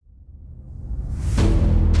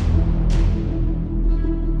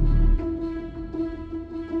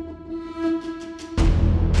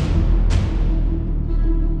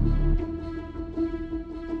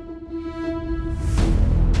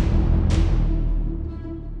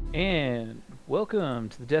And welcome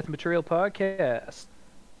to the Death Material Podcast.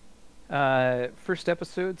 First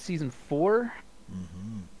episode, season 4.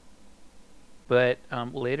 Mm-hmm. But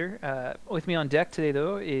later, with me on deck today,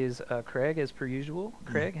 though, is Craig, as per usual.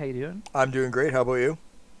 Craig, how you doing? I'm doing great. How about you?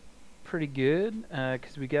 Pretty good,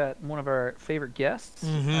 because we got one of our favorite guests,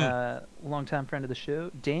 Mm-hmm. longtime friend of the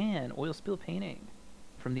show, Dan, Oil Spill Painting,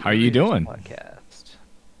 from the How you Aliens doing? podcast.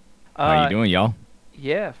 How you Uh, doing, y'all?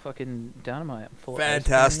 yeah, fucking dynamite. I'm full of ice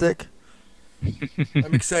Fantastic.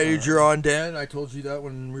 I'm excited Uh, you're on, Dan. I told you that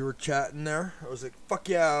when we were chatting there. I was like, fuck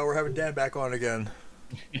yeah, we're having Dan back on again.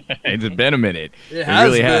 It's been a minute. It It has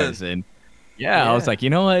really been. has. And yeah, I was like, you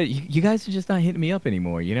know what? You guys are just not hitting me up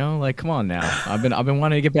anymore. Like, come on now. I've been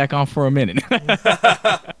wanting to get back on for a minute. No,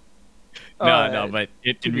 but to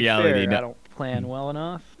in be reality, fair, I no, don't plan well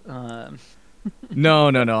enough. no.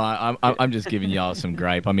 I'm just giving y'all some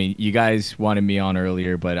gripe. I mean, you guys wanted me on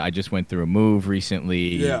earlier, but I just went through a move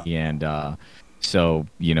recently, Yeah. and so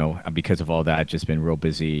because of all that, just been real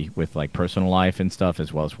busy with like personal life and stuff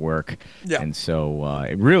as well as work. Yeah. And so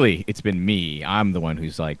it's been me. I'm the one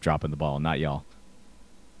who's like dropping the ball, not y'all.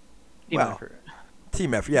 Team Wow. effort.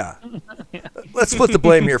 Team F, yeah. Let's split the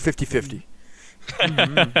blame here 50-50.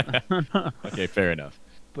 Okay, fair enough.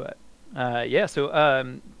 But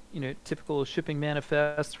so typical shipping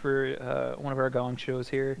manifest for one of our gong shows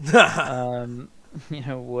here.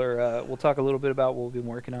 We'll talk a little bit about what we've been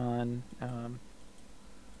working on.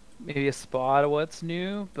 Maybe a spot of what's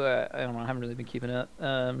new, but I don't know. I haven't really been keeping up.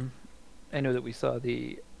 I know that we saw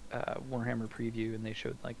the Warhammer preview, and they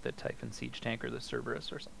showed like the Typhon siege tank or the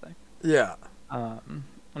Cerberus or something. Yeah.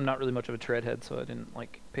 I'm not really much of a treadhead, so I didn't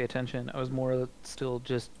like pay attention. I was more still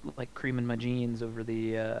just like creaming my jeans over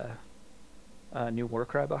the new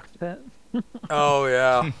Warcry box set. Oh,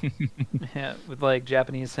 yeah. Yeah, with like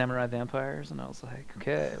Japanese samurai vampires, and I was like,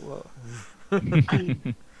 okay, well,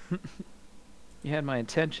 you had my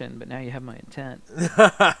intention, but now you have my intent.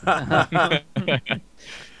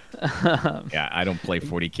 Yeah, I don't play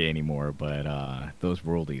 40K anymore, but those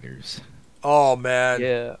world eaters. Oh, man.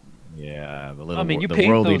 Yeah, Yeah, I mean, you the paint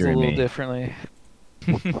world those eater a in little me. differently.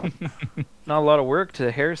 Not a lot of work to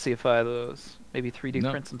heresyify those. Maybe 3D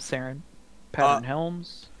No. print some Saren pattern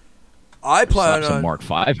helms. I plan Slap some on Mark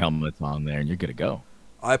V helmets on there, and you're good to go.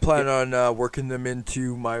 working them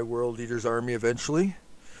into my World Eaters army eventually.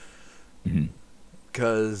 Mhm.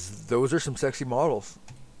 Because those are some sexy models.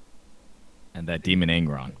 And that Demon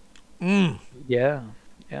Angron. Yeah.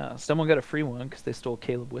 Someone got a free one because they stole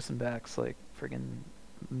Caleb Wissenbach's like friggin'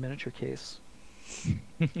 miniature case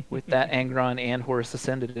with that Angron and Horus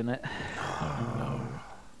Ascended in it.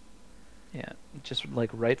 Yeah, just like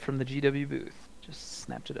right from the GW booth, just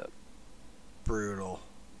snapped it up. Brutal.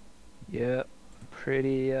 Yeah,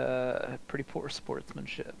 pretty poor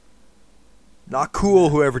sportsmanship. Not cool,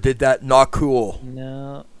 whoever did that. Not cool.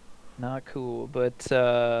 No, not cool. But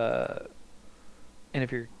and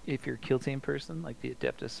if you're a kill team person like the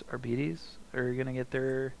Adeptus Arbites, are gonna get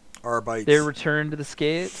their Arbites. return to the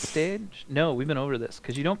stage? No, we've been over this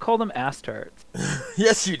because you don't call them Astartes.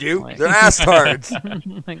 Yes, you do. Like- They're astards.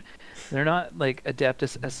 Like, they're not like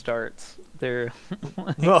Adeptus Astartes. They're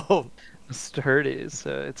like No. Astartes,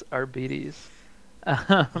 so it's Arbites.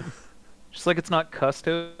 Um, just like it's not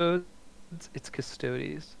Custodes, it's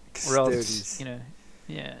Custodes. Or else, Custodes.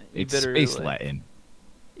 yeah, you It's better, space like- Latin.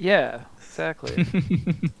 Yeah, exactly.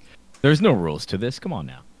 There's no rules to this. Come on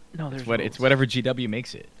now. No, there's It's rules. whatever GW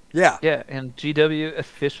makes it. Yeah. Yeah, and GW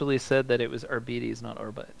officially said that it was Arbites, not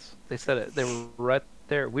Arbites. They said it. They were right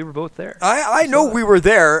there. We were both there. I know we were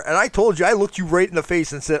there, and I told you, I looked you right in the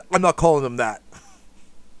face and said, I'm not calling them that.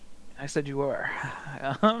 I said you are.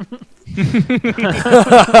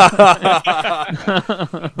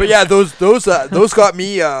 But yeah, those got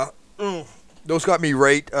me those got me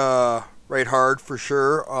right hard for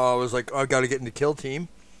sure. I was like, I got to get into kill team.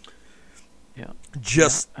 Yeah.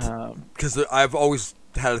 Just Yeah, because I've always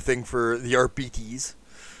had a thing for the RBTs.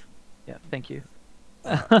 yeah. Thank you.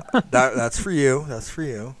 That's for you. That's for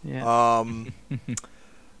you. Yeah.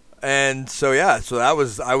 And so yeah, so I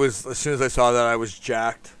was as soon as I saw that I was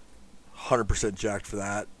jacked, 100% jacked for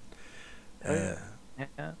that. Oh,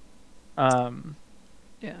 yeah.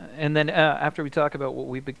 Yeah. And then after we talk about what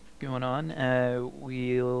we've been going on,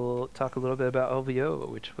 we'll talk a little bit about LVO,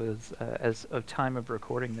 which was as of time of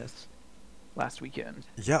recording this last weekend.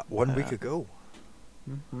 Yeah, 1 week ago.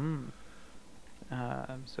 Hmm.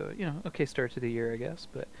 So okay start to the year, I guess.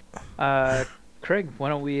 But Craig, why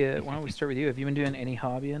don't we start with you? Have you been doing any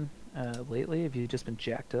hobbying lately? Have you just been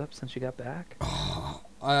jacked up since you got back?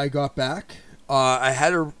 I got back. I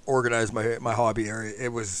had to organize my hobby area. It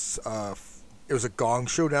was a gong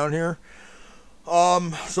show down here.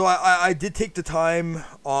 So I did take the time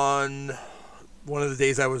on one of the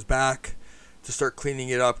days I was back to start cleaning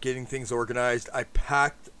it up, getting things organized. I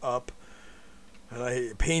packed up, and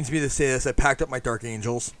it pains me to say this, I packed up my Dark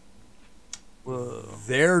Angels. Whoa.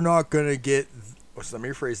 They're not going to get, let me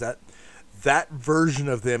rephrase that. That version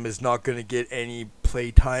of them is not going to get any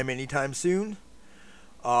playtime anytime soon.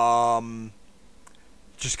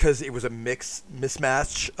 Just because it was a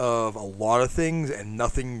mismatch of a lot of things and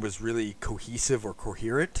nothing was really cohesive or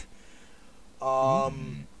coherent. I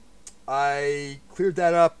cleared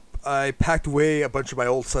that up. I packed away a bunch of my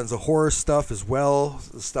old Sons of Horus stuff as well.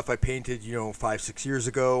 The stuff I painted, 5-6 years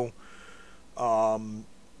ago.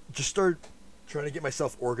 Just started trying to get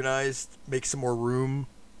myself organized, make some more room,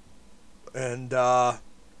 and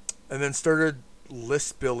then started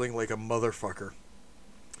list building like a motherfucker.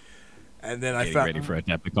 And then I found ready for a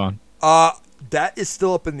Depicon. That is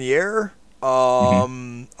still up in the air.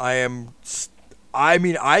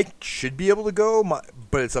 I should be able to go,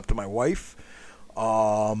 but it's up to my wife.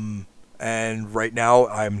 And right now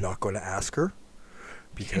I'm not going to ask her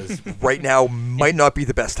because right now might not be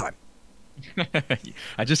the best time.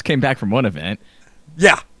 I just came back from one event.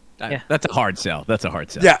 Yeah. That's a hard sell.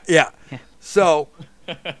 Yeah. So,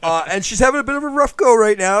 and she's having a bit of a rough go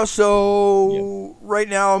right now. So right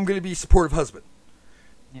now I'm going to be supportive husband.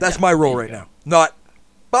 That's my role right now. Not,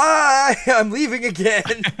 bye, I'm leaving again.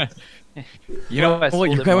 You know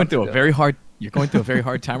what? You're going through a very hard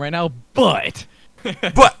time right now, but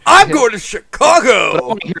I'm going to Chicago. I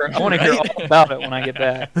want to hear all about it when I get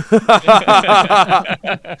back.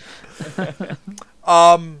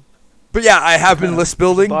 But yeah, I have been list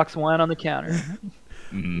building. Box of wine on the counter.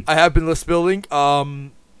 I have been list building.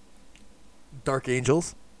 Dark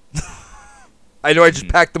Angels. I know I just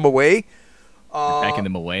packed them away. You're packing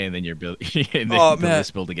them away, and then you're building.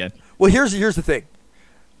 List build again. Well, here's the thing.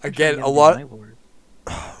 Again, well,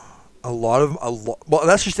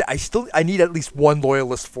 that's just it. I need at least one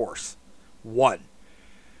loyalist force. One.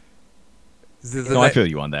 I feel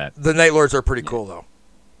you on that. The Night Lords are pretty cool though.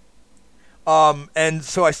 And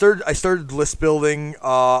so I started list building.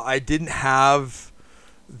 I didn't have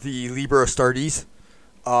the Liber Astartes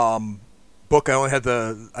book. I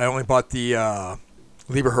only bought the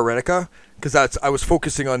Liber Heretica because I was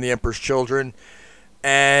focusing on the Emperor's Children,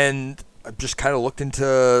 and I just kind of looked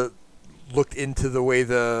into the way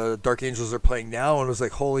the Dark Angels are playing now, and was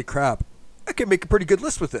like, holy crap, I can make a pretty good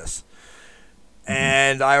list with this.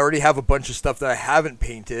 And I already have a bunch of stuff that I haven't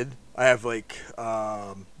painted. I have like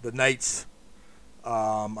the Knights.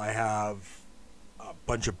 I have a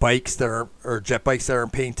bunch of bikes or jet bikes that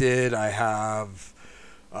aren't painted. I have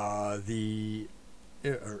the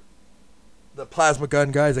plasma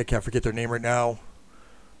gun guys. I can't forget their name right now.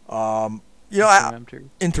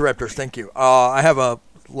 Interrupters. Thank you. I have a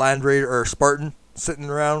Land Raider or Spartan sitting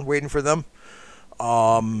around waiting for them.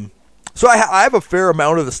 So I have a fair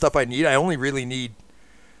amount of the stuff I need. I only really need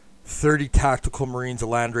 30 tactical Marines, a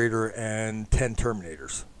Land Raider, and 10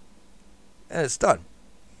 Terminators. And it's done.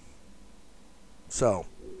 So.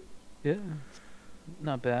 Yeah.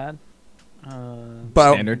 Not bad.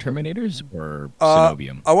 But standard Terminators or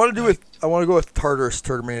Cenobium? I want to go with Tartarus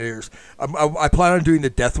Terminators. I plan on doing the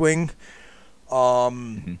Deathwing.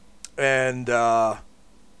 And I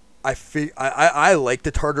like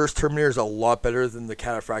the Tartarus Terminators a lot better than the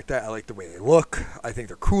Cataphracta. I like the way they look. I think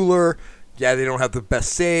they're cooler. Yeah, they don't have the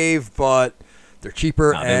best save, but they're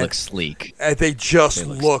cheaper. They look sleek. And they just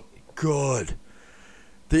look good.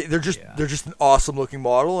 They're just an awesome looking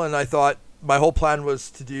model. And I thought my whole plan was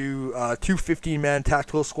to do 2 15-man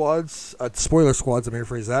tactical squads, spoiler squads. I'm going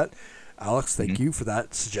to rephrase that. Alex, thank you for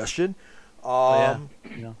that suggestion. And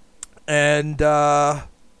 2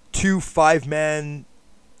 5-man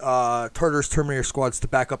Tartarus Terminator squads to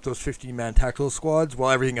back up those 15-man tactical squads, while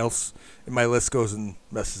everything else in my list goes and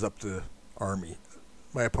messes up the army,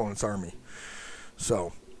 my opponent's army.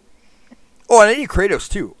 So, and I need Kratos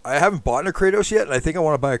too. I haven't bought a Kratos yet, and I think I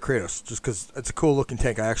want to buy a Kratos just because it's a cool looking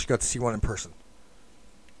tank. I actually got to see one in person.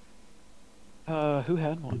 Who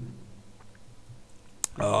had one?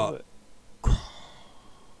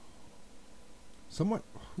 Someone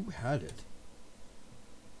who had it.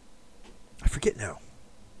 I forget now.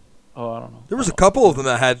 Oh, I don't know. There was a couple of them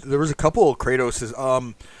that had. There was a couple of Kratoses.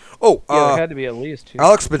 There had to be at least 2.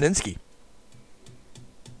 Alex Beninsky.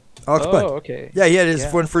 Alex Bud. Okay. Yeah, he had his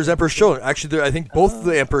one for his Emperor's Children. Actually, I think both of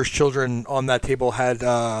the Emperor's Children on that table had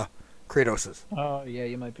Kratoses. Oh, yeah,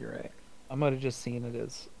 you might be right. I might have just seen it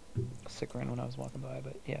as a Sickran when I was walking by,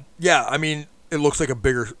 but yeah. Yeah, I mean, it looks like a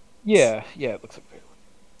bigger. Yeah, it looks like a bigger one.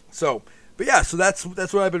 So, but yeah, so that's what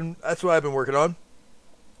I've been working on.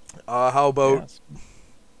 How about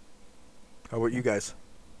How about you guys?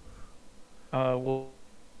 Well,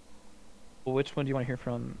 which one do you want to hear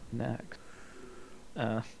from next?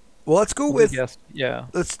 Uh, Well, let's go we'll be with guest. Yeah,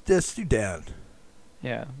 let's do Dan.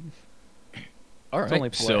 yeah. All It's right. only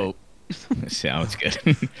polite. So sounds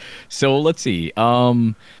good. So let's see.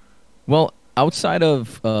 Well, outside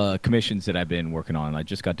of commissions that I've been working on, I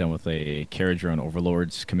just got done with a Carriage Drone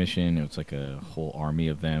Overlords commission. It was like a whole army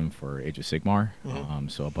of them for Age of Sigmar.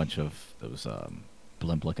 So a bunch of those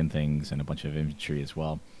blimp-looking things and a bunch of infantry as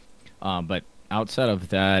well. But outside of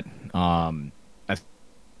that, as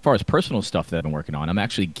far as personal stuff that I've been working on, I'm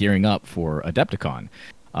actually gearing up for Adepticon.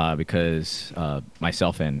 Because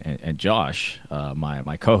myself and Josh,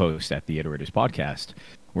 my co-host at the Iterators podcast,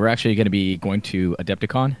 we're actually going to be going to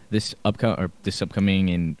Adepticon this upcoming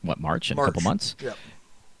in March in a couple months. Yep.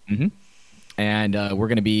 Mm-hmm. And we're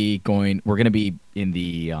going to be going. We're going to be in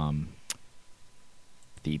the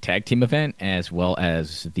tag team event as well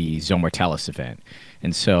as the Zone Mortalis event.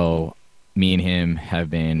 And so me and him have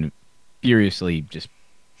been furiously just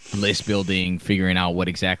list building, figuring out what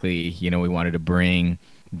exactly we wanted to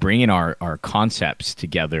bringing our concepts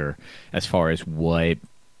together as far as what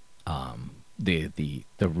the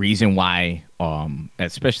reason why,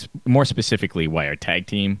 especially more specifically why our tag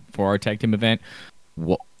team event,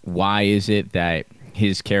 why is it that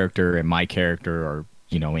his character and my character are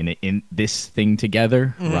in this thing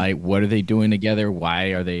together, right? What are they doing together? Why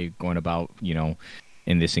are they going about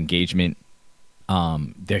in this engagement?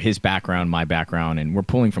 They're his background, my background, and we're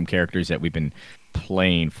pulling from characters that we've been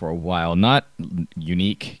playing for a while, not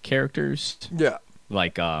unique characters,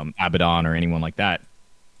 like Abaddon or anyone like that.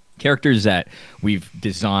 Characters that we've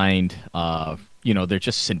designed, they're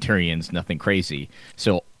just Centurions, nothing crazy.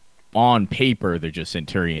 So on paper, they're just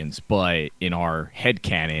Centurions, but in our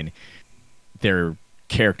headcanon, they're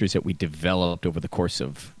characters that we developed over the course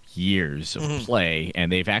of years of play,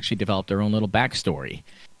 and they've actually developed their own little backstory.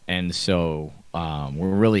 And so we're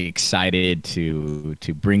really excited to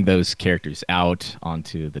bring those characters out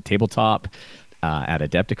onto the tabletop at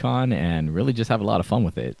Adepticon and really just have a lot of fun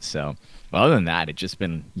with it. So other than that, it's just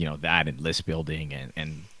been, that and list building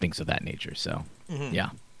and things of that nature. So, yeah.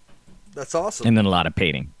 That's awesome. And then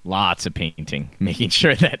lots of painting, making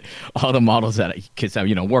sure that all the models because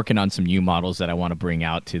I'm working on some new models that I want to bring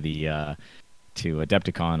out to the to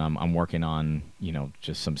Adepticon. I'm working on,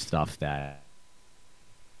 just some stuff that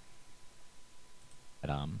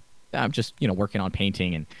I'm just working on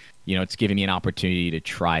painting, and it's giving me an opportunity to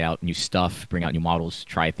try out new stuff, bring out new models,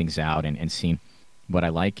 try things out, and see what I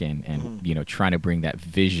like, and trying to bring that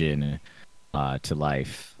vision to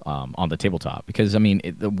life on the tabletop. Because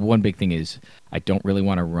the one big thing is I don't really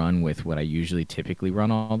want to run with what I usually typically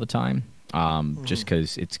run all the time, just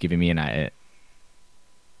because it's giving me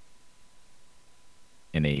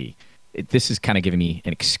this is kind of giving me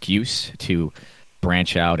an excuse to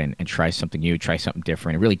branch out and try something new, try something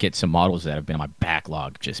different, and really get some models that have been on my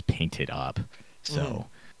backlog just painted up. So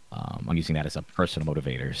I'm using that as a personal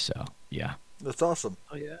motivator. So yeah, that's awesome.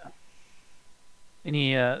 Oh yeah.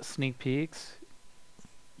 Any sneak peeks?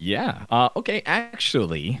 Yeah. Okay.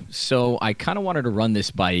 Actually, so I kind of wanted to run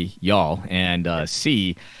this by y'all and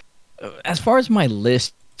see, as far as my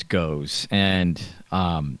list goes, and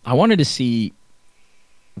I wanted to see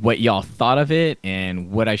what y'all thought of it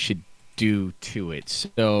and what I should do to it.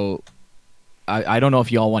 So I don't know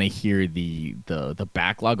if y'all want to hear the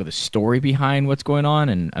backlog or the story behind what's going on,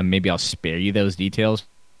 and maybe I'll spare you those details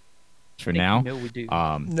for now. No, we do.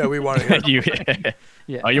 No, we want to hear it.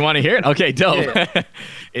 Yeah. Oh, you want to hear it? Okay, dope. Yeah.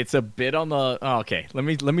 It's a bit on the. Oh, okay, let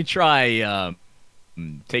me try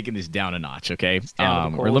taking this down a notch. Okay,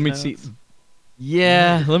 or let me see.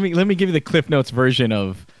 Yeah, let me give you the Cliff Notes version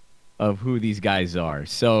of who these guys are.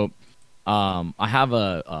 So, I have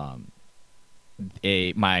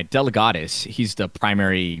my Delegatus. He's the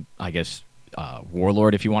primary, I guess,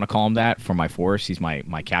 warlord, if you want to call him that, for my force. He's my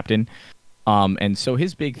captain. And so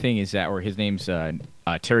his big thing is that, or his name's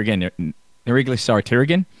Terrigan, Neriglisar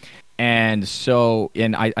Terrigan. And so,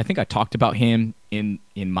 and I think I talked about him in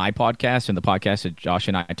my podcast and the podcast that Josh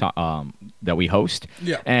and I that we host.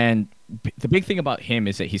 Yeah. And the big thing about him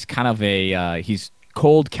is that he's kind of he's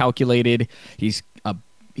cold, calculated. He's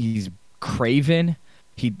craven.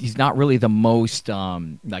 He's not really the most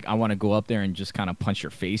like I want to go up there and just kind of punch your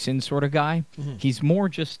face in sort of guy. Mm-hmm. He's more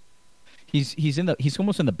just he's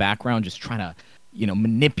almost in the background, just trying to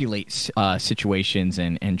manipulate situations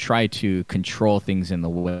and try to control things in the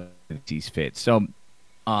way that he's fit. So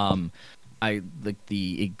I like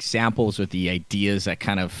the examples or the ideas that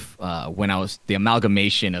kind of when I was the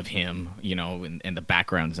amalgamation of him, and the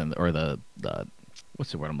backgrounds or the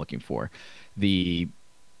what's the word I'm looking for, the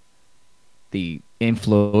the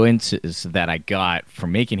influences that I got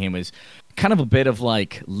from making him was kind of a bit of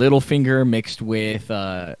like Littlefinger mixed with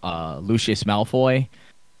Lucius Malfoy.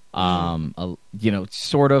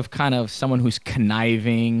 Sort of kind of someone who's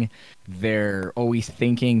conniving. They're always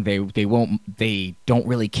thinking they don't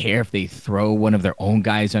really care if they throw one of their own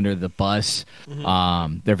guys under the bus.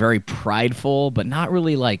 They're very prideful, but not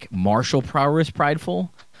really like martial prowess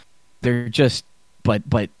prideful. They're just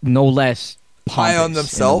but no less high on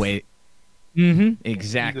themselves.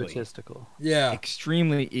 Exactly. Egotistical. Yeah.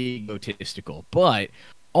 Extremely egotistical, but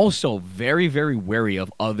also very, very wary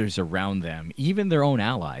of others around them, even their own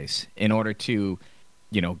allies, in order to,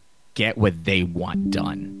 get what they want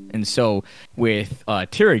done. And so with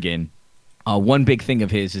Tyrigan, one big thing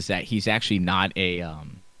of his is that he's actually not a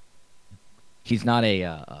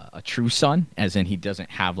true son, as in he doesn't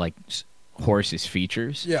have like Horus's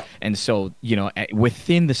features. Yeah. And so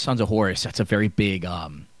within the Sons of Horus, that's a very big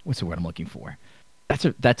what's the word I'm looking for?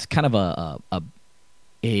 That's kind of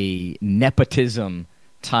a nepotism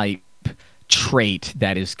type trait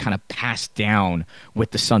that is kind of passed down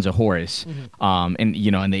with the Sons of Horus. And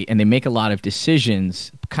they make a lot of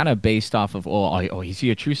decisions kind of based off of is he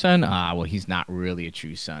a true son? Well, he's not really a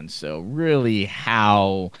true son. So really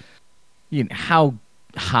how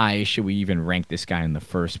high should we even rank this guy in the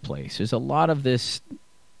first place? There's a lot of this,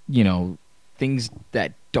 things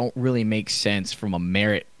that don't really make sense from a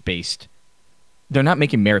merit-based. They're not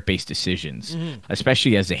making merit-based decisions,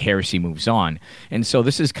 especially as the heresy moves on. And so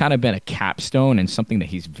this has kind of been a capstone and something that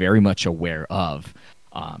he's very much aware of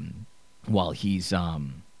while he's,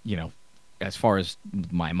 as far as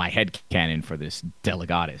my head canon for this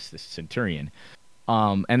Delegatus, this centurion.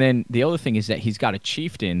 And then the other thing is that he's got a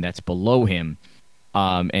chieftain that's below him,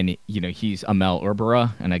 and, he's Amel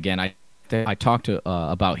Urbara. And again, I talked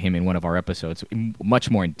about him in one of our episodes, much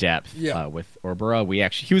more in depth with Urbara.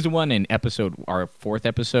 He was the one in our 4th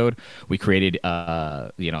episode. We created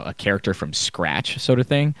a character from scratch, sort of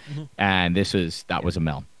thing, and that was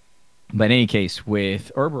Amel. But in any case,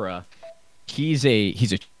 with Urbara, he's a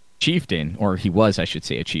chieftain, or he was, I should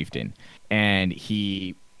say, a chieftain, and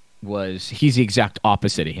he's the exact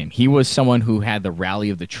opposite of him. He was someone who had the rally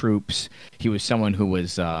of the troops. He was someone who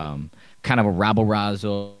was kind of a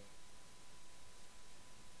rabble-rousel,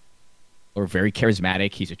 or very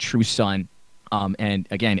charismatic. He's a true son,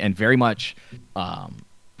 and very much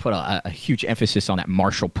put a huge emphasis on that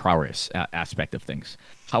martial prowess aspect of things.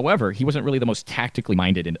 However, he wasn't really the most tactically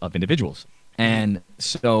minded of individuals, and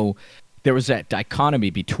so there was that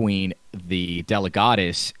dichotomy between the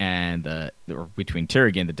Delegatus or between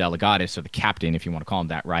Tyrigan, the Delegatus, or the captain, if you want to call him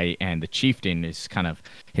that, right, and the chieftain is kind of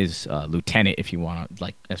his lieutenant, if you want to,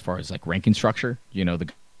 like, as far as like ranking structure, the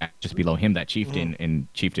just below him, that chieftain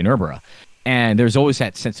and Chieftain Urbara. And there's always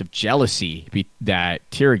that sense of jealousy that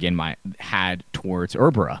Tyrigan had towards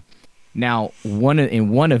Urbara. Now, in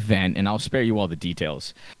one event, and I'll spare you all the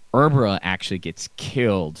details, Urbara actually gets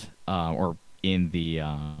killed, or in the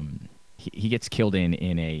he gets killed in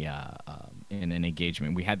an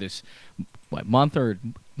engagement. We had this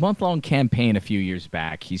month-long campaign a few years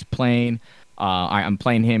back. He's playing. I'm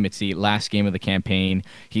playing him. It's the last game of the campaign.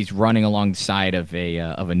 He's running alongside of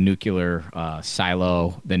a nuclear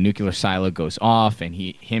silo. The nuclear silo goes off, and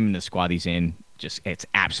him and the squad he's in it's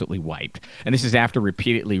absolutely wiped. And this is after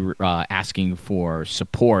repeatedly asking for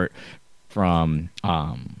support from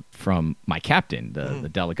my captain, the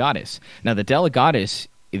Delegatus. Now the Delegatus,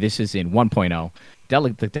 this is in 1.0.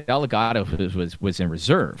 The Delegatus was in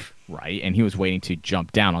reserve, right? And he was waiting to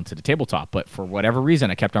jump down onto the tabletop. But for whatever reason,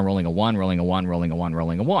 I kept on rolling a 1, rolling a 1, rolling a 1,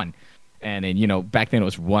 rolling a 1. And then, back then it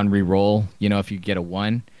was 1 re-roll, if you get a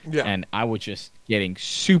 1. Yeah. And I was just getting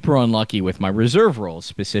super unlucky with my reserve rolls,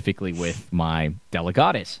 specifically with my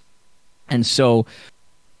Delegatus. And so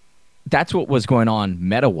that's what was going on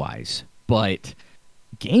meta-wise. But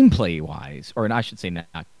gameplay-wise, or I should say not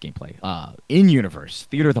gameplay, in-universe,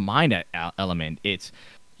 theater of the mind element, it's,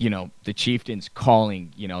 the chieftain's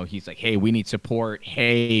calling, he's like, hey, we need support.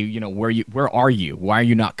 Hey, where are you? Why are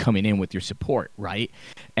you not coming in with your support, right?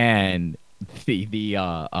 And the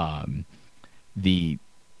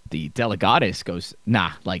Delegatus goes,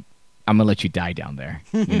 nah, like, I'm gonna let you die down there.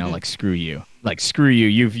 Like, screw you. Like, screw you.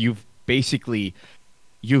 You've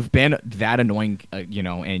been that annoying,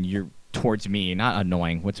 and you're towards me, not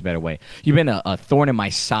annoying, what's a better way? You've been a thorn in my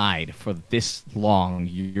side for this long.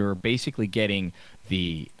 You're basically getting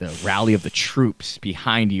the rally of the troops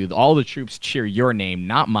behind you. All the troops cheer your name,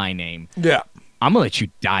 not my name. Yeah. I'm going to let you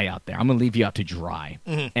die out there. I'm going to leave you out to dry.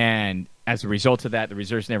 And as a result of that, the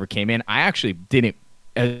reserves never came in. I actually didn't,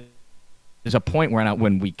 as there's a point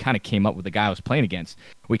when we kind of came up with the guy I was playing against,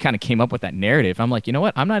 we kind of came up with that narrative. I'm like, you know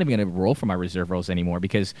what? I'm not even going to roll for my reserve rolls anymore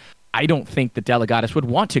because I don't think the Delegatus would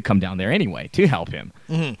want to come down there anyway to help him.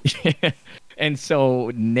 Mm-hmm. And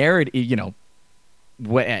so narrative,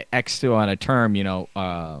 what X on a term, your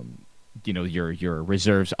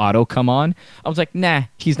reserves auto come on. I was like, nah,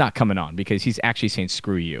 he's not coming on because he's actually saying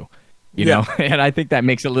screw you, you know. And I think that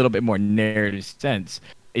makes a little bit more narrative sense.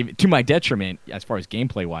 To my detriment as far as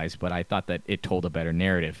gameplay wise, but I thought that it told a better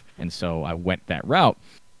narrative, and so I went that route.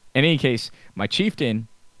 In any case, my chieftain,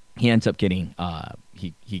 he ends up getting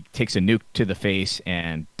he takes a nuke to the face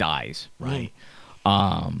and dies, right?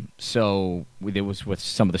 So it was with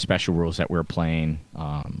some of the special rules that we were playing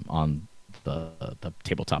on the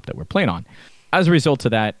tabletop that we're playing on. As a result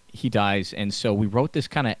of that, he dies, and so we wrote this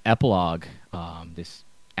kind of epilogue, this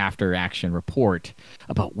after action report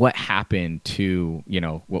about what happened to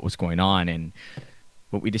what was going on. And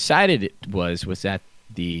what we decided was that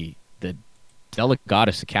the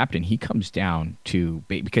Delegatus, the captain, he comes down to,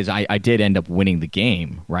 because I did end up winning the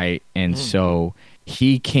game, right? And so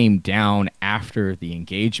he came down after the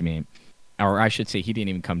engagement, or I should say he didn't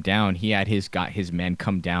even come down. He had his men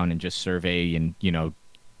come down and just survey and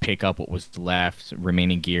pick up what was left,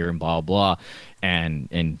 remaining gear and blah blah, and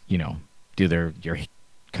do your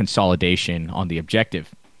consolidation on the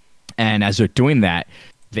objective. And as they're doing that,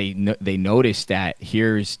 they notice that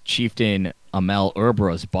here's Chieftain Amel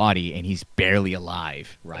Urbara's body, and he's barely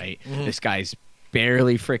alive, right? This guy's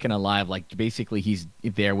barely freaking alive, like basically he's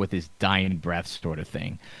there with his dying breath sort of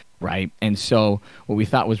thing, right? And so what we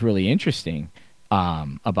thought was really interesting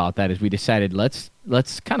about that is we decided let's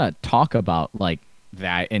kind of talk about like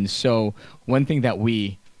that. And so one thing that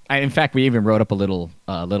in fact, we even wrote up a little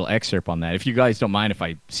excerpt on that. If you guys don't mind if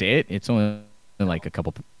I say it, it's only like a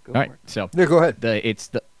couple. All right, so yeah, go ahead. It's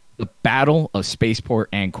the Battle of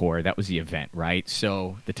Spaceport Angkor. That was the event, right?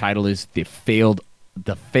 So the title is the failed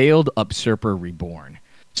Usurper Reborn.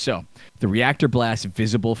 So the reactor blast was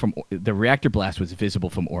visible from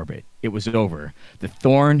orbit. It was over. The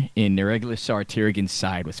thorn in Nereglisar Tirigan's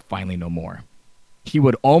side was finally no more. He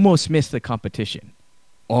would almost miss the competition.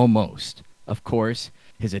 Almost. Of course,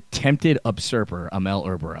 his attempted usurper, Amel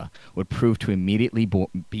Urbara, would prove to immediately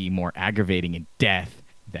be more aggravating in death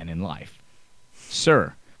than in life.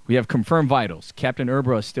 Sir, we have confirmed vitals. Captain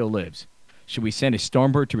Urbara still lives. Should we send a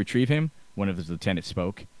Stormbird to retrieve him? One of the lieutenants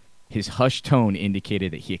spoke. His hushed tone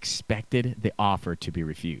indicated that he expected the offer to be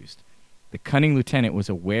refused. The cunning lieutenant was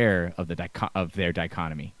aware of their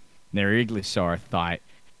dichotomy. Nereglisar thought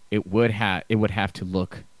he would have to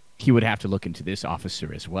look into this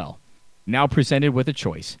officer as well. Now presented with a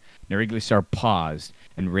choice, Nereglisar paused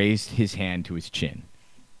and raised his hand to his chin.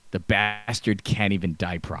 The bastard can't even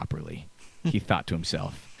die properly, he thought to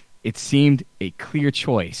himself. It seemed a clear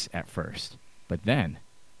choice at first, but then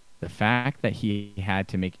the fact that he had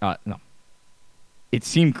to make it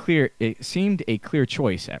seemed a clear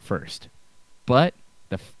choice at first, but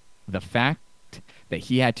the fact that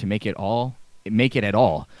he had to make it at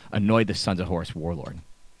all annoyed the Sons of Horus warlord.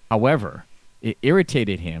 However, it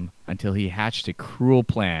irritated him until he hatched a cruel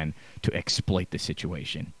plan to exploit the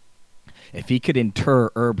situation. If he could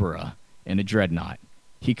inter Urbara in a dreadnought,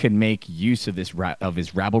 he could make use of his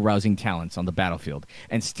rabble-rousing talents on the battlefield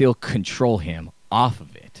and still control him off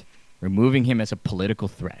of it, removing him as a political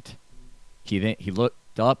threat. He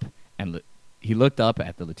looked up at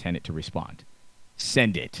the lieutenant to respond.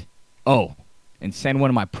 Send it. Oh, and send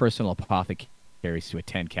one of my personal apothecaries to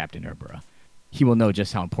attend Captain Urbara. He will know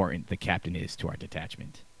just how important the captain is to our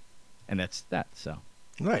detachment. And that's that. So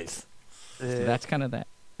nice. So that's kind of that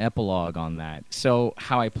epilogue on that. So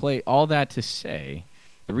how I play all that to say,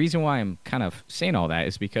 the reason why I'm kind of saying all that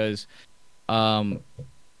is because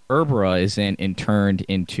Urbara is then turned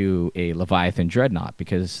into a Leviathan dreadnought,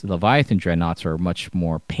 because Leviathan dreadnoughts are much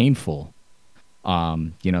more painful.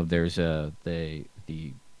 There's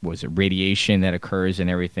radiation that occurs and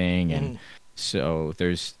everything, and so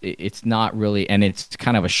it's not really, and it's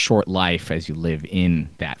kind of a short life as you live in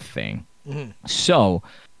that thing. So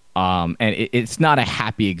and it's not a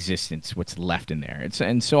happy existence what's left in there.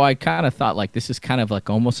 And so I kind of thought like this is kind of like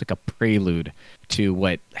almost like a prelude to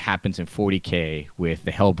what happens in 40K with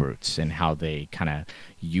the Hellbrutes and how they kind of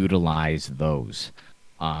utilize those.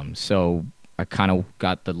 So I kind of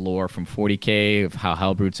got the lore from 40K of how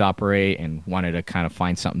Hellbrutes operate and wanted to kind of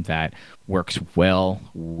find something that works well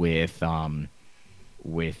with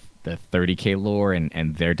the 30K lore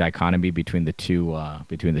and their dichotomy between the two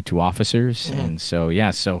officers. And so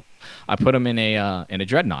I put them in a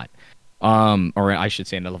dreadnought, or I should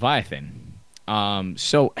say in a Leviathan.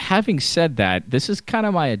 So having said that, this is kind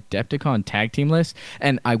of my Adepticon tag team list,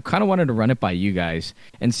 and I kind of wanted to run it by you guys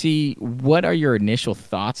and see what are your initial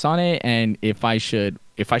thoughts on it, and if I should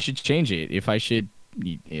change it, if I should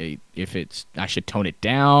tone it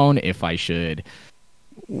down, if I should,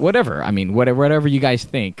 whatever. I mean, whatever you guys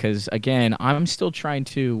think, because again, I'm still trying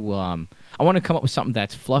to. I want to come up with something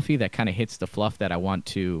that's fluffy, that kind of hits the fluff that I want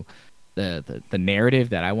to. The narrative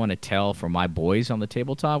that I want to tell for my boys on the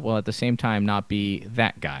tabletop, while at the same time not be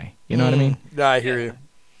that guy. You know what I mean? Yeah, I hear you.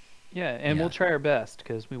 Yeah, and we'll try our best,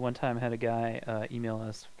 because we one time had a guy email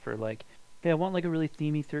us for like, hey, I want like a really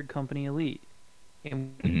themey third company elite.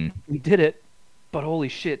 And we did it, but holy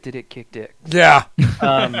shit, did it kick dick. Yeah.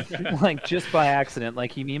 Like, just by accident.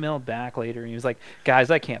 Like, he emailed back later, and he was like,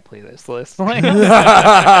 guys, I can't play this list. Like, and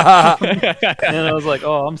I was like,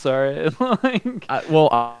 oh, I'm sorry. Like,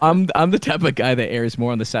 I'm the type of guy that errs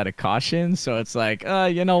more on the side of caution, so it's like,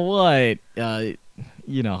 you know what?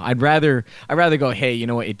 I'd rather go, hey, you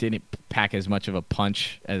know what? It didn't pack as much of a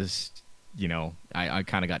punch as, I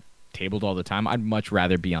kind of got tabled all the time. I'd much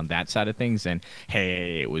rather be on that side of things than,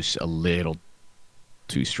 hey, it was a little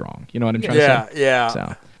too strong. You know what I'm trying to say? Yeah.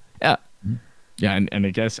 So, yeah, and I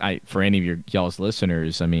guess for any of y'all's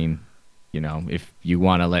listeners, I mean, if you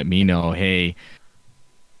want to let me know, hey,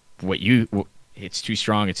 it's too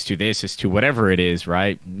strong, it's too this, it's too whatever it is,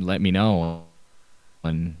 right? Let me know,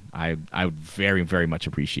 and I would very, very much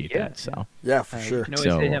appreciate that. So yeah, for sure. You can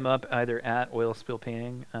always hit him up either at Oil Spill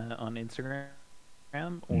Painting on Instagram.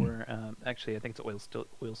 Or actually, I think it's Oil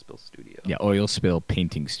Spill Studio. Yeah, Oil Spill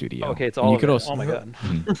Painting Studio. Okay, it's all. Oh my god!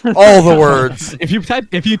 All the words. If you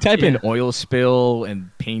type in Oil Spill and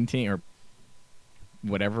painting or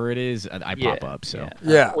whatever it is, I pop up. So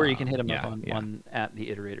yeah. Or you can hit him up on at the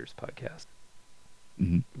Iterators podcast.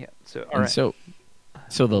 Mm-hmm. Yeah. So all right. So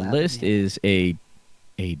the list is a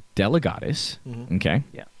Delegatus. Mm-hmm. Okay.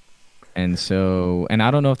 Yeah. And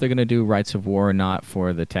I don't know if they're going to do Rights of War or not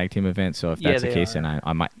for the tag team event. So if that's the case, then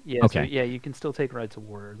I might. Yeah, okay. So, you can still take Rights of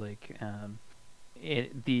War. Like,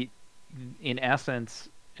 in essence,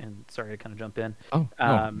 and sorry to kind of jump in. Oh,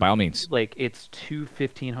 no, by all means. Like, it's two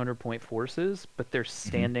 1,500-point forces, but they're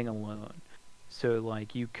standing alone. So,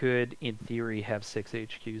 like, you could, in theory, have 6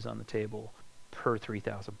 HQs on the table per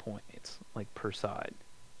 3,000 points, like, per side.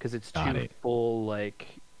 Because it's full, like,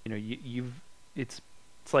 it's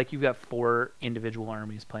like you've got 4 individual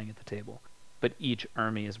armies playing at the table, but each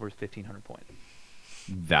army is worth 1,500 points.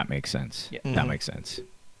 That makes sense. Yeah. That makes sense.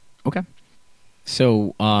 Okay.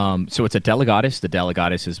 So it's a Delegatus. The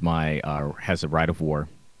Delegatus is has a Rite of War,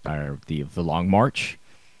 the Long March,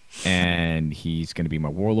 and he's going to be my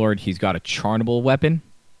warlord. He's got a charnable weapon,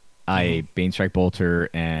 a Banestrike Bolter,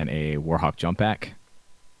 and a Warhawk Jump Back.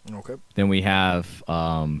 Okay. Then we have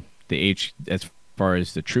as far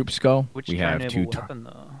as the troops go, we have 2 weapon,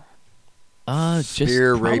 though?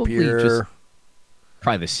 Spear, rapier,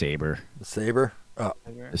 probably the saber. The saber.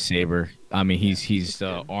 The saber. I mean, he's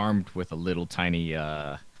armed with a little tiny,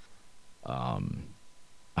 I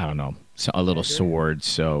don't know, a little sword.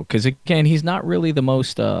 So, because again, he's not really the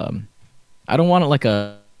most. I don't want it like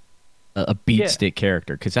a beat stick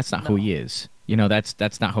character, because that's not who he is.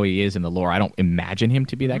 That's not who he is in the lore. I don't imagine him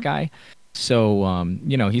to be that guy. So,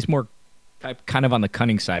 he's more kind of on the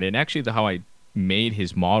cunning side. And actually, how I made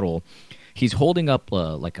his model, he's holding up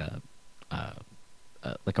like a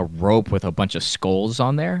rope with a bunch of skulls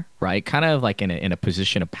on there, right? Kind of like in a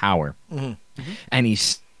position of power. And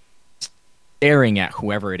he's staring at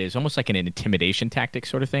whoever it is, almost like an intimidation tactic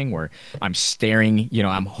sort of thing, where I'm staring,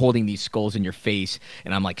 I'm holding these skulls in your face,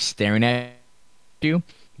 and I'm like staring at you.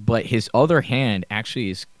 But his other hand actually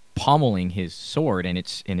is pommeling his sword, and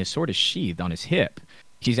his sword is sheathed on his hip.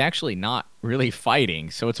 He's actually not really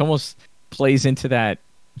fighting, so it's almost plays into that.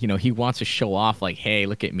 He wants to show off, like, hey,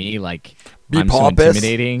 look at me, like, I'm pompous. So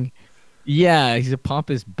intimidating. Yeah, he's a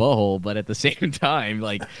pompous butthole, but at the same time,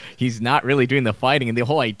 like, he's not really doing the fighting. And the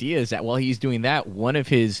whole idea is that while he's doing that, one of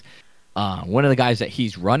the guys that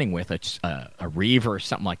he's running with, a Reaver or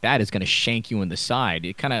something like that, is going to shank you in the side.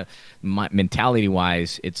 It kind of,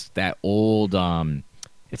 mentality-wise, it's that old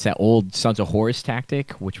Sons of Horus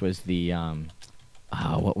tactic, which was the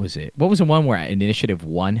what was it? What was the one where in Initiative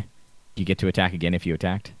 1 you get to attack again if you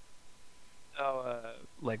attacked?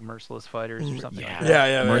 Like Merciless Fighters or something.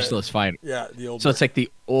 Yeah. Merciless Fighter. Yeah, the old. So it's like the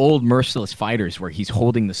old Merciless Fighters where he's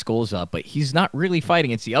holding the skulls up, but he's not really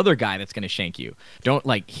fighting. It's the other guy that's going to shank you.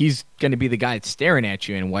 He's going to be the guy that's staring at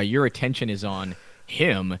you, and while your attention is on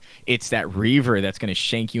him, it's that Reaver that's going to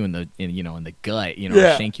shank you in the gut,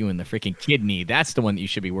 shank you in the freaking kidney. That's the one that you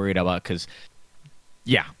should be worried about, because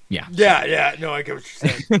Yeah. Yeah. No, I get what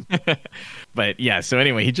you're saying. But yeah, so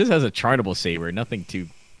anyway, he just has a chartable saber, nothing too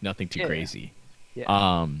Yeah. crazy.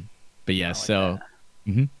 Yeah. But yeah, I like so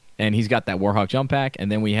that. and he's got that Warhawk jump pack,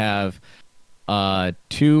 and then we have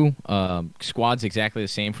two squads exactly the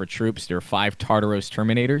same for troops. There are 5 Tartaros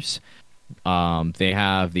Terminators. They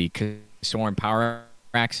have the Kassoran power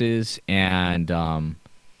axes and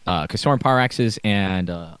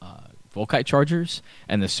Volkite chargers,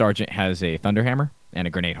 and the sergeant has a Thunderhammer and a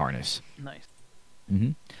grenade harness. Nice.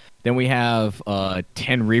 Then we have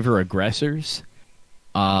 10 Reaver aggressors,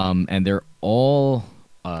 and they're all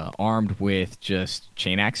armed with just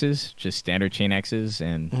chain axes, just standard chain axes,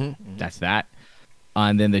 and that's that.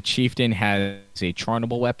 And then the chieftain has a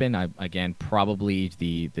charnable weapon. Again, probably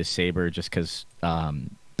the saber, just because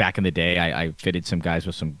back in the day I fitted some guys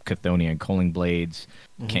with some Chthonian coaling blades.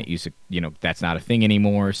 Can't use it, that's not a thing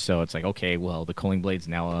anymore. So it's like, okay, well, the coaling blade's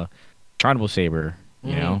now a charnable saber,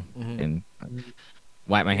 and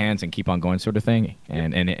wipe my hands and keep on going, sort of thing,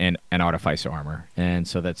 and artificer armor. And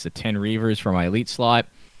so that's the 10 Reavers for my elite slot.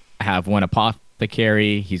 I have 1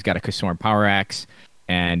 apothecary. He's got a Kassoran power axe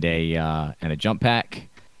and a jump pack.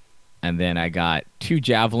 And then I got 2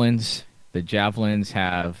 javelins. The javelins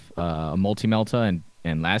have a multi-melta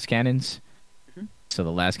and las cannons. So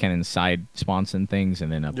the las cannon side spawns and things,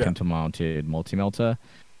 and then a pintle-mounted multi-melta.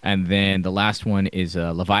 And then the last one is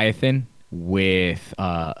a Leviathan with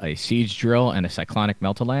a siege drill and a cyclonic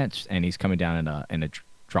melta lance, and he's coming down in a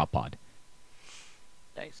drop pod.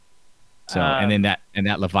 Nice. So and then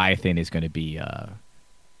that Leviathan is going to be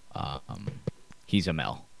he's a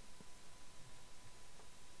Mel.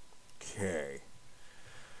 Okay.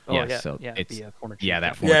 Oh, Yeah, yeah. so yeah, it's the former that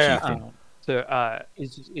chieftain. former Yeah. chieftain. So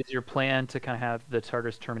is your plan to kind of have the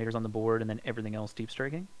Tartarus Terminators on the board and then everything else deep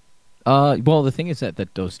striking? Well, the thing is that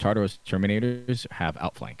those Tartaros Terminators have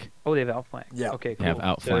outflank. Oh, they have outflank. Yeah. Okay, They cool. have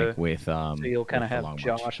outflank with So you'll kind of with the have long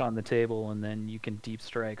Josh march. on the table, and then you can deep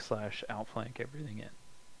strike / outflank everything in.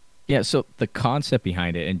 Yeah, so the concept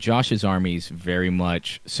behind it, and Josh's army is very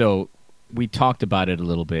much so. We talked about it a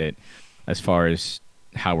little bit as far as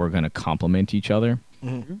how we're going to complement each other.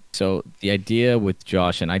 So the idea with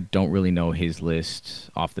Josh, and I don't really know his list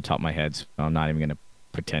off the top of my head, so I'm not even going to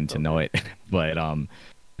pretend to know it, but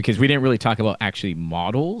because we didn't really talk about actually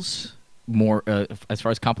models more as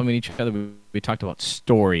far as complement each other. We talked about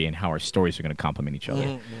story and how our stories are going to complement each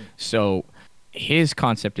other. So his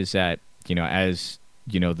concept is that, as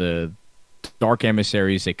the dark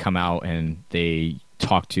emissaries, they come out and they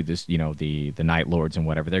talk to this, the Night Lords and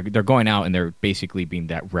whatever. They're going out and they're basically being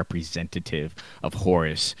that representative of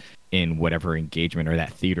Horus in whatever engagement or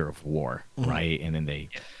that theater of war, right? And then they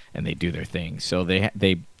do their thing. So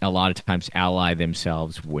they a lot of times ally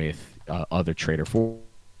themselves with other traitor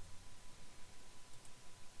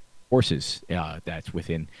forces that's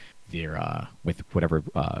within their with whatever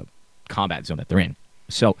combat zone that they're in.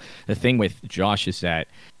 So the thing with Josh is that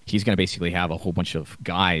he's going to basically have a whole bunch of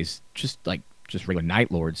guys just regular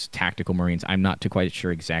Night Lords, tactical Marines. I'm not too quite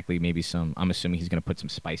sure exactly. Maybe I'm assuming he's going to put some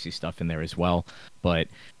spicy stuff in there as well. But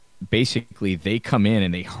basically, they come in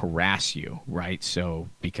and they harass you, right? So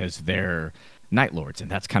because they're Night Lords, and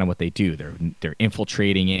that's kind of what they do. They're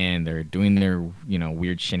infiltrating in. They're doing their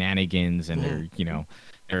weird shenanigans, and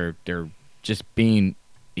they're just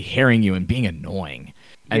harrying you and being annoying.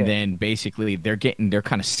 And then basically they're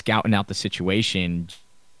kind of scouting out the situation,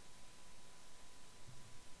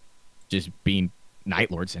 just being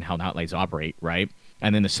Night Lords and how Night Lords operate, right?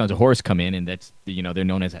 And then the Sons of Horus come in, and that's they're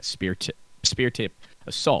known as that spear tip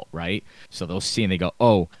assault, right? So they'll see and they go,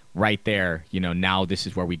 oh, right there, now this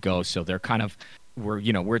is where we go. So they're kind of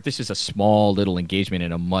this is a small little engagement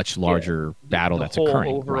in a much larger battle that's occurring. The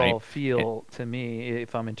whole overall right? feel to me,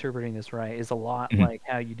 if I'm interpreting this right, is a lot like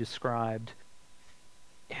how you described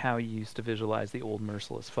how you used to visualize the old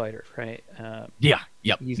merciless fighter, right?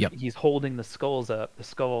 He's holding the skulls up. The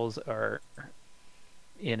skulls are,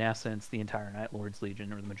 in essence, the entire Night Lord's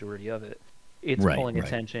Legion, or the majority of it. It's pulling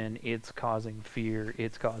attention, it's causing fear,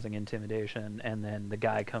 it's causing intimidation, and then the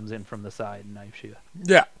guy comes in from the side and knifes you.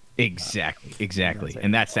 Yeah. Exactly.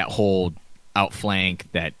 And that's that whole outflank,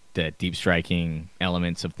 that deep striking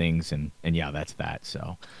elements of things, and that's that.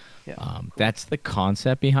 So cool. That's the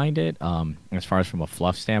concept behind it. As far as from a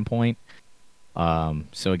fluff standpoint.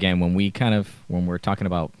 So again, when we're talking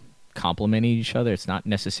about complementing each other, it's not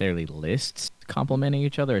necessarily lists complementing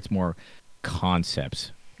each other. It's more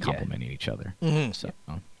concepts complementing each other. So,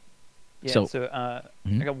 I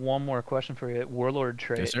got one more question for you. Warlord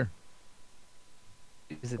trait. Yes, sir.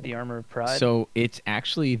 Is it the Armor of Pride? So it's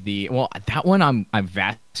actually that one I'm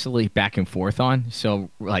vacillate back and forth on. So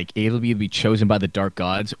like it'll either be chosen by the Dark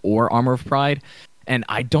Gods or Armor of Pride. and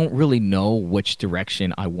I don't really know which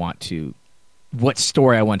direction I want to, what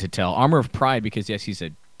story I want to tell. Armor of Pride, because yes, he's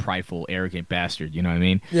a prideful, arrogant bastard. You know what I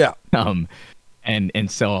mean? Yeah. And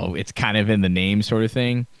so it's kind of in the name sort of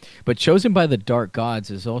thing. But Chosen by the Dark Gods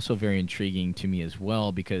is also very intriguing to me as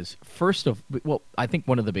well, because I think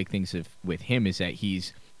one of the big things with him is that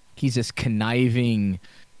he's this conniving,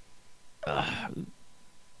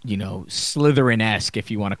 Slytherin-esque, if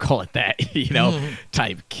you want to call it that,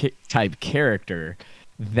 type character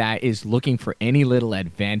that is looking for any little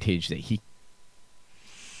advantage that he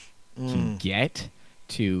can get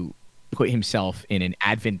to put himself in an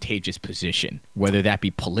advantageous position, whether that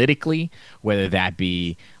be politically, whether that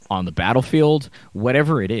be on the battlefield,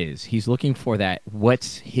 whatever it is. He's looking for that.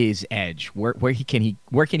 What's his edge? Where can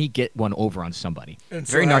he get one over on somebody? And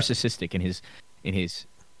so very narcissistic in his.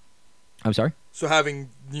 I'm sorry. So having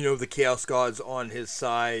the Chaos Gods on his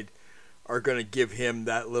side are going to give him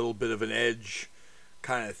that little bit of an edge,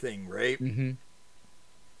 kind of thing, right? Mm-hmm.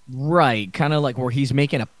 Right, kind of like where he's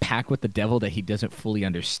making a pact with the devil that he doesn't fully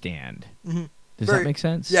understand. Mm-hmm. Does that make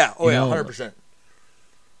sense? Yeah. Oh, yeah, 100%.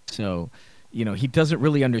 So, he doesn't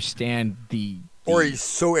really understand the or he's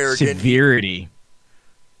so arrogant, severity.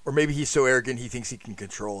 Or maybe he's so arrogant he thinks he can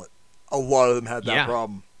control it. A lot of them had that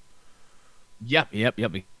problem. Yep,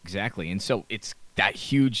 exactly. And so it's that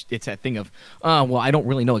thing of, well, I don't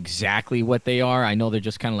really know exactly what they are. I know they're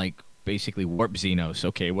just kind of like basically warp Xenos.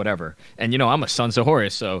 Okay, whatever. And I'm a Sons of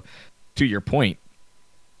Horus, so to your point,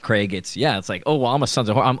 Craig, it's like, oh well, I'm a Sons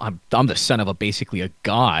of Horus. I'm the son of basically a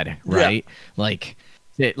god, right?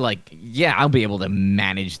 Yeah. I'll be able to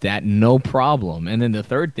manage that, no problem. And then the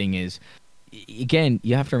third thing is, again,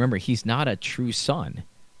 you have to remember he's not a true son.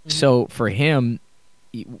 Mm-hmm. So for him,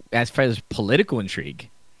 as far as political intrigue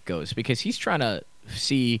goes, because he's trying to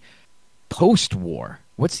see post-war.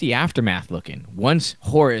 What's the aftermath looking? Once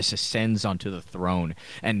Horus ascends onto the throne,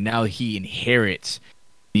 and now he inherits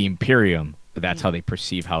the Imperium, but that's how they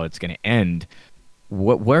perceive how it's going to end.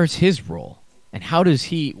 Where's his role, and where does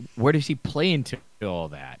he play into all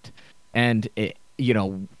that? And you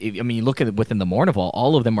look at it within the Mournival,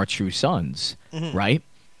 all of them are true sons, right?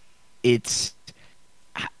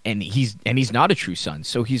 And he's not a true son,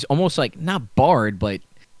 so he's almost like not barred, but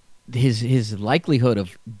his likelihood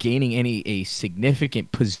of gaining a significant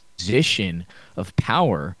position of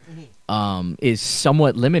power is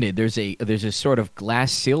somewhat limited. There's a sort of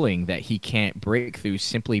glass ceiling that he can't break through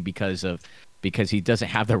simply because he doesn't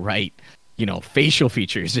have the right facial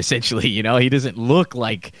features. Essentially, he doesn't look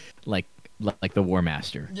like the War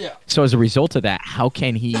Master. Yeah. So as a result of that, how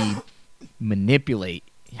can he manipulate?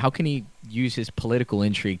 How can he use his political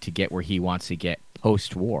intrigue to get where he wants to get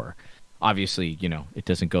post-war? Obviously, it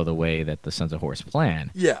doesn't go the way that the Sons of Horus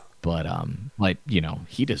plan. Yeah. But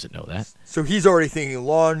he doesn't know that. So he's already thinking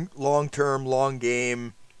long term, long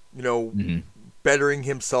game, bettering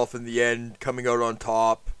himself in the end, coming out on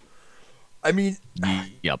top. I mean,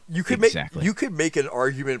 yep. You could make an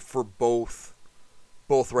argument for both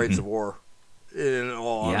rights of war, in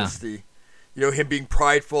all honesty. Him being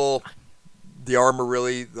prideful, the armor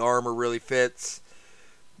really fits.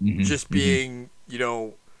 Just being,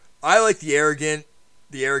 I like the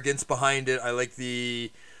arrogance behind it. I like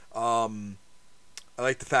the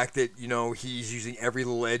fact that he's using every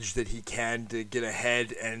little edge that he can to get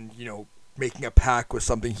ahead, and making a pact with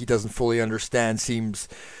something he doesn't fully understand seems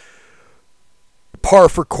par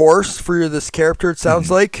for course for this character. It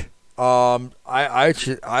sounds like. I'd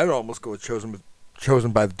almost go with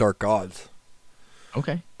chosen by the Dark Gods.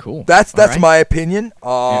 Okay, cool. That's my opinion.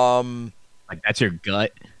 Like that's your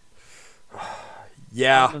gut.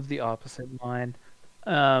 Yeah. Of the opposite line.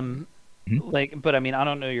 But I mean, I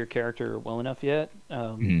don't know your character well enough yet,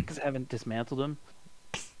 because I haven't dismantled him.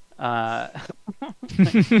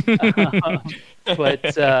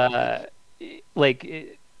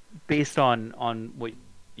 Based on what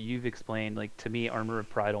you've explained, to me, Armor of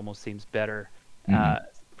Pride almost seems better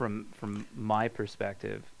from my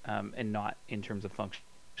perspective, and not in terms of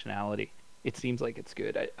functionality. It seems like it's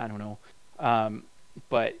good. I don't know,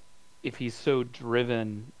 but if he's so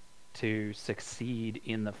driven to succeed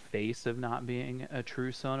in the face of not being a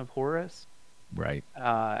true son of Horus, right?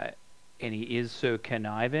 And he is so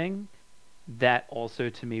conniving, that also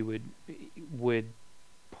to me would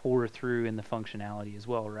pour through in the functionality as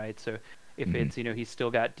well, right? So if it's he's still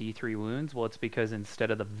got D3 wounds, well, it's because instead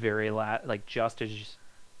of the very last, just as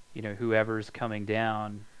whoever's coming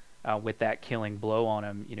down with that killing blow on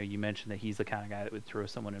him, you mentioned that he's the kind of guy that would throw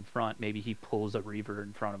someone in front. Maybe he pulls a Reaver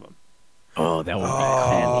in front of him. Oh, that would be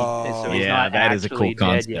cool. So he's not that is a cool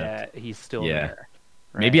concept. Yet. He's still there.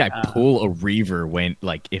 Right? Maybe I pull a Reaver when,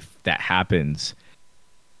 if that happens,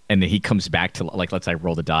 and then he comes back to like, let's say I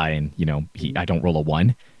roll the die and I don't roll a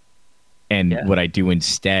 1. And Yeah. what I do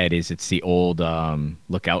instead is it's the old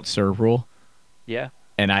look out sir rule. Yeah.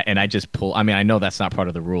 And I just pull. I mean, I know that's not part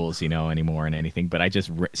of the rules, anymore and anything. But I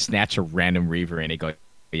just snatch a random Reaver and he go,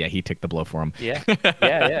 yeah, he took the blow for him. Yeah.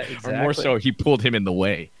 Yeah. Exactly. Or more so, he pulled him in the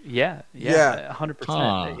way. Yeah. Yeah. 100%.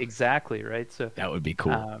 Huh. Exactly. Right. So That would be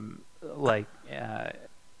cool.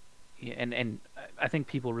 And I think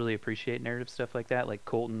people really appreciate narrative stuff like that. Like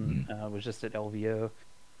Colton was just at LVO,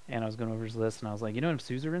 and I was going over his list, and I was like, if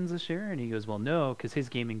suzerains this year, and he goes, well, no, because his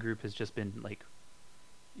gaming group has just been like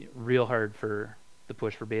real hard for the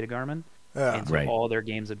push for Beta Garmin. Yeah. And so Right. all their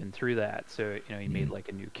games have been through that. So, he made like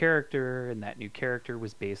a new character, and that new character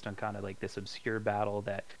was based on kind of like this obscure battle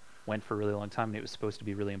that went for a really long time, and it was supposed to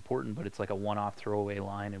be really important, but it's like a one-off throwaway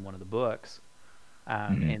line in one of the books.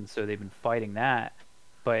 And so they've been fighting that.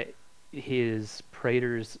 But his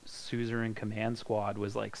Praetor's suzerain command squad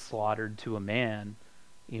was like slaughtered to a man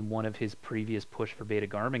in one of his previous push for Beta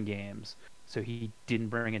Garmin games. So he didn't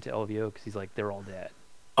bring it to LVO because he's like, they're all dead.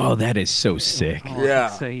 Oh, that is so sick. Yeah.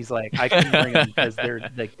 So he's like, I couldn't bring them because they're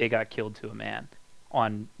like they got killed to a man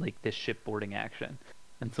on like this shipboarding action.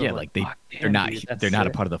 And so Yeah, I'm like "Fuck, they're damn, not dude, that's they're not a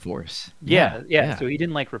sick." part of the force. Yeah. So he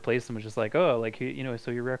didn't like replace them. It was just like, oh, like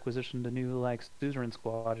so you requisitioned a new like suzerain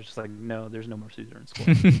squad. It's just like, no, there's no more suzerain squad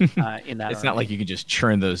in that. It's not like you can just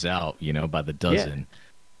churn those out, by the dozen.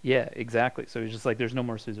 Yeah, exactly. So he's just like, there's no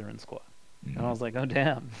more suzerain squad. And I was like, oh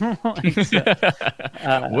damn. What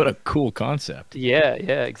a cool concept. Yeah,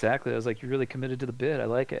 exactly. I was like, you're really committed to the bit. I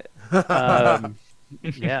like it.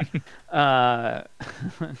 Yeah.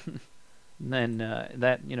 And then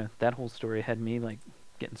that whole story had me like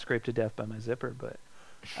getting scraped to death by my zipper. But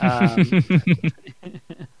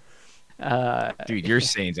Dude, your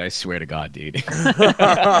sayings, I swear to God, dude.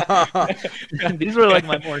 these were like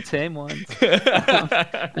my more tame ones.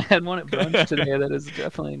 I had one at brunch today that is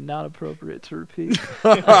definitely not appropriate to repeat.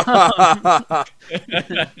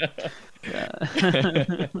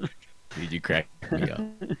 Dude, you crack me up.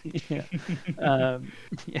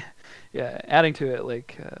 Yeah. Adding to it,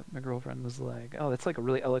 like my girlfriend was like, "Oh, that's like a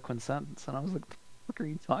really eloquent sentence," and I was like, "What are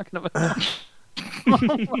you talking about?"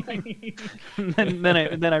 and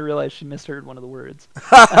then I realized she misheard one of the words.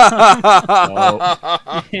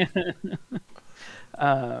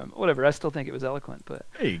 Whatever. I still think it was eloquent, but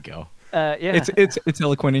There you go. yeah, It's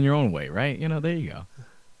eloquent in your own way, right? There you go.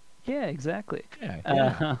 yeah, exactly.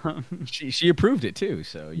 Yeah. She approved it too,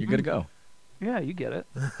 so you're good to go. Yeah, you get it.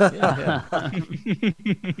 Yeah.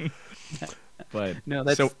 But No,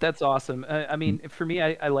 that's awesome. I mean, for me,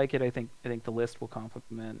 I like it. I think the list will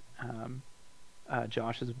complement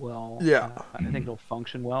Josh as well. Yeah. I think it'll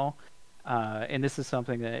function well. And this is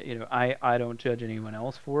something that I don't judge anyone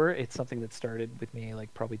else for. It's something that started with me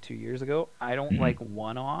like probably 2 years ago. I don't like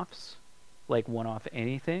one-offs, like one-off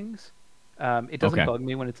anythings. It doesn't Okay. bug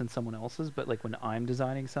me when it's in someone else's, but like when I'm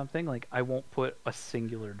designing something, like I won't put a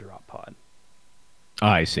singular drop pod.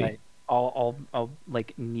 I see. Right. I'll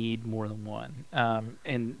like need more than one.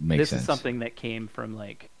 And Makes this sense. is something that came from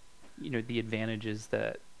like, the advantages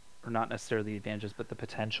that, or not necessarily the advantages, but the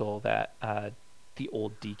potential that the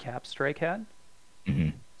old decap strike had.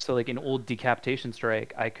 Mhm. So like an old decapitation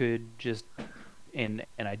strike, I could just, and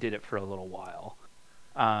I did it for a little while.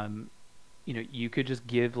 You could just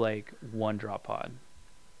give like one drop pod,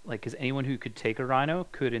 like because anyone who could take a rhino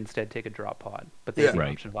could instead take a drop pod, but they had the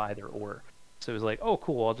Right. option of either or. So it was like, oh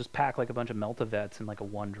cool, I'll just pack like a bunch of Melta-Vets in like a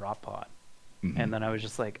one drop pod. And then I was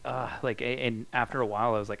just like, and after a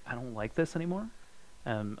while I was like, I don't like this anymore.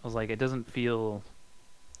 I was like, it doesn't feel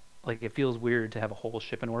like, it feels weird to have a whole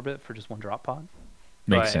ship in orbit for just one drop pod.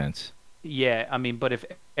 Makes But, sense. Yeah, I mean, but if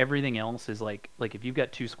everything else is like if you've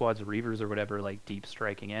got 2 squads of Reavers or whatever, like deep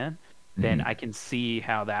striking in, then I can see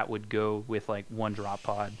how that would go with like one drop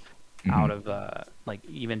pod out of like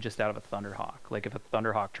even just out of a Thunderhawk. Like if a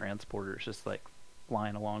Thunderhawk transporter is just like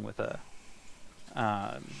flying along with a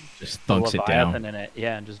Just thunks it Leviathan down. in it,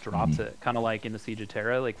 yeah, and just drops it. Kind of like in the Siege of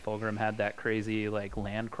Terra, like Fulgrim had that crazy like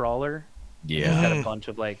land crawler. It Yeah. had a bunch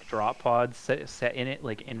of like drop pods set in it,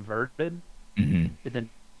 like inverted, and then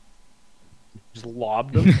just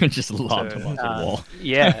lobbed them. Just lobbed him off the wall.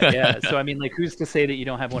 Yeah. So I mean, like, who's to say that you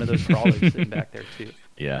don't have one of those crawlers sitting back there too?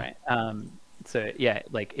 Yeah. Right. So yeah,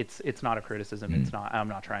 like it's not a criticism. It's not. I'm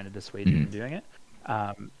not trying to dissuade you from doing it.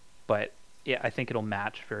 But yeah, I think it'll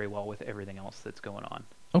match very well with everything else that's going on.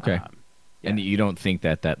 Okay. And yeah. you don't think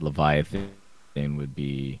that Leviathan would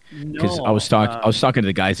be, because No, I was talking to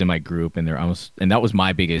the guys in my group, and that was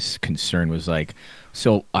my biggest concern, was like,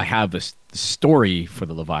 so I have this story for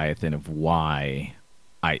the Leviathan of why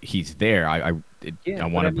he's there. I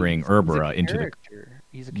want to bring Urbara into the.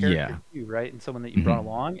 He's a character Yeah. too, right? And someone that you brought Mhm.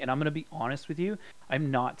 along. And I'm gonna be honest with you,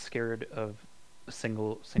 I'm not scared of a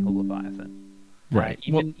single Leviathan. Right.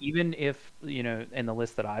 Well, Even if in the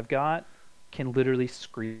list that I've got, can literally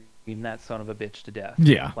scream that son of a bitch to death.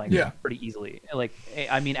 yeah. Like Yeah. pretty easily. Like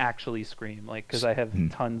I mean, actually scream. Like because I have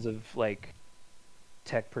Mhm. tons of like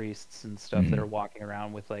tech priests and stuff that Mhm. are walking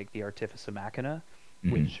around with like the Artifica Machina,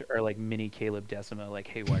 Mhm. which are like mini Caleb Decima, like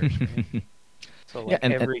haywire scream. So Yeah, like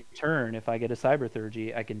and every turn, if I get a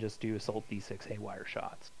Cyberthurgy, I can just do Assault D6 haywire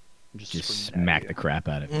shots and just just scream it smack at the you. crap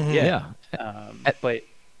out of it. Mhm. Yeah. But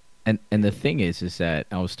And the thing is that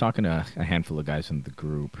I was talking to a handful of guys in the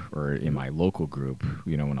group or in my local group,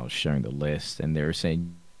 when I was sharing the list, and they were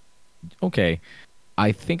saying, okay,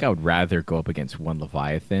 I think I would rather go up against one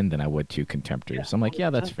Leviathan than I would two Contemptors. yeah, I'm like, yeah,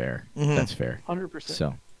 that's fair. Mhm. That's fair. 100%.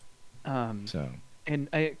 So, Um, so and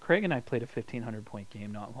Craig and I played a 1,500 point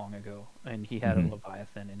game not long ago, and he had Mhm. a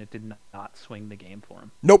Leviathan, and it did not swing the game for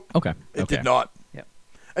him. Nope. okay, It okay. did not. Yep.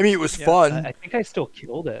 I mean, it was Yeah, fun. I think I still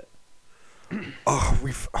killed it. Oh,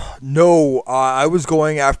 no. I was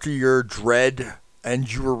going after your dread,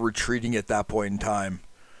 and you were retreating at that point in time.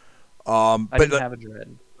 I But didn't have a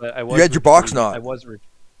dread, but I was. had your box retreating. knot. I was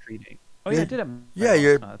retreating. Oh Yeah, yeah, I did have. My yeah, box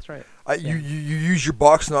you're- knot, that's right. you use your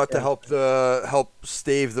box knot to Yeah. help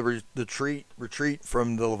stave the retreat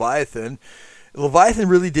from the Leviathan. Leviathan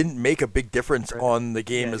really didn't make a big difference Right. on the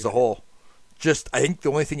game Yeah, as you're a right. whole. Just I think the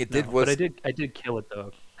only thing it did No, was but I did kill it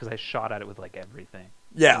though, because I shot at it with like everything,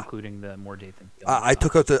 yeah. including the more Dathan. I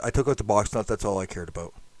took out the box knot. That's all I cared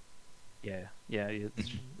about. Yeah,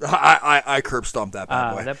 it's I curb stomped that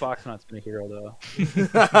bad boy. that box knot's been a hero though.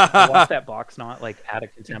 I watched that box knot like at a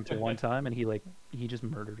contemptor one time, and he just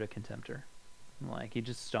murdered a contemptor. Like he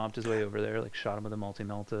just stomped his way over there, like shot him with a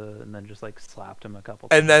multi-melta, and then just like slapped him a couple.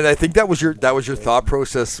 And then I think that was your times. thought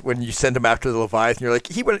process when you send him after the Leviathan. You're like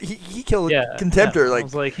he killed a Yeah, contemptor. yeah. I Like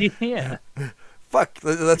was like, yeah, fuck,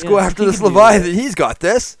 let's go Yeah, after he this can do Leviathan. He's got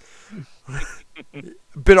this.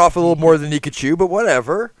 Bit off a little more than he could chew, but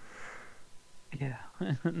whatever. yeah.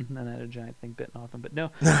 And then I had a giant thing bitten off him, but no.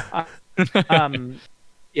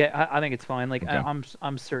 Yeah, I think it's fine. Like Okay.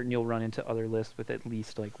 I'm certain you'll run into other lists with at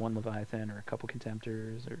least like one Leviathan or a couple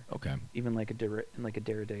Contemptors or Okay, even like a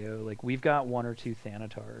Derideo. Like we've got one or two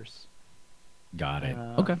Thanatars. got it.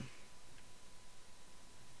 Um, Okay.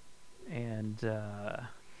 And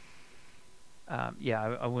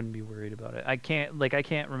yeah, I wouldn't be worried about it. I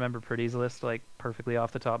can't remember Pretty's list like perfectly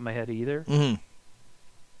off the top of my head either. Mm-hmm.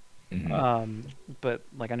 Mhm. But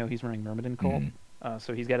like I know he's running Myrmidon Cult, Mhm.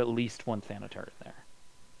 so he's got at least one Thanatar in there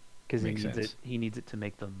because Makes sense. He needs it to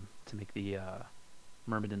make the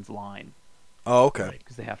Myrmidon's line Oh, okay. Right.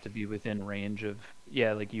 because they have to be within range of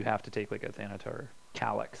like you have to take like a Thanatar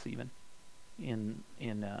Calyx even in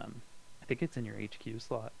I think it's in your HQ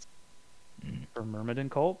slots for Myrmidon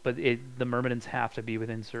Cult, but the Myrmidons have to be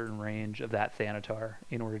within certain range of that Thanatar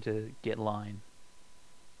in order to get line.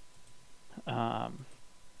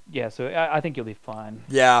 Yeah, so I think you'll be fine.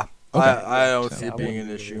 Yeah. Okay. I don't So- see Yeah, it being wouldn't an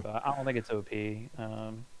be worried issue. about it. I don't think it's OP.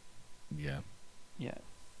 Yeah. Yeah.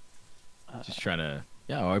 Just trying to.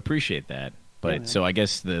 Yeah, I appreciate that. But man. so I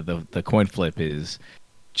guess the coin flip is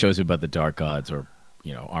chosen by the Dark Gods or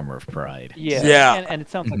Armor of Pride. Yeah. Yeah. And it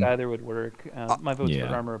sounds like Mhm. either would work. My vote's Yeah.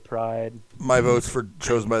 for Armor of Pride. My vote's for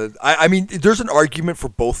chosen by the. I mean, there's an argument for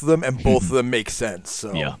both of them, and both of them make sense.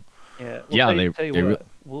 So Yeah. Yeah. Yeah, Tell they you re- what.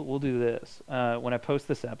 We'll do this. When I post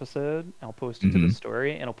this episode, I'll post it to the Mhm.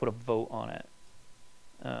 story and I'll put a vote on it.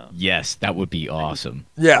 Yes, that would be awesome.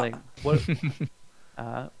 yeah. Like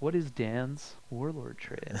what is Dan's warlord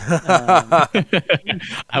trait? I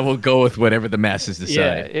will go with whatever the masses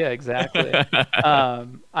decide. Yeah, exactly. I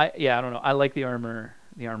don't know. I like the armor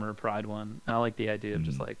of pride one. I like the idea of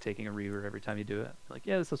just like taking a reaver every time you do it. Like,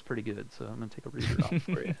 yeah, this looks pretty good, so I'm gonna take a reaver off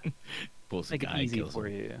for you. Pulls a Make it guy, easy kills for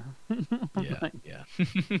him. you. Yeah.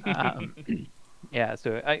 Yeah.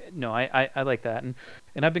 So I like that, and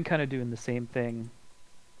I've been kind of doing the same thing.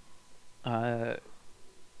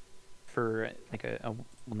 For like well,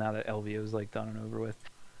 now that LVO is like done and over with,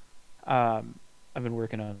 I've been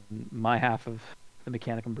working on my half of the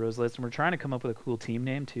Mechanicum Bros list, and we're trying to come up with a cool team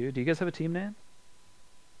name too. Do you guys have a team name?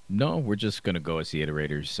 No, we're just gonna go as the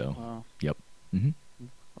iterators. So, Well, yep. Hmm.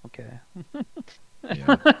 okay.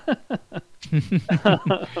 Yeah.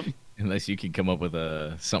 Unless you can come up with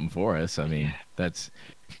something for us. I mean, that's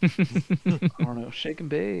I don't know. Shake and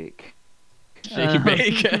bake. shake and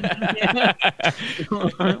bake.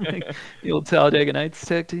 Like the old Talladega Nights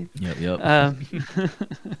tech team. Yep. Yep.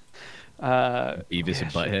 Beavis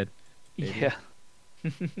and Butthead. Yeah.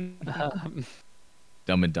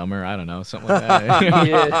 Dumb and Dumber. I don't know, something like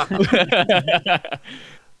that.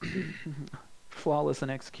 Yeah. flawless in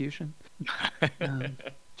execution.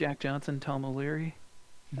 Jack Johnson, Tom O'Leary.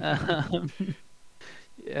 Um,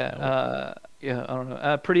 yeah, No. yeah. I don't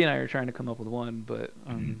know. Pretty and I are trying to come up with one, but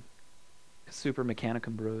Mhm. Super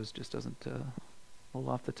Mechanicum Bros just doesn't roll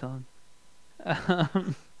off the tongue.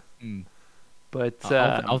 Um, Mm. but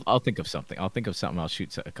I'll think of something. I'll think of something. I'll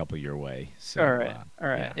shoot a couple your way. all So right, all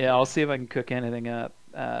right. yeah. Yeah, I'll see if I can cook anything up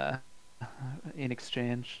in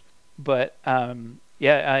exchange. But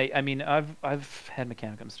yeah, I mean, I've had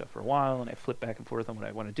Mechanicum stuff for a while, and I flip back and forth on what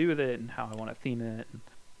I want to do with it and how I want to theme it. And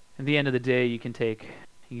at the end of the day, you can take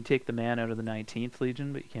the man out of the 19th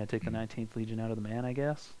Legion, but you can't take the 19th Legion out of the man, I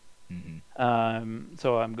guess.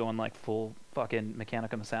 So I'm going like full fucking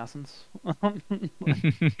Mechanicum Assassins,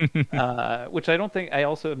 which I don't think I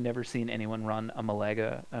also have never seen anyone run a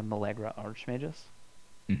Malagra Archmagus.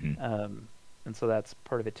 Um, and so that's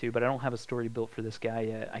part of it too. But I don't have a story built for this guy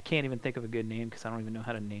yet. I can't even think of a good name because I don't even know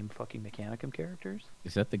how to name fucking Mechanicum characters.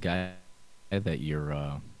 Is that the guy that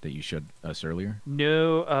you showed us earlier?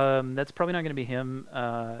 No, that's probably not going to be him.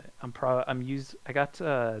 I got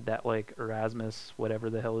that like Erasmus,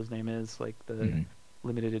 whatever the hell his name is, like the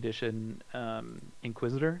limited edition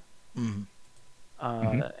Inquisitor. Mm.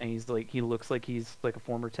 And he looks like he's like a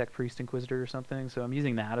former Tech Priest Inquisitor or something. So I'm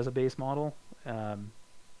using that as a base model.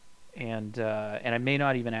 And I may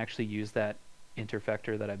not even actually use that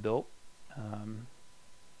interfector that I built,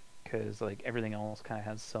 because like everything else kind of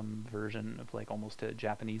has some version of like almost a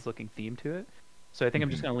Japanese looking theme to it. So I think I'm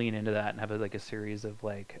just gonna lean into that and have like a series of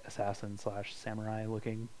like assassin / samurai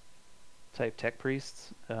looking type tech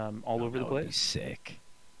priests all over the That would be place. sick.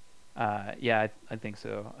 Yeah, I think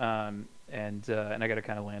so. And I got to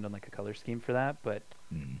kind of land on like a color scheme for that, but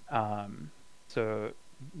so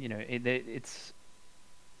it's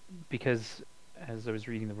because as I was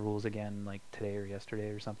reading the rules again, like today or yesterday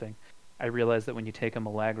or something, I realized that when you take a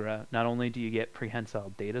Malagra, not only do you get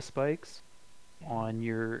prehensile data spikes on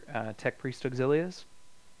your Tech Priest Auxilias,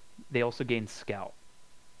 they also gain Scout.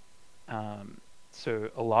 So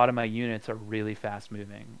a lot of my units are really fast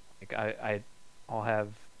moving. Like I'll have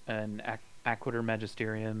an Aquitor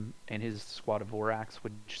Magisterium and his squad of Vorax,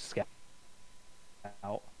 which scout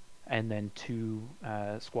out, and then 2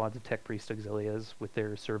 squads of Tech Priest Auxilias with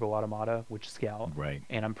their Servo Automata, which scout. Right.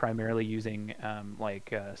 And I'm primarily using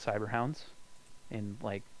Cyber Hounds and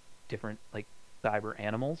like different like cyber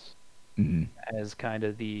animals as kind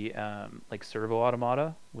of the like Servo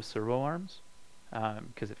Automata with servo arms,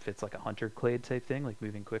 because it fits like a Hunter Clade type thing, like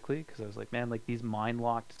moving quickly. Because I was like, man, like these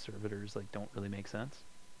mind-locked servitors like don't really make sense.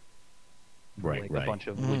 For, like a bunch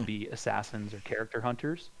of would-be assassins or character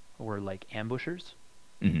hunters or like ambushers.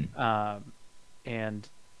 And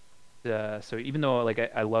so even though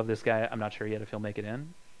like I love this guy, I'm not sure yet if he'll make it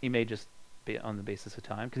in. He may just be on the basis of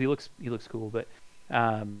time because he looks cool. But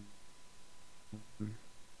and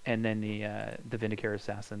then the Vindicare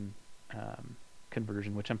Assassin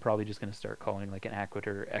conversion, which I'm probably just going to start calling like an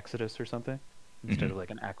Aquitor Exodus or something instead of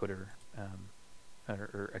like an Aquitor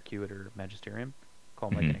or Acuitor Magisterium. Call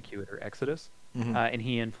him like an Acuitor Exodus. And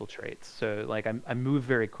he infiltrates. So like I move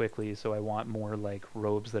very quickly, so I want more like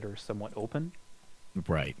robes that are somewhat open.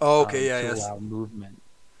 Right. Oh, okay, To allow movement.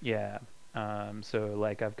 Yeah. So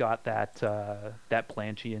like I've got that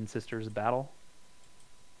Blanchian Sisters battle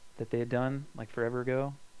that they had done like forever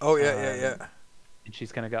ago. Oh yeah. And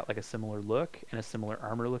she's kind of got like a similar look and a similar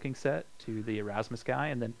armor looking set to the Erasmus guy,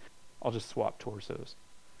 and then I'll just swap torsos,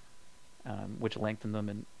 which lengthen them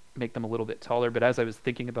and make them a little bit taller. But as I was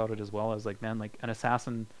thinking about it as well, I was like, man, like an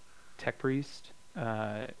assassin tech priest,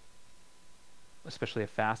 especially a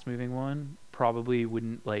fast moving one, probably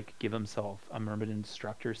wouldn't like give himself a mermaid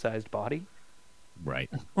instructor sized body. Right.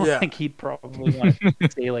 Yeah. Like he'd probably want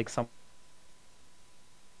to stay like somewhat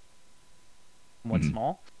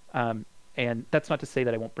small. And that's not to say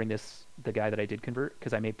that I won't bring the guy that I did convert,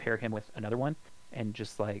 because I may pair him with another one and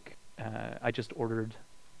just like I just ordered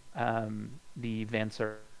the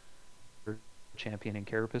Vansar champion and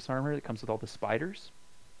Carapace armor that comes with all the spiders.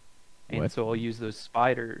 And so I'll use those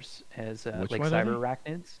spiders as like cyber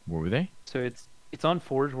arachnids. What were they? So it's on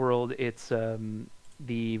Forge World. It's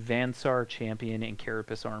the Vansar champion and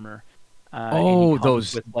Carapace armor.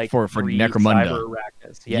 Those with, like, for 3 Necromunda. cyber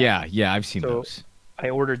arachnids. Yeah, I've seen So those. I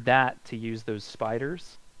ordered that to use those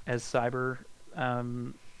spiders as cyber,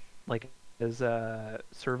 like as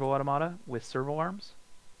servo automata with servo arms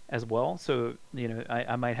as well. So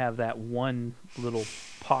I might have that one little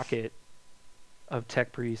pocket of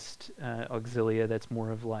Tech Priest Auxilia that's more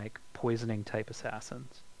of like poisoning type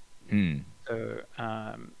assassins. So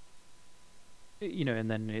and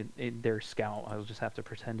then their scout I'll just have to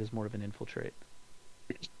pretend is more of an infiltrate.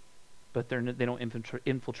 but they don't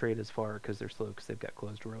infiltrate as far because they're slow because they've got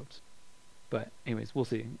closed ropes. But anyways, we'll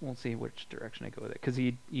see. We'll see which direction I go with it because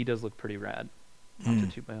he does look pretty rad. Not to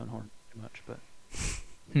toot my own horn too much, but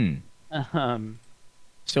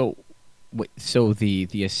So, so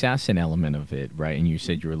the assassin element of it, right? And you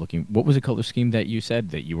said you were looking. What was the color scheme that you said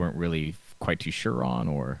that you weren't really quite too sure on,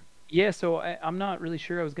 or? yeah. So I'm not really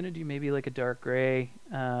sure. I was gonna do maybe like a dark gray,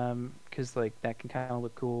 because like that can kind of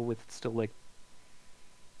look cool with still like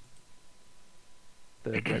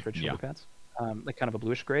the bright red shoulder pads, like kind of a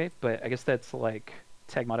bluish gray. But I guess that's like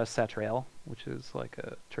Tagmata Satrael, which is like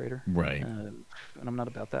a trader, Right. and I'm not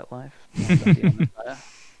about that life. I'm about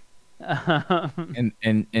the element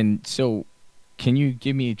And so, can you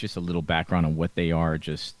give me just a little background on what they are?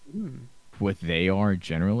 Just what they are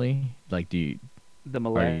generally. Like, the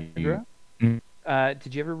are you? Malagra.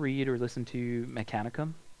 Did you ever read or listen to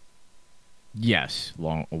Mechanicum? Yes,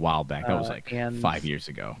 a while back. That was like And 5 years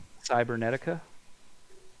ago. Cybernetica.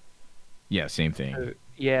 Yeah, same thing.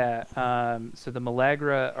 Yeah. So the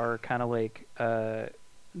Malagra are kind of like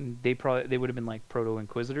they would have been like proto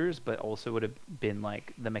inquisitors, but also would have been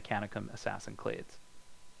like the Mechanicum assassin clades.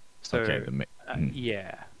 So Okay.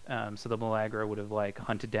 yeah. So the Malagra would have like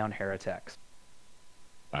hunted down heretics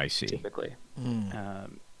I see. typically.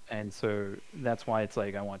 And so that's why it's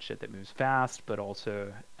like I want shit that moves fast, but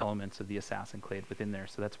also elements of the assassin clade within there.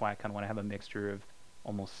 So that's why I kind of want to have a mixture of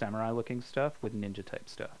almost samurai-looking stuff with ninja-type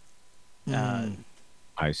stuff.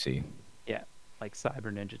 I see. Yeah, like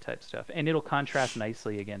cyber ninja type stuff, and it'll contrast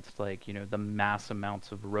nicely against like the mass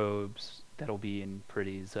amounts of robes that'll be in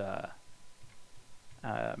Pretty's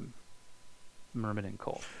Myrmidon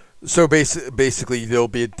cult. So basically, there'll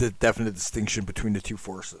be a definite distinction between the two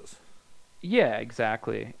forces. Yeah,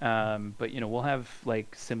 exactly. But we'll have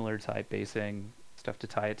like similar type basing stuff to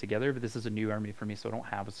tie it together. But this is a new army for me, so I don't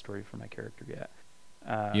have a story for my character yet.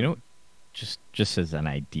 Just as an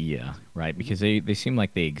idea, right? Because they seem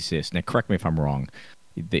like they exist. Now, correct me if I'm wrong.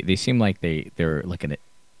 They seem like they're like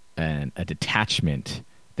a detachment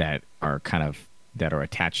that are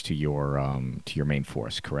attached to your main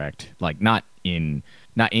force, correct? Like not in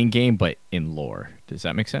game, but in lore. Does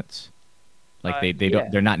that make sense? Like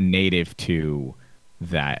they're not native to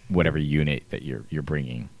that whatever unit that you're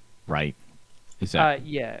bringing, right? Is that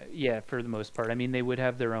yeah, for the most part. I mean, they would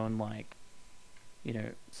have their own like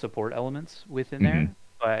support elements within there,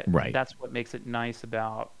 but that's what makes it nice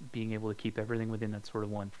about being able to keep everything within that sort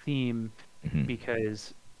of one theme,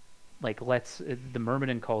 because like the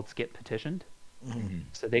Myrmidon cults get petitioned,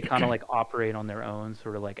 so they kind of like operate on their own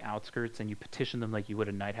sort of like outskirts, and you petition them like you would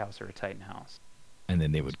a Night House or a Titan House, and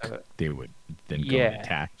then they would then go and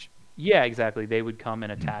attach. Yeah, exactly. They would come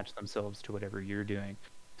and attach themselves to whatever you're doing.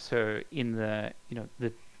 So in the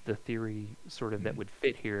the theory sort of that would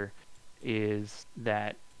fit here is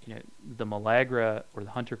that the Malagra or the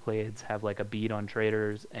Hunter Clades have like a beat on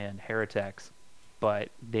traders and heretics, but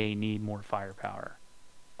they need more firepower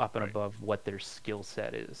up and above what their skill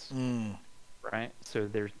set is. Right? So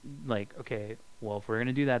they're like, okay, well, if we're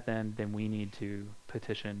gonna do that, then we need to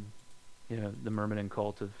petition, the Myrmidon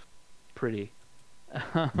cult of Pretty,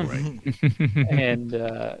 Right.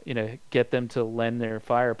 and get them to lend their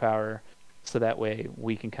firepower, so that way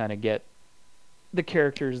we can kind of get the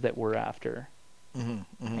characters that we're after, and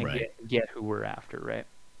get who we're after, right?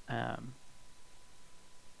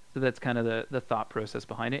 So that's kind of the thought process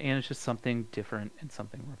behind it, and it's just something different and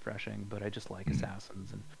something refreshing. But I just like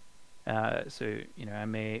assassins, and so I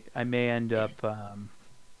may end up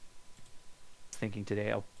thinking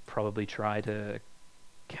today I'll probably try to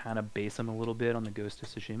kind of base him a little bit on the Ghost of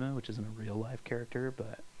Tsushima, which isn't a real life character,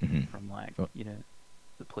 but from like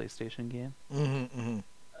the PlayStation game.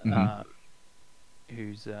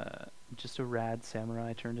 Who's just a rad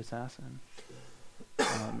samurai turned assassin.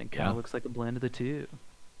 It kind of looks like a blend of the two.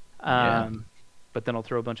 But then I'll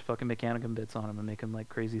throw a bunch of fucking Mechanicum bits on him and make him like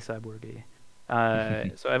crazy cyborgy.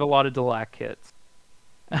 So I have a lot of Delac kits,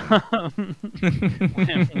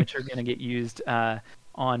 which are going to get used en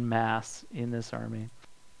masse in this army.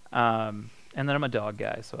 And then I'm a dog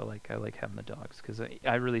guy, so I like having the dogs, because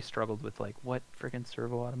I really struggled with like what freaking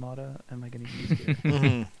servo automata am I going to use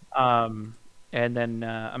here. And then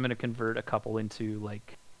I'm going to convert a couple into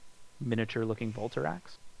like miniature looking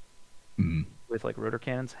Voltarax with like rotor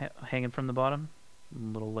cannons hanging from the bottom,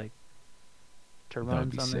 little like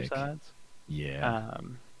turbines on their sides. Yeah,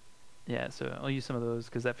 so I'll use some of those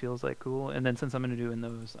because that feels like cool. And then since I'm going to do in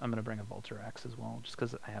those, I'm going to bring a Voltarax as well, just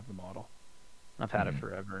because I have the model. I've had it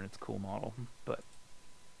forever, and it's a cool model. But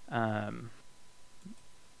and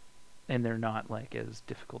they're not like as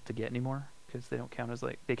difficult to get anymore, because they don't count as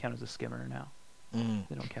they count as a skimmer now.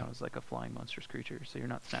 They don't count as like a flying monstrous creature, so you're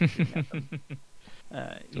not snap shooting at them.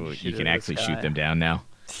 So shoot you it can out of the actually shoot sky. them down now.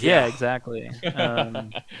 Yeah, exactly.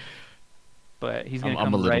 But he's gonna I'm a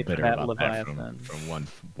come little right for bitter that about that from Leviathan.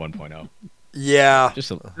 1.0. Yeah.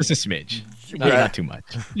 Just a smidge, Right. not too much.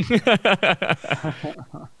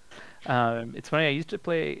 It's funny. I used to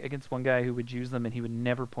play against one guy who would use them, and he would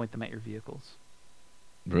never point them at your vehicles.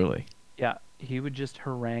 Really? Yeah, he would just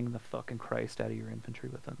harangue the fucking Christ out of your infantry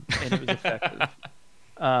with them, and it was effective.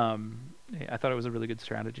 I thought it was a really good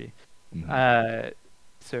strategy. Mhm.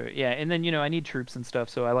 So yeah, and then I need troops and stuff,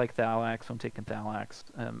 so I like Thalax. So I'm taking Thalax.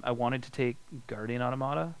 I wanted to take Guardian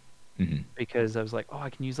Automata Mhm. because I was like, oh,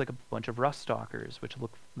 I can use like a bunch of Rust Stalkers, which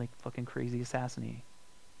look like fucking crazy assassiny.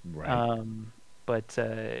 Right. But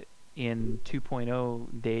in 2.0,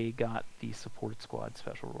 they got the support squad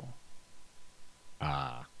special rule.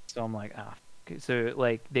 Ah. So I'm like, okay. So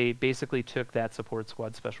like they basically took that support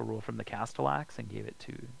squad special rule from the Castellax and gave it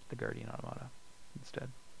to the Guardian Automata instead.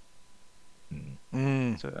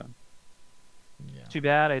 Mm. So Yeah. too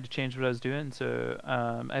bad I had to change what I was doing. So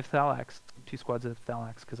I have Thalax, 2 squads of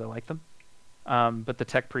Thalax because I like them. But the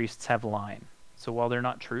tech priests have line. So while they're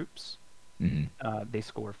not troops, Mhm. they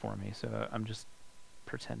score for me. So I'm just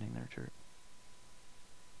pretending they're troops.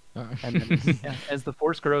 Uh, And then as the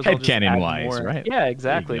force grows, I'll just Headcanon add wise, more. right? Yeah, There you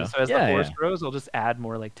exactly. go. So as the Yeah, force yeah. grows, I'll just add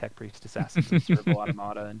more like tech priest assassins and servo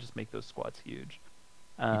automata and just make those squads huge.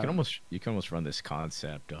 You can almost run this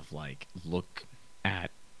concept of like look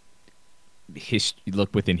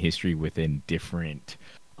within history within different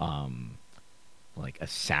like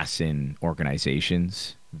assassin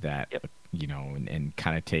organizations that Yep. and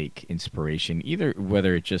kind of take inspiration either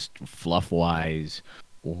whether it's just fluff wise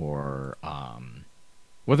or or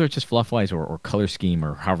color scheme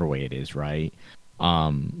or however way it is, right?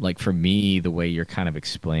 Like for me, the way you're kind of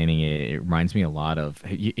explaining it, it reminds me a lot of.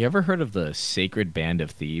 You ever heard of the Sacred Band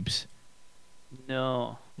of Thebes?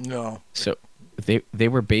 No. No. So they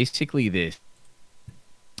were basically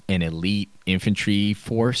an elite infantry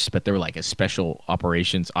force, but they were like a special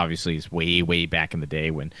operations. Obviously, it's way back in the day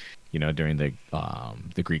when during the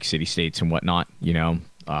Greek city states and whatnot.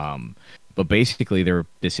 But basically, they were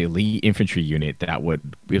this elite infantry unit it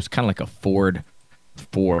was kind of like a forward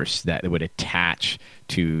force that would attach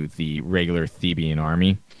to the regular Theban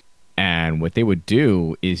army. And what they would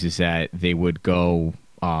do is that they would go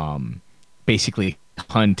basically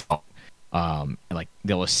hunt like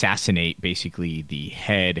they'll assassinate basically the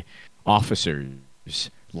head officers,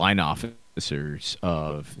 line officers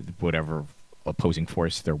of whatever opposing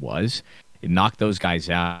force there was, and knock those guys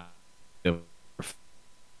out.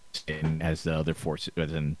 And as the other forces,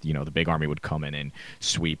 then the big army would come in and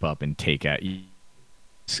sweep up and take out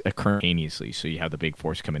simultaneously. So you have the big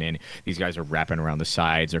force coming in. These guys are wrapping around the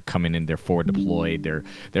sides. They're coming in. They're forward deployed.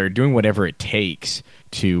 They're doing whatever it takes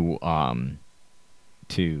to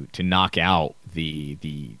knock out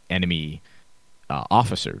the enemy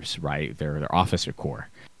officers. Right, their officer corps.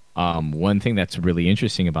 One thing that's really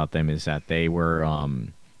interesting about them is that they were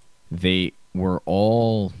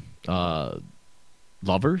all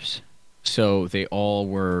lovers, so they all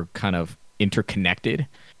were kind of interconnected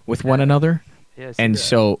with one another. Yeah, I see And that.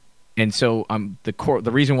 so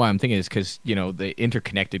the reason why I'm thinking is because the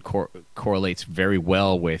interconnected correlates very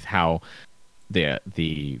well with how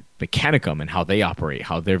the mechanicum and how they operate,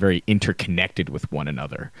 how they're very interconnected with one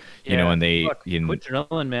another. Yeah, And they fuck, quit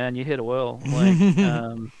drilling, man. You hit oil. Like,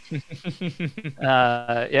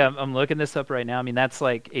 yeah, I'm looking this up right now. I mean, that's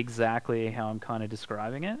like exactly how I'm kind of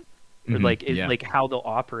describing it, or like yeah. like how they'll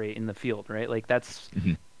operate in the field, right? Like that's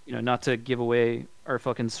Mhm. not to give away our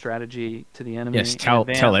fucking strategy to the enemy. Yes, in tell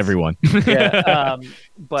advance. everyone. Yeah,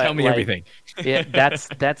 but Tell me like, everything. yeah,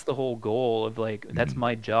 that's the whole goal of like that's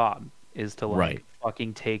my job is to like Right.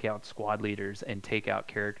 fucking take out squad leaders and take out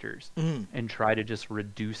characters Mm. and try to just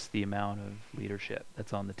reduce the amount of leadership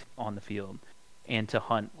that's on the field and to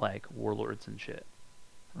hunt like warlords and shit.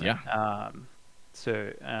 Right? Yeah.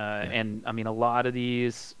 And I mean a lot of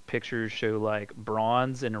these pictures show like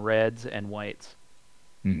bronze and reds and whites.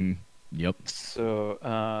 Mm-hmm. Yep. So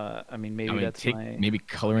I mean maybe that's take my maybe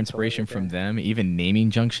color inspiration right from there. them, even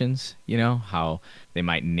naming junctions, how they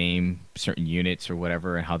might name certain units or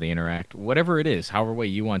whatever and how they interact, whatever it is, however way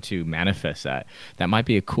you want to manifest that might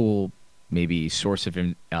be a cool maybe source of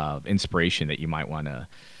inspiration that you might want to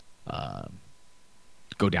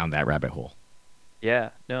go down that rabbit hole. Yeah,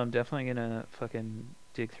 no, I'm definitely gonna fucking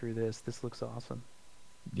dig through this. This looks awesome.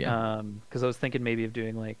 Yeah. Because I was thinking maybe of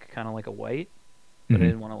doing like kind of like a white, but I Mhm.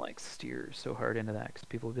 didn't want to like steer so hard into that because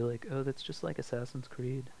people would be like, "Oh, that's just like Assassin's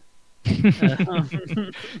Creed." I'd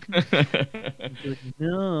be like,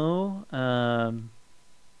 no.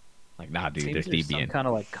 Like, nah, dude, they're Seems there's some Thebian. kind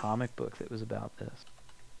of like comic book that was about this.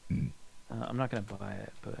 Mm. I'm not gonna buy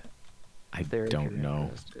it, but I if don't you're know.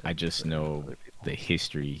 interested, I just for know other people. the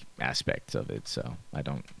history aspects of it, so I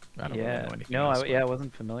don't really Yeah, know anything no, else. I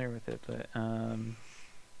wasn't familiar with it, but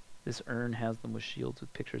this urn has them with shields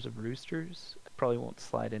with pictures of roosters. I probably won't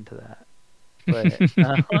slide into that, but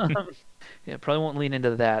yeah, probably won't lean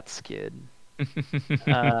into that skid.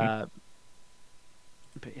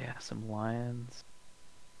 But yeah, some lions.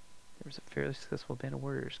 There was a fairly successful band of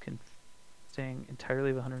warriors consisting entirely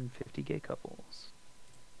of 150 gay couples.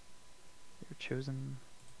 They were chosen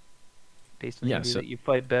based on the Yeah, idea so that you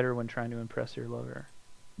fight better when trying to impress your lover.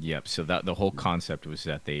 yep. So that the whole concept was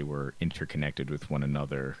that they were interconnected with one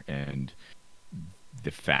another, and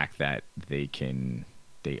the fact that they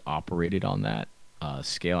operated on that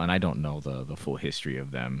scale. And I don't know the full history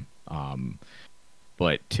of them,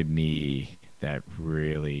 but to me, that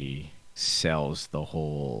really sells the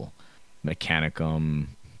whole mechanicum.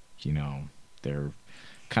 You know, they're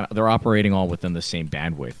they're operating all within the same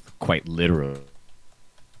bandwidth, quite literally.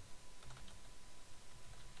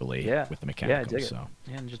 Yeah, With the yeah, I mechanicum, dig it. so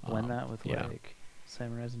Yeah, and just blend that with yeah. like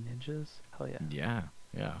samurais and ninjas. Hell yeah. yeah,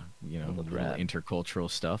 yeah, you know, That looked little rad. intercultural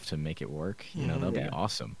stuff to make it work. You know, that'd be Yeah.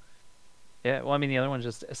 awesome. Yeah, well, I mean, the other one's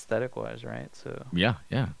just aesthetic wise, right? So Yeah,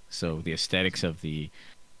 yeah. So the aesthetics of the,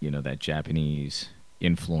 you know, that Japanese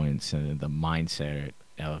influence and the mindset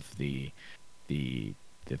of the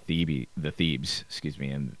Thebes, excuse me,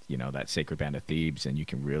 and you know that sacred band of Thebes, and you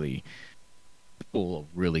can really pull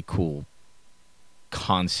a really cool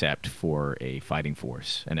concept for a fighting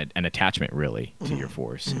force and an attachment really to your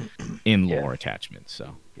force in Yeah. lore attachment.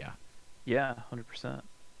 So yeah. yeah, 100%.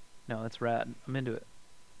 No, that's rad. I'm into it.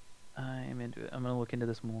 I am into it. I'm gonna look into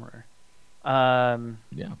this more.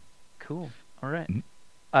 Yeah. Cool. All right. Mhm.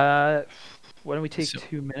 Why don't we take So-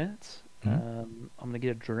 2 minutes? Mhm. I'm gonna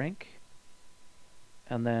get a drink,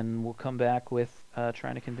 and then we'll come back with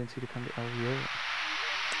trying to convince you to come to LVO.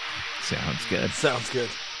 Sounds good. Sounds good.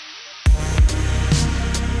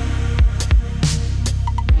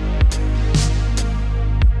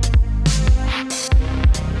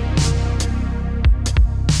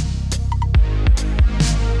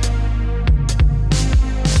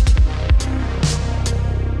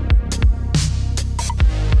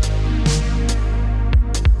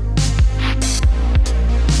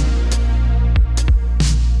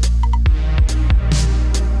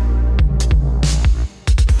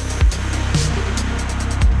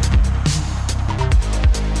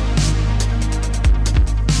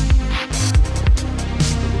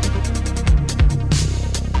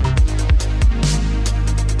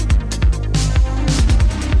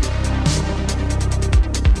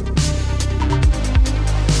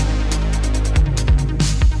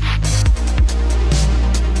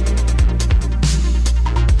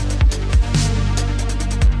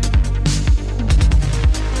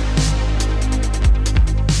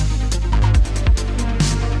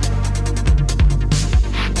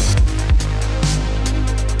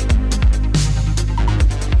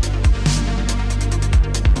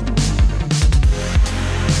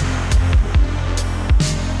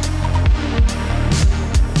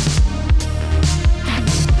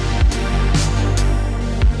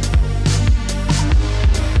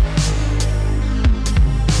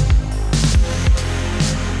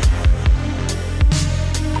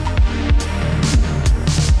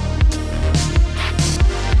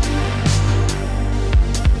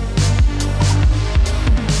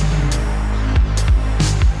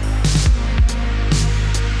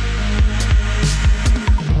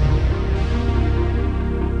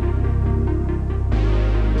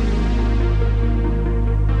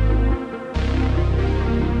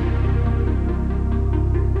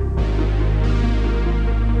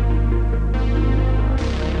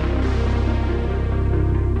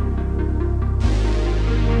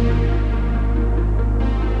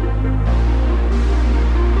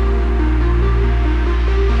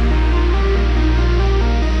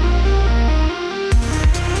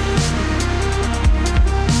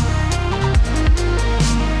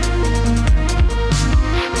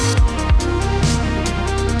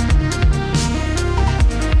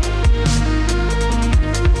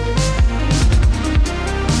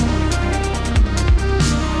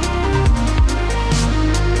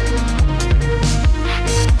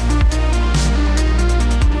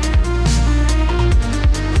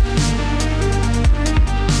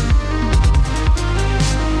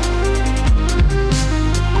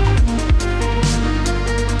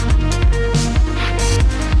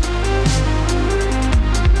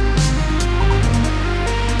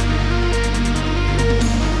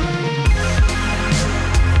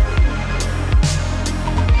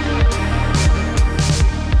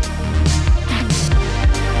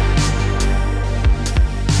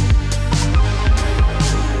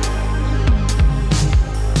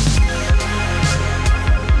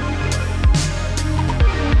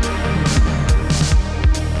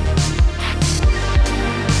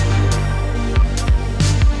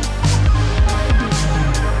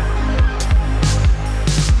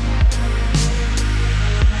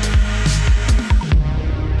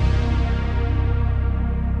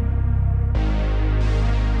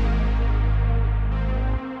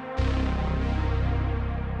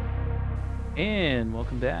 and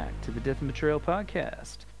welcome back to the Death and Betrayal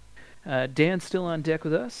podcast. Dan's still on deck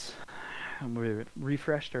with us. We're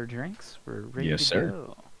refreshed our drinks. We're ready Yes, to sir.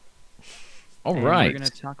 go. All and right. We're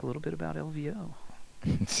going to talk a little bit about LVO.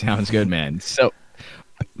 Sounds good, man. So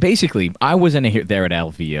basically, I wasn't there at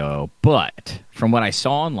LVO, but from what I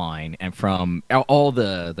saw online and from all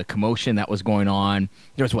the commotion that was going on,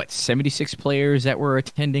 there was 76 players that were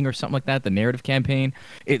attending or something like that. The narrative campaign.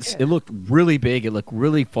 It looked really big. It looked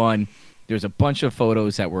really fun. There's a bunch of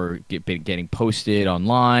photos that were getting posted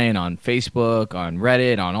online, on Facebook, on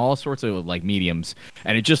Reddit, on all sorts of mediums,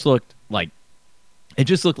 and it just looked like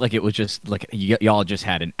it was just like y'all just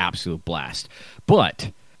had an absolute blast. But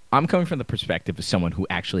I'm coming from the perspective of someone who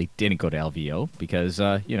actually didn't go to LVO because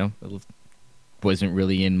it wasn't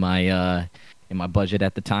really in my budget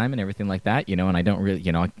at the time and everything like that, and I don't really,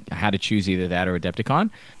 I had to choose either that or Adepticon.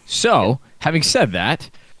 So, having said that,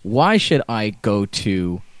 why should I go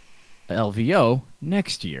to LVO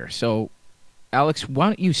next year? So, Alex, why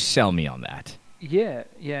don't you sell me on that? Yeah.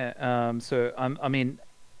 So I mean,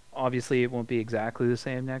 obviously it won't be exactly the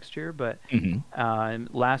same next year, but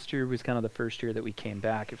last year was kind of the first year that we came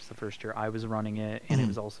back. It was the first year I was running it, and it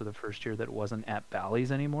was also the first year that it wasn't at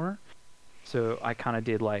Bally's anymore. So I kind of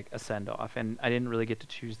did like a send-off, and I didn't really get to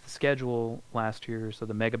choose the schedule last year, so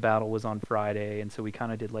the Mega Battle was on Friday, and so we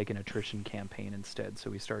kind of did like an attrition campaign instead. So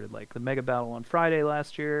we started like the Mega Battle on Friday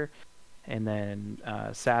last year, and then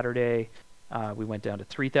Saturday we went down to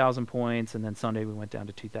 3,000 points, and then Sunday we went down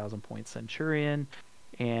to 2,000 points Centurion.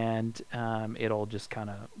 And it all just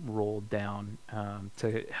kind of rolled down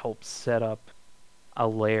to help set up a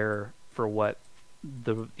layer for what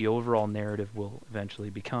the overall narrative will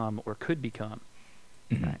eventually become or could become.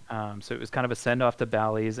 Right? So it was kind of a send-off to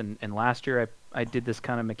Bally's, and last year I did this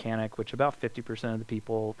kind of mechanic, which about 50% of the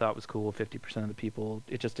people thought was cool, 50% of the people,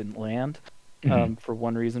 it just didn't land for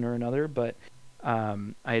one reason or another. But I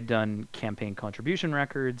had done campaign contribution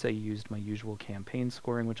records. I used my usual campaign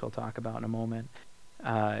scoring, which I'll talk about in a moment.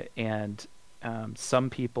 And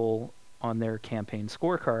some people on their campaign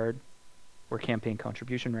scorecard, or campaign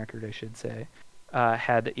contribution record, I should say,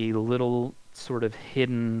 had a little sort of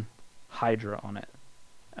hidden Hydra on it.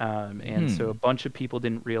 And so a bunch of people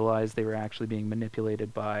didn't realize they were actually being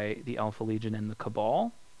manipulated by the Alpha Legion and the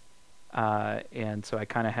Cabal. And so I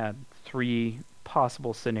kind of had 3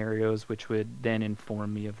 possible scenarios, which would then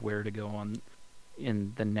inform me of where to go on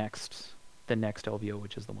in the next LVO,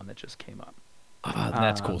 which is the one that just came up.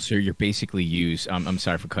 That's cool. So you're basically I'm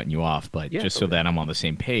sorry for cutting you off, but just so that I'm on the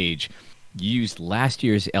same page, you used last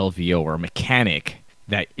year's LVO or a mechanic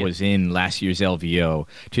that was in last year's LVO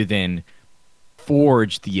to then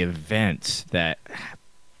forge the events that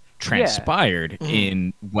transpired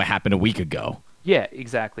in what happened a week ago. Yeah,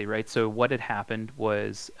 exactly, right? So what had happened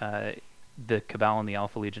was the Cabal and the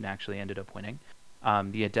Alpha Legion actually ended up winning.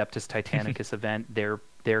 The Adeptus Titanicus event,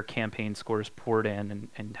 their campaign scores poured in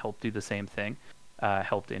and helped do the same thing,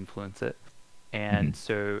 helped influence it. And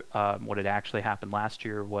so what had actually happened last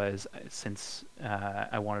year was, since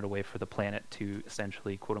I wanted a way for the planet to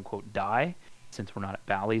essentially, quote-unquote, die, since we're not at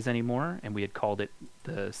Bally's anymore, and we had called it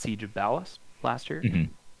the Siege of Ballast last year.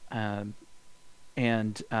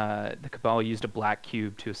 And the Cabal used a black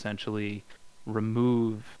cube to essentially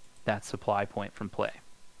remove that supply point from play.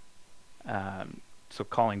 So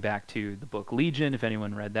calling back to the book Legion, if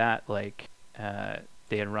anyone read that,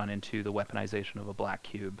 they had run into the weaponization of a black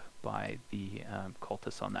cube by the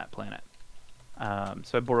cultists on that planet.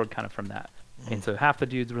 So I borrowed kind of from that. And so half the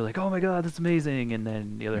dudes were like, oh my god, that's amazing. And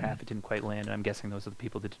then the other half, it didn't quite land. And I'm guessing those are the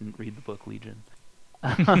people that didn't read the book Legion.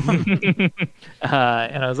 And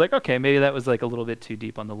I was like, okay, maybe that was like a little bit too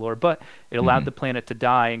deep on the lore. But it allowed the planet to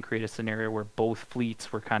die and create a scenario where both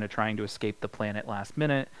fleets were kind of trying to escape the planet last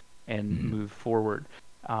minute and move forward.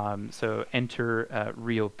 So enter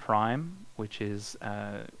Rio Prime, which is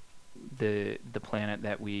the planet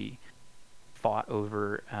that we fought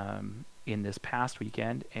over in this past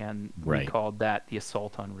weekend, and we called that the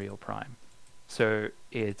Assault on Rio Prime. So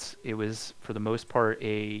it was for the most part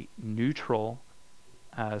a neutral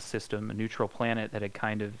system, a neutral planet that had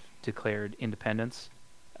kind of declared independence.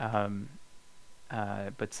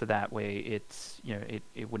 But so that way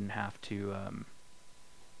it wouldn't have to.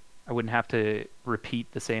 I wouldn't have to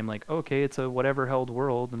repeat the same, like, okay, it's a whatever held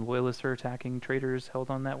world, and loyalists are attacking traitors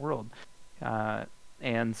held on that world.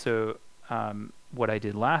 And so what I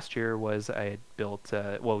did last year was I had built,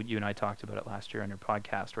 you and I talked about it last year on your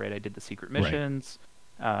podcast, right? I did the secret missions.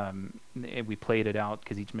 We played it out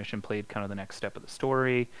because each mission played kind of the next step of the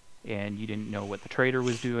story, and you didn't know what the traitor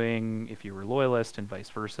was doing if you were loyalist, and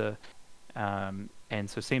vice versa. And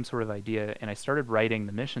so same sort of idea. And I started writing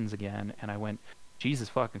the missions again, and I went, Jesus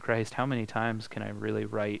fucking Christ, how many times can I really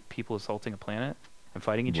write people assaulting a planet and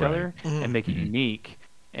fighting each Right. other and make it Mhm. unique?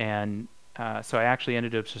 And so I actually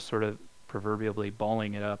ended up just sort of proverbially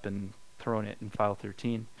balling it up and throwing it in file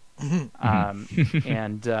 13. Mhm.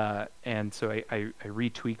 And so I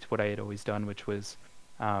retweaked what I had always done, which was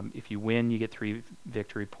if you win, you get 3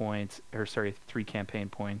 victory points, or sorry, 3 campaign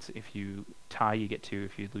points. If you tie, you get 2.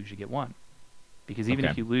 If you lose, you get 1. Because even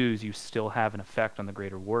Okay. if you lose, you still have an effect on the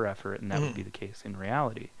greater war effort, and that would be the case in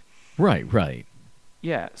reality. Right. Right.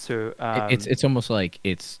 Yeah. So It's almost like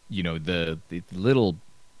it's the little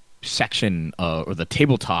section or the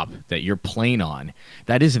tabletop that you're playing on,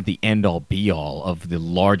 that isn't the end all be all of the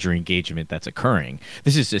larger engagement that's occurring.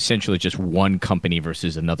 This is essentially just one company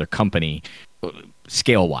versus another company,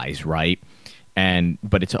 scale wise, right? And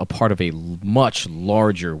but it's a part of a much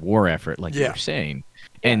larger war effort, like you Yeah. were saying.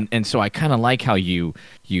 yeah, And so I kind of like how you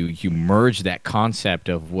merge that concept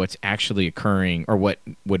of what's actually occurring, or what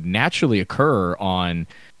would naturally occur on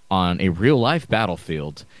a real life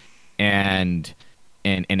battlefield, and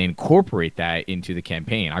and incorporate that into the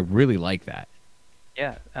campaign. I really like that.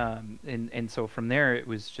 yeah. And so from there, it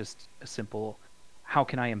was just a simple, how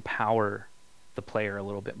can I empower the player a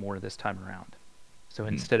little bit more this time around? So Hmm.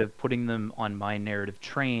 instead of putting them on my narrative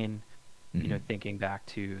train, Hmm. thinking back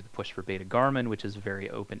to the push for Beta Garmin, which is very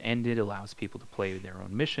open-ended, allows people to play their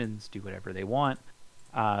own missions, do whatever they want,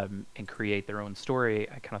 and create their own story.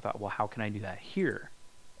 I kind of thought, well, how can I do that here?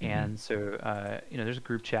 Hmm. And so, there's a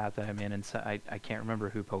group chat that I'm in, and so I can't remember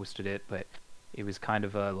who posted it, but it was kind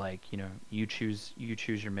of a like, you choose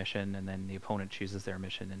your mission, and then the opponent chooses their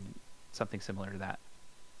mission, and something similar to that.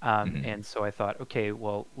 Hmm. And so I thought, okay,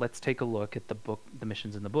 well, let's take a look at the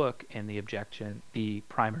missions in the book, and the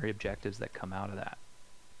primary objectives that come out of that.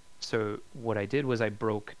 So what I did was I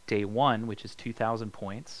broke day 1, which is 2,000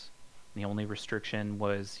 points. The only restriction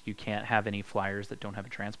was you can't have any flyers that don't have a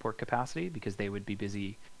transport capacity, because they would be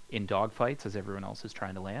busy in dogfights as everyone else is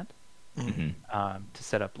trying to land. Hmm. To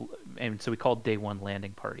set up, and so we called day 1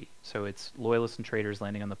 landing party. So it's loyalists and traders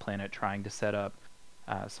landing on the planet, trying to set up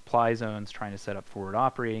supply zones, trying to set up forward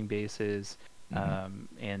operating bases, Hmm.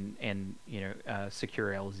 and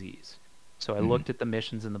secure LZs. So I Hmm. looked at the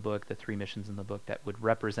missions in the book, the 3 missions in the book that would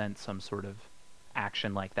represent some sort of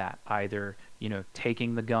action like that, either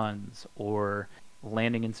taking the guns, or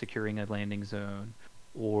landing and securing a landing zone,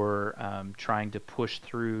 or trying to push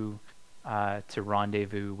through to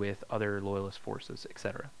rendezvous with other loyalist forces,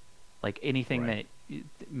 etc. Like anything Right.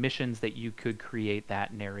 that missions that you could create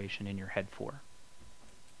that narration in your head for.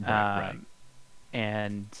 Right. Right. Um,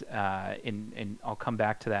 and I'll come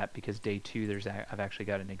back to that, because day 2 I've actually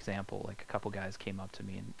got an example. Like, a couple guys came up to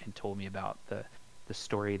me and told me about the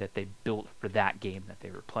story that they built for that game that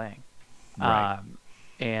they were playing. Right. Um,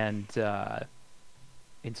 and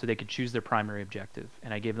and so they could choose their primary objective,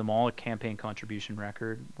 and I gave them all a campaign contribution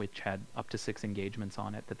record, which had up to 6 engagements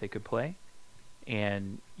on it that they could play.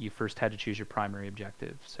 And you first had to choose your primary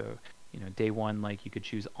objective. So day 1, like, you could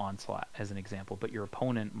choose onslaught as an example, but your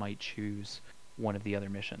opponent might choose one of the other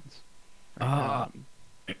missions, right? Uh,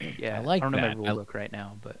 I Yeah, I like don't know my that. rule book right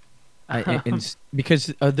now, but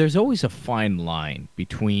Because there's always a fine line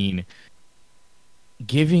between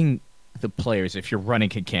giving the players, if you're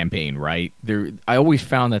running a campaign, right? There, I always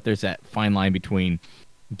found that there's that fine line between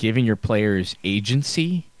giving your players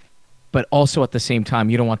agency, but also at the same time,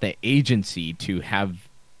 you don't want that agency to have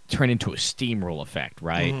turn into a steamroll effect,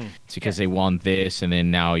 right? It's yeah, because they want this, and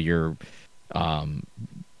then now you're, um,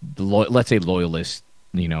 let's say loyalists,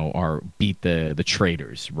 are beat the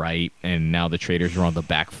traders, right? And now the traders are on the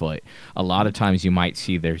back foot. A lot of times, you might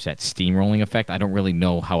see there's that steamrolling effect. I don't really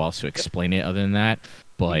know how else to yep, explain it other than that,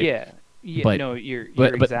 but yeah, yeah. but No, you're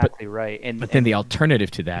but but but exactly right, and but then the and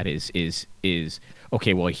alternative to that is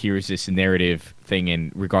okay. Well, here's this narrative thing,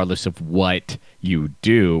 and regardless of what you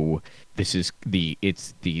do, this is the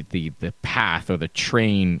path, or the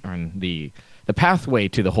train, or the pathway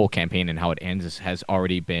to the whole campaign, and how it ends has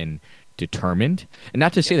already been determined. And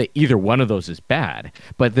not to say yep, that either one of those is bad,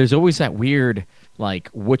 but there's always that weird, like,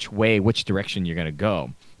 which direction you're gonna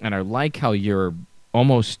go. And I like how you're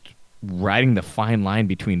almost riding the fine line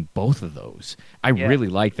between both of those. I yeah. really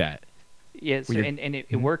like that. Yeah, Where so you're, and it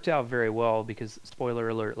Mhm. worked out very well, because spoiler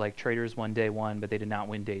alert, like, traders won day 1, but they did not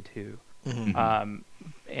win day 2. Mhm. Um,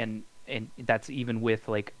 and that's even with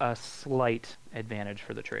like a slight advantage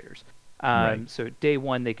for the traders. Right. So day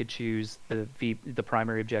 1 they could choose the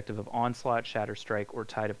primary objective of onslaught, shatter strike, or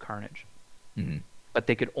tide of carnage, Mhm. but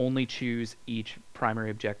they could only choose each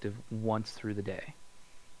primary objective once through the day.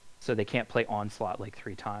 So they can't play onslaught like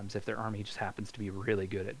 3 times if their army just happens to be really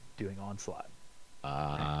good at doing onslaught.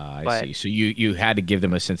 I But see. So you had to give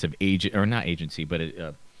them a sense of agent, or not agency, but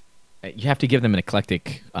you have to give them an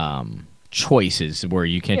eclectic choices where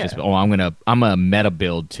you can't just yeah, I'm a meta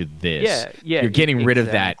build to this. yeah, You're getting rid of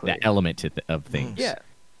that exactly. element of things. Yeah,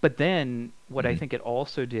 but then what I Mhm. think it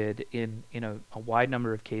also did in a wide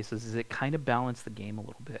number of cases is it kind of balanced the game a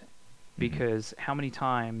little bit. Mhm. Because how many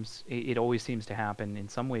times it always seems to happen in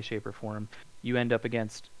some way, shape, or form, you end up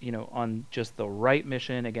against, on just the right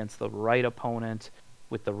mission against the right opponent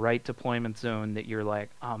with the right deployment zone that you're like,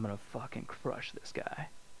 I'm gonna fucking crush this guy,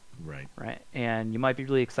 Right. right? And you might be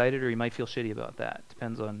really excited or you might feel shitty about that.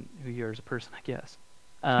 Depends on who you are as a person, I guess.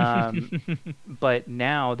 Um, but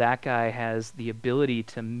now that guy has the ability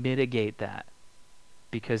to mitigate that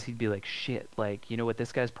because he'd be like, shit, like, you know what,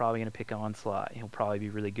 this guy's probably going to pick Onslaught. He'll probably be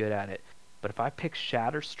really good at it. But if I pick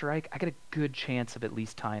Shatter Strike, I get a good chance of at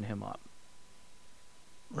least tying him up,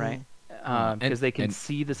 right? Mm. And Because they can and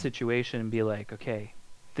see the situation and be like, okay,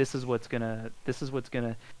 this is what's gonna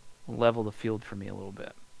level the field for me a little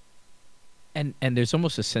bit. and there's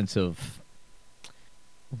almost a sense of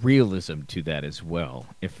realism to that as well.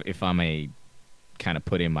 If I may kind of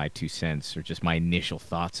put in my 2 cents or just my initial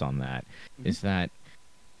thoughts on that, Mhm. is that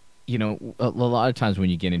a lot of times when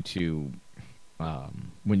you get into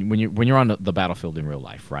when you're on the battlefield in real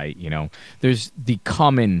life, right? There's the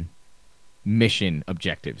common mission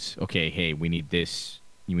objectives. Okay, hey, we need this.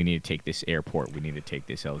 We need to take this airport. We need to take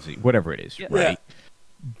this LZ. Whatever it is, Yeah. Yeah. right?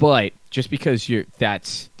 But just because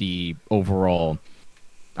that's the overall,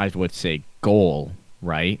 I would say, goal,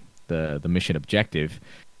 right? The mission objective.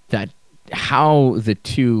 That how the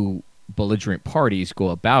two belligerent parties go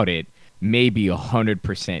about it may be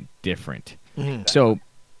 100% different. Mhm. So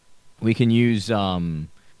we can use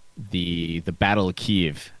the Battle of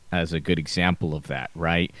Kiev as a good example of that,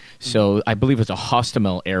 right? So I believe it's a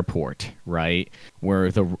Hostomel airport, right,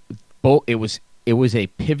 where the both it was a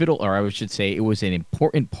pivotal, or I should say, it was an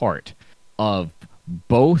important part of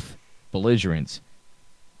both belligerents'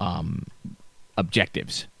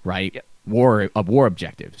 objectives, right? Yep. War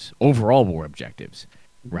objectives, overall war objectives,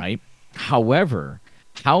 Mhm. right? However,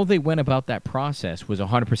 how they went about that process was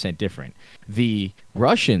 100% different. The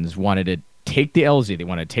Russians wanted to take the LZ, they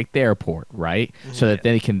wanted to take the airport, right? So that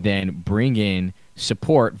they can then bring in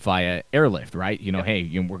support via airlift, right? Yep.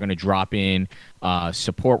 Hey, we're going to drop in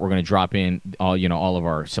support, we're going to drop in all of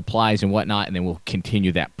our supplies and whatnot, and then we'll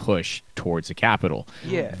continue that push towards the capital.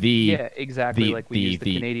 Yeah, The yeah, exactly. the Like we the used the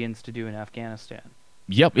the Canadians to do in Afghanistan.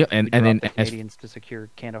 Yep, We and dropped then the as Canadians to secure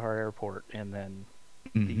Kandahar Airport, and then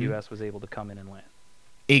the mhm. U.S. was able to come in and land.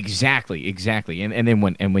 Exactly, and then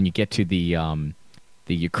when you get to the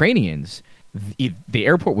Ukrainians, the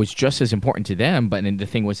airport was just as important to them, but then the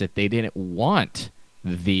thing was that they didn't want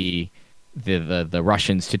the the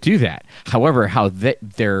Russians to do that. However, how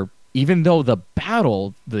they're even though the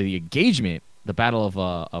engagement, the battle of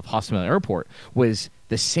Hostomel Airport was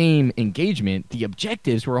the same engagement, the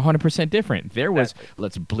objectives were 100% different. There was, Exactly.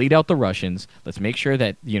 let's bleed out the Russians. Let's make sure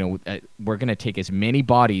that we're going to take as many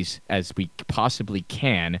bodies as we possibly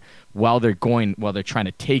can while they're trying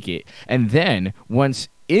to take it. And then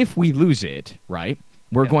if we lose it, right,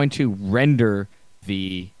 we're Yep. going to render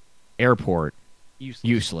the airport Useless.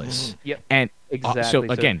 useless. Yep. And so Exactly.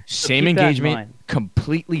 again, So same keep that in engagement, mind.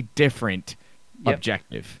 completely different Yep.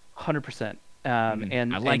 objective. 100%. I like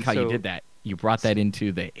And how you so did that. You brought that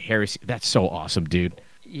into the Heresy. That's so awesome, dude.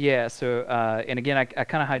 yeah. So and again, I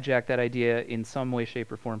kind of hijacked that idea in some way,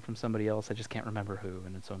 shape, or form from somebody else. I just can't remember who,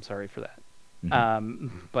 and so I'm sorry for that.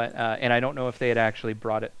 But and I don't know if they had actually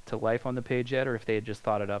brought it to life on the page yet, or if they had just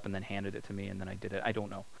thought it up and then handed it to me and then I did it. I don't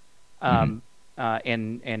know.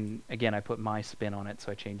 And again, I put my spin on it,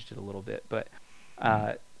 so I changed it a little bit. But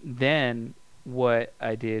then what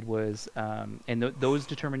I did was, and those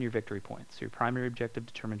determine your victory points. Your primary objective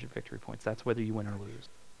determines your victory points. That's whether you win or lose.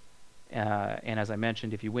 And as I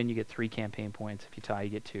mentioned, if you win, you get 3 campaign points. If you tie, you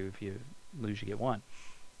get 2. If you lose, you get 1.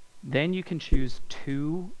 Then you can choose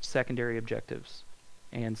 2 secondary objectives.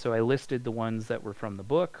 And so I listed the ones that were from the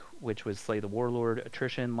book, which was Slay the Warlord,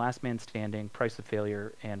 Attrition, Last Man Standing, Price of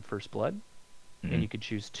Failure, and First Blood. And you could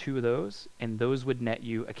choose 2 of those, and those would net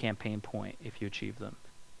you a campaign point if you achieve them.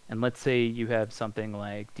 And let's say you have something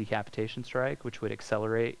like Decapitation Strike, which would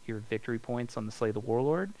accelerate your victory points on the Slay the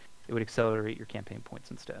Warlord. It would accelerate your campaign points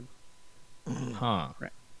instead. Huh.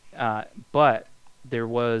 Right. But there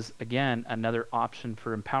was, again, another option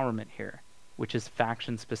for empowerment here, which is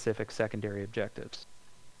faction-specific secondary objectives.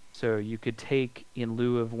 So you could take, in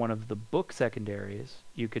lieu of one of the book secondaries,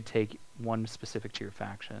 you could take one specific to your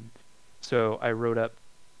faction. So I wrote up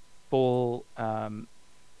full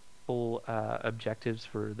objectives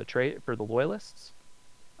for the loyalists,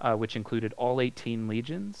 which included all 18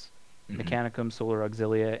 legions, Mechanicum, Solar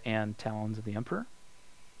Auxilia, and Talons of the Emperor.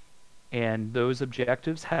 And those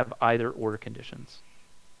objectives have either or conditions.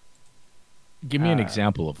 Give me an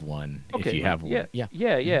example of one, if you have one.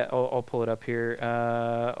 Yeah. I'll pull it up here.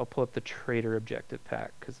 I'll pull up the Trader objective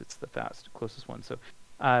pack because it's the closest one. So,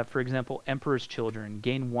 for example, Emperor's Children.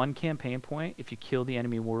 Gain 1 campaign point if you kill the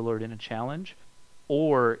enemy warlord in a challenge,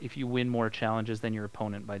 or if you win more challenges than your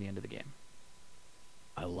opponent by the end of the game.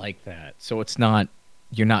 I like that. So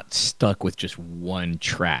you're not stuck with just one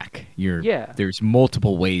track. There's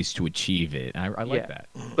multiple ways to achieve it. I like that.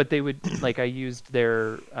 But they would, I used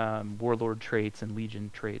their warlord traits and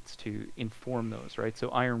legion traits to inform those, right? So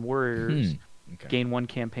Iron Warriors gain 1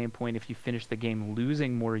 campaign point if you finish the game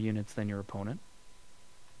losing more units than your opponent,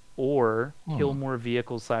 or kill more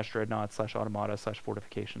vehicles /dreadnoughts /automata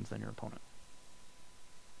 /fortifications than your opponent.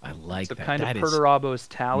 I like so that. So kind of Perturabos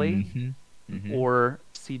Tally or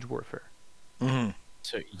Siege Warfare.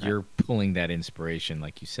 So you're pulling that inspiration,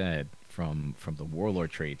 like you said, from the warlord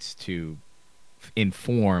traits to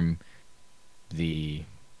inform these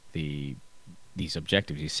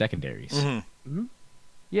objectives, these secondaries.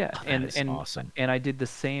 Yeah, Oh, and awesome. And I did the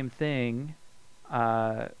same thing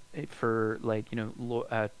for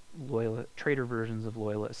loyal Trader versions of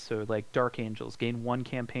Loyalists. So like Dark Angels gain 1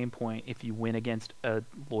 campaign point if you win against a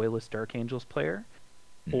Loyalist Dark Angels player,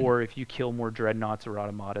 or if you kill more Dreadnoughts or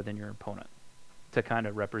Automata than your opponent, to kind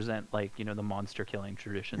of represent the monster killing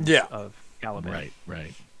traditions of Caliban.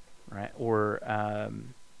 Right. Or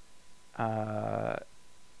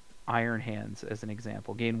Iron Hands as an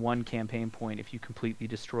example. Gain 1 campaign point if you completely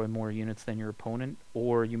destroy more units than your opponent,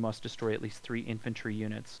 or you must destroy at least 3 infantry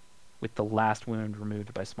units with the last wound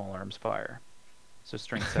removed by small arms fire. So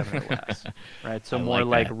strength 7 or less. Right. So more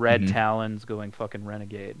like Red Talons going fucking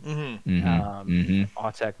renegade.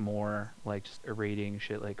 Autek more just irradiating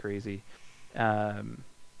shit like crazy.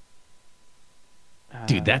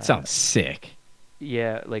 Dude, that sounds sick.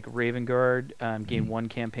 Yeah, like Raven Guard, gain 1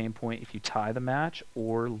 campaign point if you tie the match,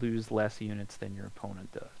 or lose less units than your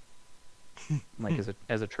opponent does.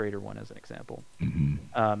 as a Trader one, as an example. And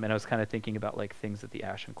I was kind of thinking about things that the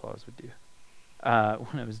Ashen Claws would do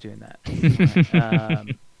when I was doing that.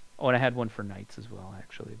 And I had one for Knights as well,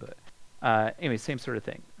 actually. But anyway, same sort of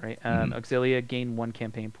thing, right? Auxilia, gain 1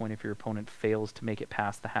 campaign point if your opponent fails to make it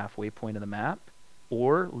past the halfway point of the map,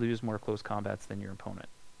 or lose more close combats than your opponent.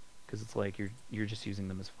 Because it's you're just using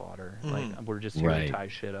them as fodder. We're just here to tie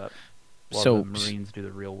shit up while the Marines do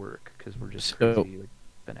the real work, because we're just crazy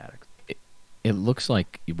fanatics. It looks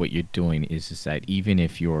like what you're doing is that even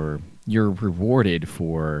if you're rewarded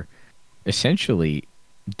for essentially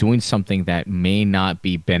doing something that may not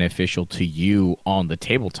be beneficial to you on the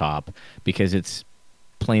tabletop, because it's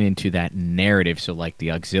playing into that narrative. So like the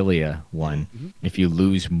Auxilia one, if you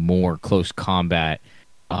lose more close combat,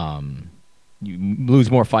 you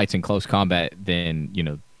lose more fights in close combat than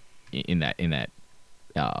in that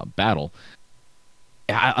battle.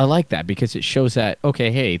 I like that, because it shows that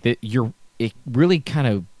it really kind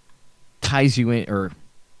of ties you in, or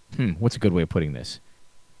what's a good way of putting this?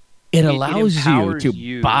 It allows you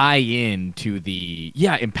to buy into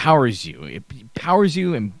empowers you. It empowers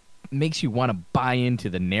you and makes you want to buy into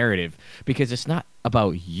the narrative, because it's not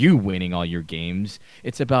about you winning all your games.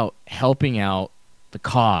 It's about helping out the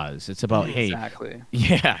cause. It's about exactly.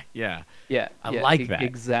 I like that.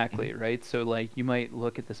 Exactly, right? So you might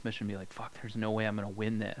look at this mission and be like, fuck, there's no way I'm going to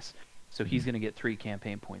win this. So he's going to get 3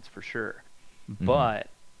 campaign points for sure. But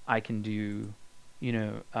I can do,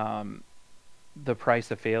 the Price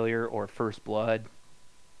of Failure or First Blood,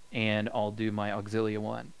 and I'll do my Auxilia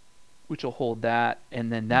one, which will hold that, and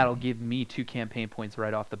then that'll give me 2 campaign points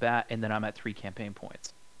right off the bat, and then I'm at 3 campaign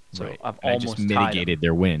points. So I've almost mitigated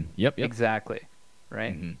their win. Yep. Exactly.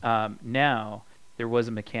 Right. Now there was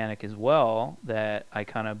a mechanic as well that I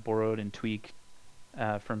kind of borrowed and tweaked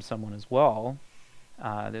from someone as well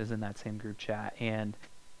that was in that same group chat, and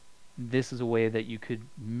this is a way that you could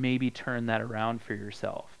maybe turn that around for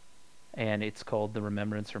yourself, and it's called the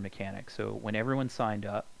Remembrancer mechanic. So when everyone signed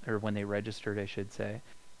up, or when they registered, I should say,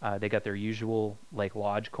 they got their usual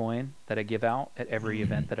lodge coin that I give out at every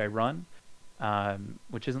event that I run,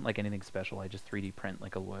 which isn't anything special. I just 3D print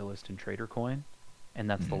a Loyalist and Trader coin, and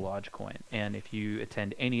that's the lodge coin. And if you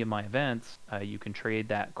attend any of my events, you can trade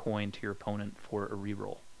that coin to your opponent for a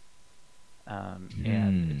reroll.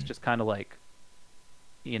 And it's just kind of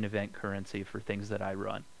in-event currency for things that I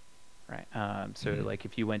run, right? So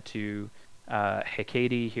if you went to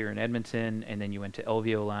Hecate here in Edmonton, and then you went to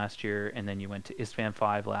LVO last year, and then you went to Istvan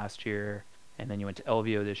 5 last year, and then you went to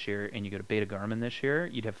LVO this year, and you go to Beta Garmin this year,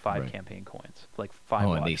 you'd have 5 campaign coins, 5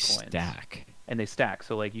 and lodge they coins. stack. and they stack.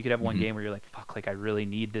 So like you could have one Mhm. game where you're like, fuck, like I really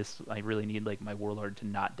need this. I really need like my warlord to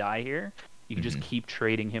not die here. You can just Mhm. keep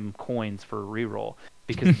trading him coins for a reroll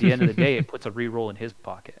because at the end of the day, it puts a reroll in his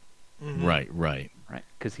pocket, Right, right. right?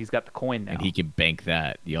 Because he's got the coin And now. he can bank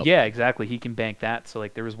that. Yep. Yeah, exactly. He can bank that. So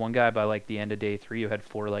like there was one guy by like the end of day 3 who had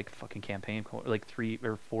 4 like fucking like 3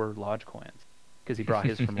 or 4 lodge coins because he brought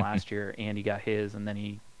his from last year and he got his and then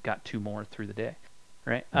he got 2 more through the day,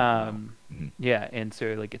 right? Wow. Mhm. Yeah, and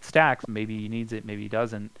so like it stacks. Maybe he needs it, maybe he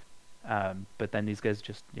doesn't. But then these guys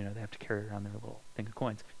just they have to carry around their little thing of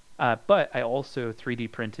coins. But I also 3D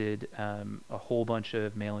printed a whole bunch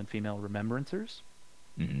of male and female remembrancers.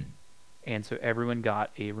 Mhm. And so everyone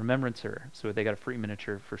got a remembrancer. So they got a free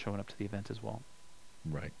miniature for showing up to the event as well.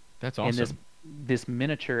 Right. That's And awesome. this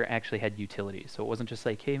miniature actually had utility. So it wasn't just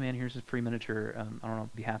like, hey man, here's a free miniature. I don't know,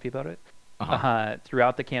 be happy about it. Uh-huh.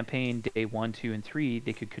 Throughout the campaign, day 1, 2, and 3,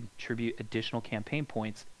 they could contribute additional campaign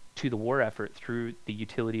points to the war effort through the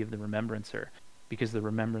utility of the remembrancer, because the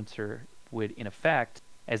remembrancer would, in effect,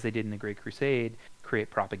 as they did in the Great Crusade, create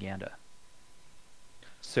propaganda.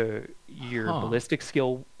 So your Huh. ballistic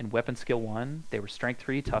skill and weapon skill 1, they were strength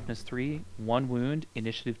 3, toughness 3, 1 wound,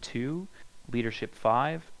 initiative 2, leadership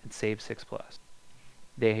 5, and save 6+.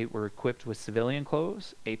 They were equipped with civilian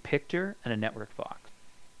clothes, a pictor, and a network box.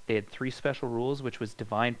 They had 3 special rules, which was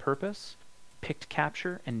divine purpose, picked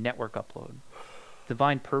capture, and network upload.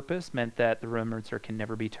 Divine purpose meant that the remembrancer can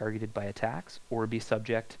never be targeted by attacks or be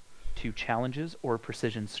subject to challenges or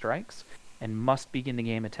precision strikes, and must begin the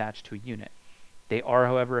game attached to a unit. They are,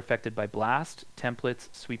 however, affected by blast, templates,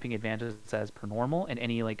 sweeping advantages as per normal, and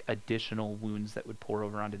any like additional wounds that would pour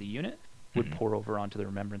over onto the unit would pour over onto the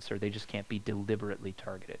remembrancer. They just can't be deliberately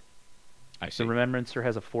targeted. I The see. remembrancer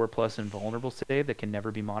has a 4+ invulnerable save that can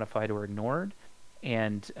never be modified or ignored.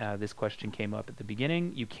 And this question came up at the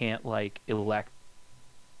beginning. You can't like elect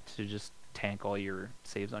to just tank all your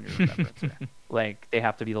saves on your remembrancer. Like they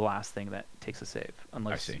have to be the last thing that takes a save,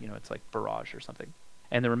 unless see. it's like barrage or something.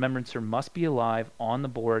 And the remembrancer must be alive on the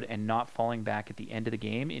board and not falling back at the end of the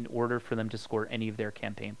game in order for them to score any of their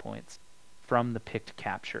campaign points from the picked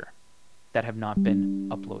capture that have not been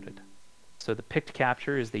uploaded. So the picked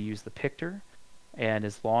capture is they use the pictor, and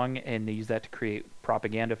they use that to create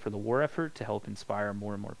propaganda for the war effort to help inspire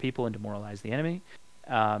more and more people and demoralize the enemy.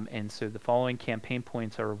 And so the following campaign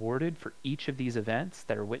points are awarded for each of these events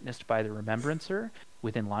that are witnessed by the remembrancer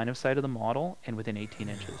within line of sight of the model and within 18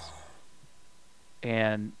 inches.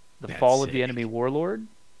 And the That's fall of the sick. enemy warlord,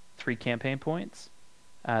 3 campaign points.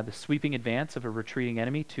 The sweeping advance of a retreating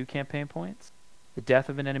enemy, 2 campaign points. The death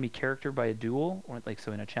of an enemy character by a duel, or like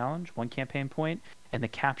so in a challenge, 1 campaign point. And the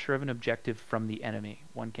capture of an objective from the enemy,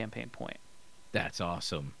 1 campaign point. That's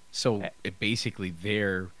awesome. So Eh. basically,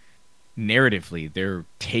 narratively they're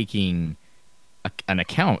taking an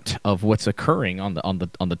account of what's occurring on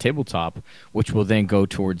the tabletop, which will then go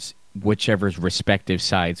towards whichever's respective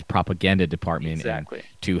side's propaganda department Exactly.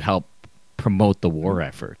 to help promote the war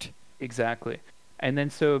effort. Exactly. And then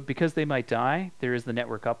so because they might die, there is the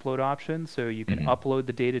network upload option. So you can upload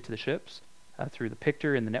the data to the ships through the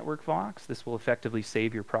pictor in the network box. This will effectively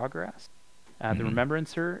save your progress. The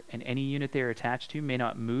remembrancer and any unit they are attached to may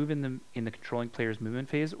not move in the controlling player's movement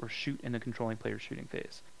phase or shoot in the controlling player's shooting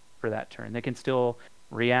phase for that turn. They can still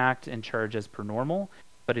react and charge as per normal,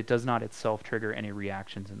 but it does not itself trigger any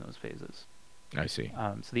reactions in those phases. I see.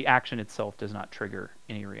 So the action itself does not trigger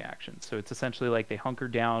any reaction. So it's essentially like they hunker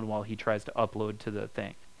down while he tries to upload to the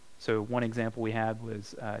thing. So one example we had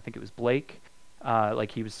was, I think it was Blake.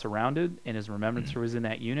 Like he was surrounded and his remembrancer was in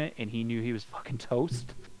that unit and he knew he was fucking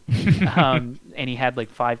toast. And he had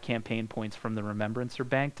like 5 campaign points from the remembrancer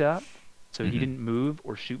banked up. So he didn't move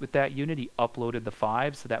or shoot with that unit. He uploaded the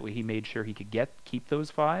 5 so that way he made sure he could keep those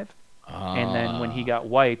 5. And then when he got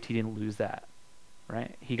wiped, he didn't lose that.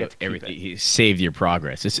 Right? He got to keep everything. it. He saved your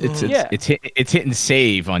progress. It's Yeah. hitting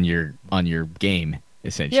save on your game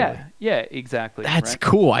essentially. Yeah, exactly. That's right?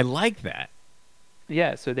 cool. I like that.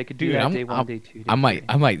 Yeah, so they could do Dude, that day 1, day 2, day I might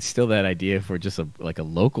 3. steal that idea for just a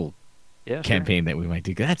local Yeah, sure. campaign that we might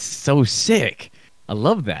do. That's so sick. I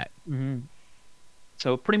love that.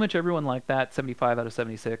 So pretty much everyone liked that. 75 out of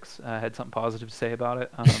 76 had something positive to say about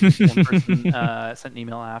it. One person sent an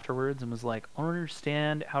email afterwards and was like, I don't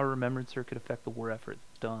understand how a remembrancer could affect the war effort.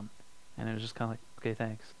 It's dumb. And it was just kind of like, okay,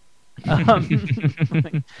 thanks.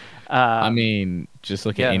 I mean, just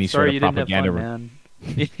look at any sort sorry of you didn't have propaganda. fun, man.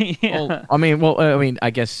 Yeah. I mean, I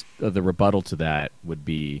guess the rebuttal to that would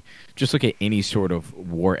be just look at any sort of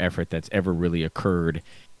war effort that's ever really occurred.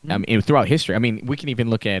 I mean, throughout history. I mean, we can even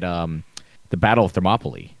look at the Battle of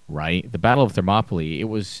Thermopylae, right? The Battle of Thermopylae, it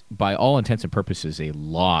was by all intents and purposes a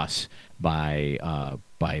loss by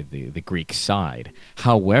the Greek side.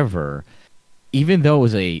 However, even though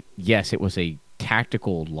it was a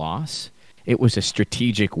tactical loss, it was a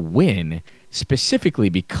strategic win specifically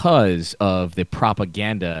because of the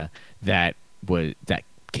propaganda that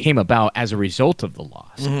came about as a result of the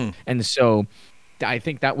loss. And so I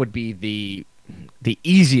think that would be the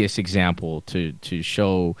easiest example to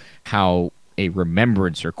show how a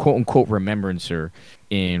remembrancer, quote unquote remembrancer,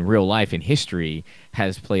 in real life in history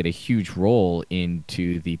has played a huge role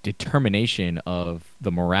into the determination of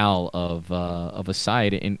the morale of a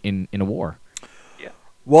side in a war. Yeah.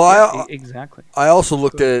 Well, Yeah, exactly. I also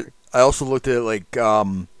looked Go at ahead. it. I also looked at it like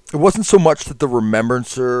it wasn't so much that the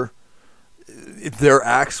remembrancer, their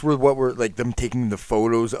acts were what were like them taking the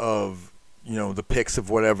photos of the pics of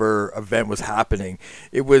whatever event was happening.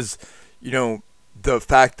 It was the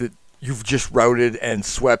fact that you've just routed and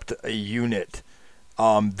swept a unit.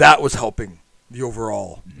 That was helping the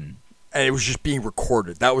overall, and it was just being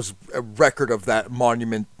recorded. That was a record of that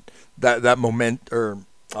monument, that moment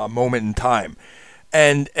in time,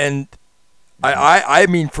 and I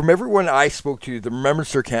mean, from everyone I spoke to, the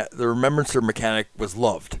remembrancer mechanic was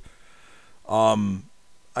loved. I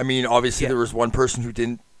mean, obviously Yeah. there was one person who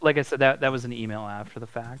didn't. Like I said, that was an email after the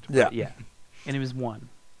fact. Yeah. But yeah. And it was one.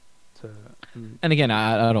 So And again,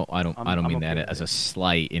 I don't I'm mean okay that with as a it.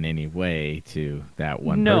 slight in any way to that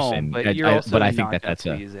one No, person. but you're also But I think not gonna that's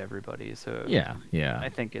a please everybody. So yeah. I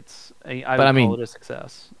think I But I would call mean, it a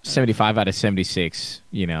success. 75 out of 76.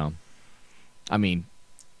 I mean,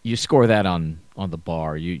 you score that on the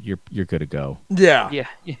bar, you're good to go. Yeah. Yeah,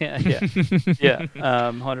 yeah,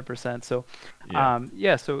 100%. So, Yeah.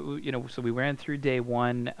 yeah. So so we ran through day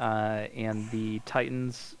one, and the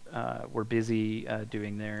Titans were busy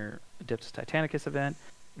doing their Adeptus Titanicus event,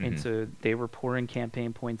 and Mhm. so they were pouring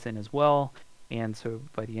campaign points in as well. And so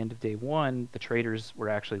by the end of day one, the traders were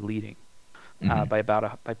actually leading Mhm.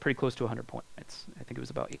 by pretty close to 100 points. I think it was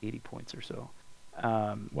about 80 points or so.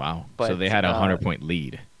 Wow. So But they had a 100-point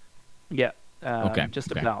lead. yeah, Okay.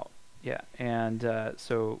 just Okay. about. Yeah, and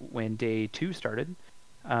so when day two started,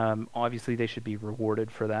 obviously they should be rewarded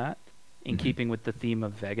for that. In Mhm. keeping with the theme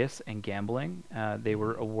of Vegas and gambling, they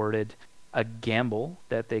were awarded a gamble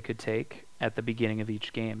that they could take at the beginning of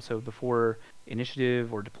each game. So before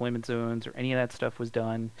initiative or deployment zones or any of that stuff was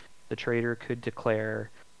done, the trader could declare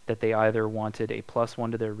that they either wanted a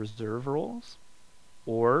 +1 to their reserve rolls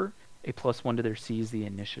or a +1 to their seize the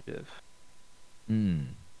initiative. Mm.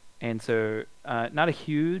 And so not a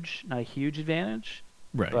huge advantage,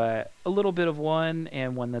 Right. but a little bit of one,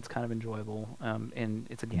 and one that's kind of enjoyable. And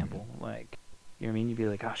it's a gamble. Like, you know what I mean? You'd be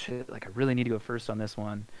like, oh shit, like I really need to go first on this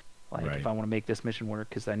one. Like Right. if I want to make this mission work,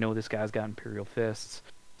 because I know this guy's got Imperial Fists,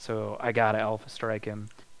 so I gotta Alpha Strike him.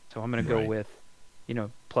 So I'm gonna go Right. with,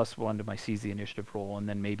 +1 to my seize the initiative roll, and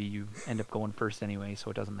then maybe you end up going first anyway, so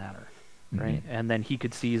it doesn't matter. Right, and then he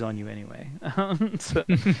could seize on you anyway. So,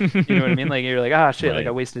 you know what I mean? Like you're like, ah, shit, like I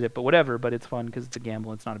Right. wasted it, but whatever. But it's fun because it's a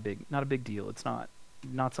gamble. It's not a big deal. It's not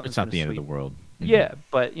something It's that's not gonna the end of the sweep. world. Mhm. Yeah,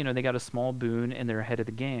 but they got a small boon and they're ahead of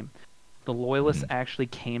the game. The loyalists Mhm. actually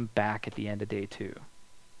came back at the end of day two,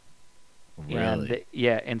 Really?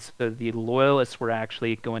 and so the loyalists were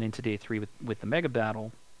actually going into day three with the mega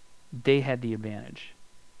battle. They had the advantage.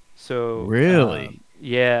 So Really?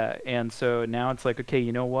 yeah, and so now it's like, okay,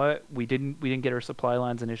 you know what? We didn't get our supply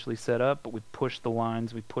lines initially set up, but we pushed the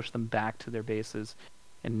lines, we pushed them back to their bases,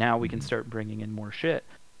 and now we can Mhm. start bringing in more shit,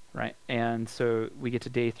 right? And so we get to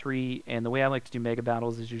day three, and the way I like to do mega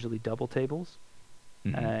battles is usually double tables,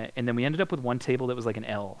 Mhm. and then we ended up with one table that was like an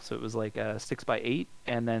L, so it was like a 6x8,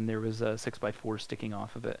 and then there was a 6x4 sticking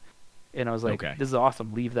off of it, and I was like, Okay. this is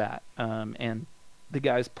awesome, leave that, and the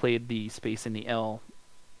guys played the space in the L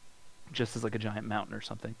just as like a giant mountain or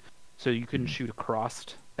something. So you couldn't Mhm. shoot across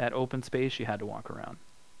that open space. You had to walk around.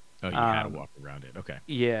 Oh, you had to Um, walk around it. Okay.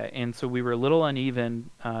 yeah, and so we were a little uneven,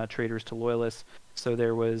 traders to loyalists. So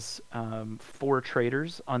there was 4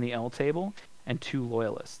 traders on the L table and 2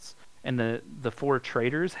 loyalists. And the 4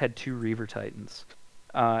 traders had 2 Reaver Titans.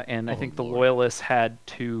 And I Oh, think the Lord. loyalists had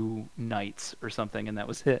 2 knights or something, and that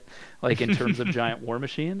was it. Like in terms of giant war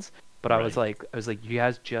machines. But Right. I was like, you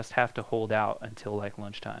guys just have to hold out until like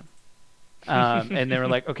lunchtime. And they were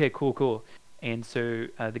like, okay, cool. And so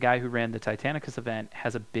the guy who ran the Titanicus event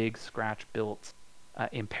has a big scratch-built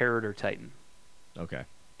Imperator Titan, Okay.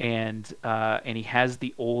 and he has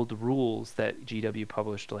the old rules that GW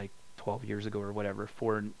published like 12 years ago or whatever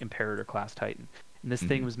for an Imperator class Titan. And this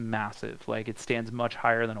thing Mhm. was massive. Like it stands much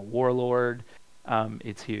higher than a Warlord.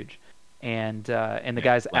 It's huge. And the Yeah.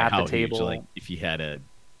 guys Like at the how huge? table. Like if you had a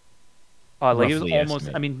Like it was roughly almost.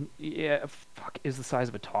 estimate. I mean, yeah, fuck, is the size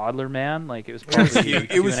of a toddler, man. Like it was It was probably huge.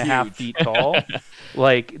 It two was and a half huge. feet tall.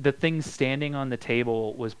 Like the thing standing on the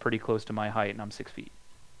table was pretty close to my height, and I'm 6 feet.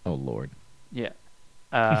 Oh Lord. Yeah.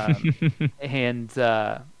 And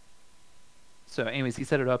so, anyways, he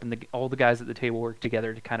set it up, and all the guys at the table worked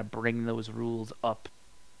together to kind of bring those rules up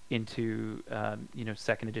into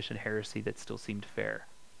second edition Heresy that still seemed fair,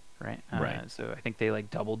 right? Right. So I think they like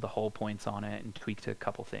doubled the hull points on it and tweaked a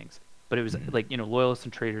couple things, but it was Mhm. like loyalists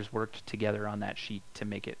and traders worked together on that sheet to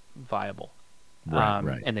make it viable.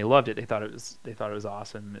 Right. And they loved it. They thought it was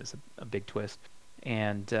awesome. It was a big twist,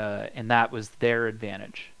 and that was their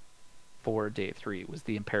advantage for Day 3 was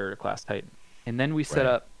the Imperator class Titan. And then we set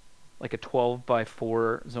Right. up like a 12 by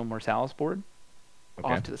 4 Zone Mortalis board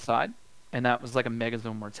Okay. off to the side, and that was like a Mega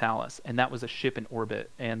Zone Mortalis, and that was a ship in orbit.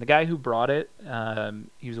 And the guy who brought it,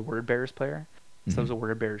 he was a Word Bearers player, so it was a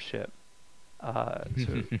Word Bearers ship.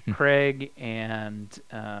 So Craig and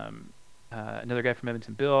another guy from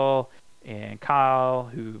Edmonton, Bill, and Kyle,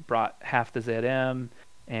 who brought half the ZM,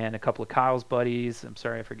 and a couple of Kyle's buddies. I'm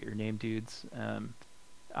sorry, I forget your name, dudes.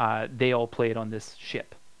 They all played on this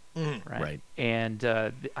ship. Right. And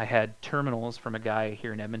I had terminals from a guy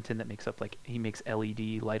here in Edmonton that he makes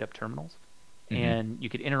LED light up terminals, and you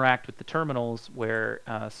could interact with the terminals where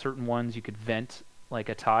certain ones you could vent like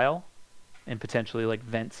a tile, and potentially like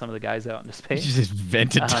vent some of the guys out into space. You just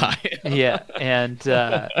vent a tile. Yeah, and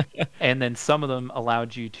then some of them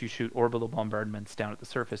allowed you to shoot orbital bombardments down at the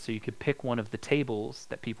surface, so you could pick one of the tables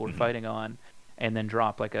that people were fighting on, and then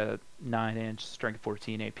drop like a 9-inch strength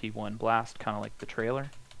 14 AP1 blast, kind of like the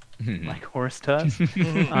trailer. Like Horus does,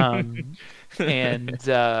 and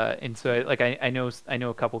so I know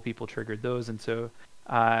a couple people triggered those, and so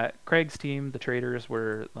Craig's team, the traders,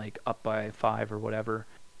 were like up by 5 or whatever,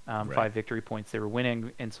 5 victory points. They were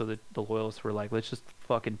winning, and so the loyalists were like, let's just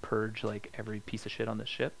fucking purge like every piece of shit on this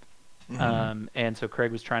ship. And so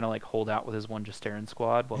Craig was trying to like hold out with his one Justarin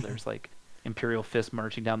squad while there's like Imperial Fist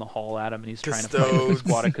marching down the hall at him, and he's trying to fight with a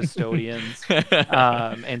squad of custodians.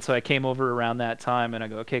 And so I came over around that time, and I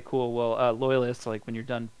go, okay, cool. Well, loyalists, like when you're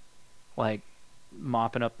done, like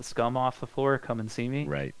mopping up the scum off the floor, come and see me.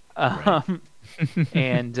 Right.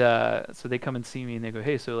 And so they come and see me, and they go,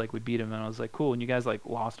 hey, so like we beat him, and I was like, cool. And you guys like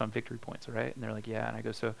lost on victory points, right? And they're like, yeah. And I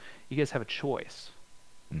go, so you guys have a choice.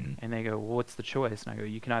 And they go, well, what's the choice? And I go,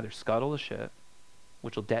 you can either scuttle the ship,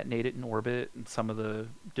 which will detonate it in orbit, and some of the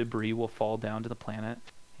debris will fall down to the planet,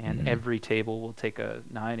 and every table will take a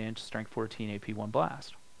 9-inch strength 14 AP1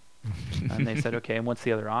 blast. And they said, okay, and what's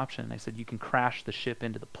the other option? I said, you can crash the ship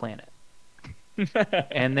into the planet.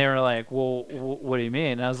 And they were like, well, what do you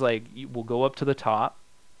mean? And I was like, we'll go up to the top,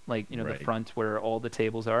 like, the front where all the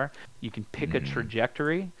tables are. You can pick a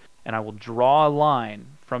trajectory, and I will draw a line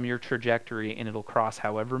from your trajectory, and it'll cross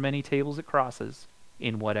however many tables it crosses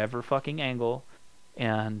in whatever fucking angle,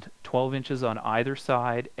 and 12 inches on either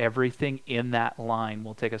side. Everything in that line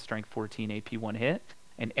will take a strength 14 AP1 hit,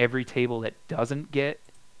 and every table that doesn't get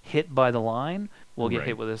hit by the line will get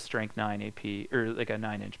hit with a strength 9 AP, or like a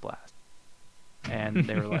 9-inch blast. And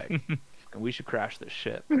they were like, we should crash this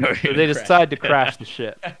ship. So they decide to crash the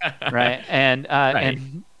ship, right? And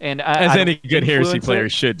As any good Heresy player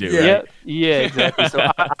should do. Right? Yeah, exactly.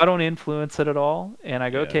 So I don't influence it at all, and I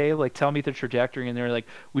go, okay, like tell me the trajectory, and they're like,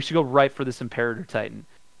 we should go right for this Imperator Titan.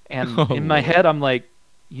 And in my head, I'm like,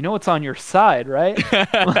 it's on your side, right?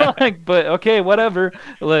 Like, but okay, whatever.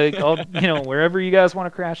 Like, wherever you guys want to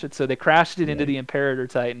crash it. So they crashed it into the Imperator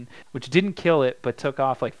Titan, which didn't kill it, but took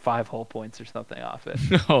off like 5 hull points or something off it.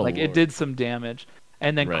 It did some damage,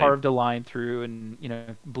 and then carved a line through,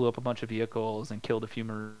 and blew up a bunch of vehicles and killed a few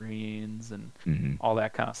Marines and all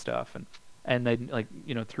that kind of stuff. And then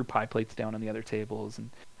threw pie plates down on the other tables,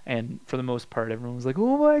 and for the most part, everyone was like,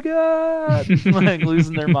 "Oh my god!" like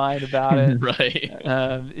losing their mind about it. Right.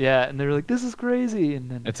 And they were like, "This is crazy." And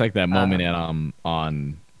then it's like that moment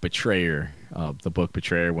on Betrayer, the book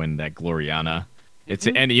Betrayer, when that Gloriana,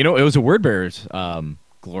 and it was a Word Bearers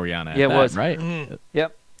Gloriana. Yeah, it was right.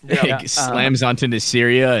 Yep. It slams onto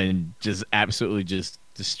Nysteria and just absolutely just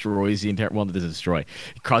destroys the entire. Well, it doesn't destroy.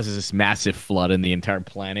 It causes this massive flood in the entire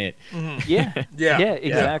planet. Yeah,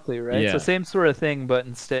 exactly, right. Yeah. So same sort of thing, but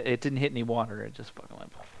instead it didn't hit any water. It just fucking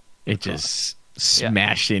went. It just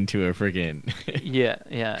smashed into a friggin'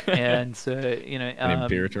 and so an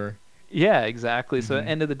Imperator. Yeah, exactly. So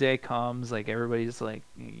end of the day comes, like everybody's like,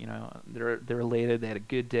 they're elated. They had a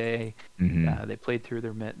good day. They played through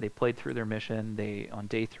their mission. They on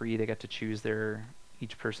day 3 they got to choose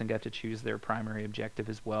each person got to choose their primary objective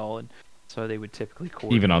as well, and so they would typically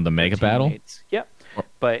coordinate even on the mega battle. Yep.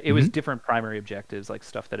 But it was different primary objectives, like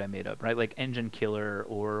stuff that I made up, right? Like engine killer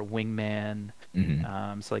or wingman.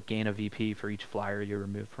 So like gain a VP for each flyer you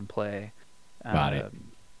remove from play. Got it.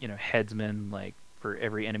 Headsman, like for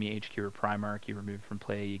every enemy HQ or Primarch you remove from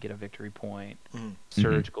play, you get a victory point.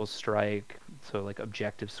 Surgical strike, so like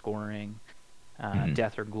objective scoring.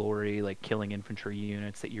 Death or glory, like killing infantry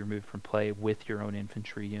units that you remove from play with your own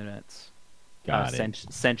infantry units. Got it.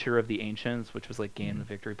 Censure of the Ancients, which was like gain the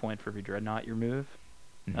victory point for every dreadnought you remove.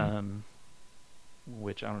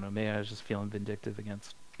 Which I don't know, maybe I was just feeling vindictive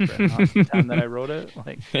against dreadnoughts the time that I wrote it.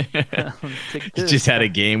 Like, you just had a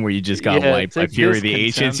game where you just got wiped by Fury of the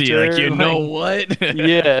Ancients. And you're like, you know what? I'm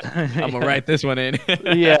gonna write this one in.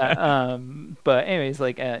 But anyways,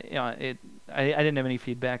 like, I didn't have any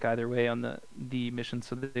feedback either way on the mission,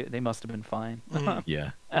 so they must have been fine.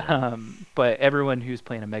 Yeah. But everyone who's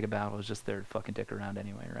playing a mega battle is just there to fucking dick around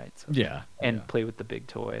anyway, right? So, and play with the big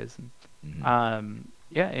toys. And,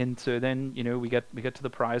 and so then we got to the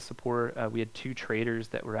prize support. We had 2 traders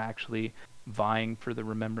that were actually vying for the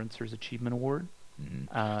Remembrancers Achievement Award.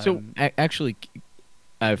 So actually,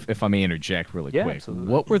 if I may interject really quick,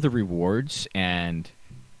 absolutely. What were the rewards and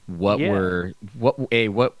what was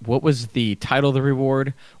the title of the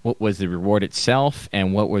reward? What was the reward itself,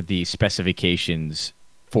 and what were the specifications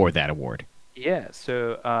for that award? Yeah,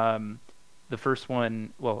 so the first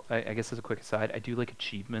one, well, I guess as a quick aside, I do like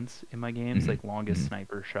achievements in my games, like longest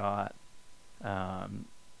sniper shot.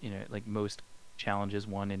 Like most challenges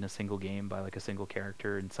won in a single game by like a single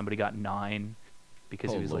character, and somebody got 9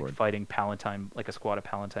 because he was like fighting Palatine, like a squad of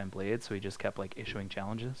Palatine Blades, so he just kept like issuing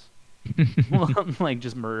challenges. Like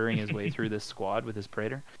just murdering his way through this squad with his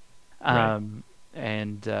Praetor. And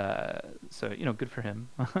so good for him.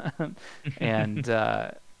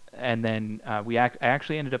 And then I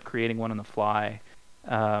actually ended up creating one on the fly.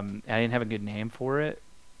 I didn't have a good name for it,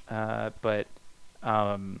 but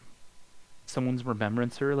someone's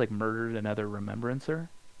Remembrancer like murdered another Remembrancer.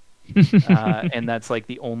 And that's like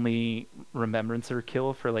the only Remembrancer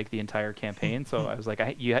kill for like the entire campaign. So I was like,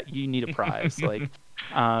 you need a prize, like,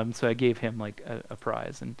 so I gave him like a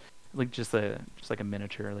prize, and like just like a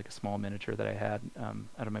miniature, like a small miniature that I had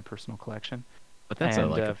out of my personal collection. But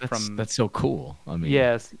that's so cool. I mean,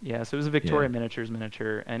 yes. So it was a Victoria Miniatures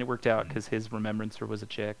miniature, and it worked out because his Remembrancer was a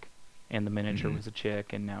chick, and the miniature was a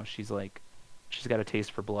chick, and now she's got a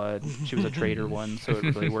taste for blood. She was a traitor one, so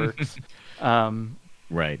it really works.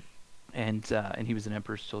 Right. And he was an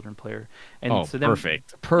Emperor's Children player. And so then,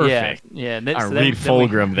 perfect. Yeah. Reed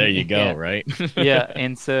Fulgrim, there you go, right?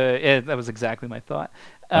 And so that was exactly my thought.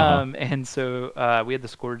 And so we had the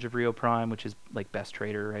Scourge of Rio Prime, which is like best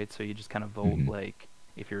trader, right? So you just kind of vote like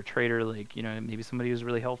if you're a trader, like maybe somebody was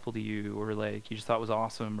really helpful to you, or like you just thought was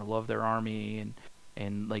awesome, or loved their army,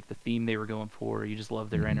 and like the theme they were going for, you just love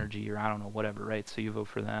their energy, or I don't know, whatever, right? So you vote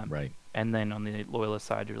for them, right? And then on the loyalist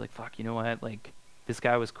side, you're like, fuck, you know what, like this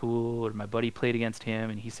guy was cool, or my buddy played against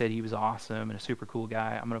him and he said he was awesome and a super cool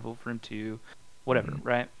guy, I'm gonna vote for him too, whatever,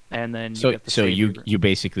 right? And then you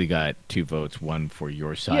basically got 2 votes, one for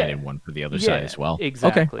your side and one for the other side as well.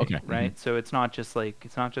 Exactly. Okay. Right. So it's not just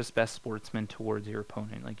best sportsman towards your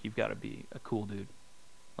opponent. Like you've got to be a cool dude,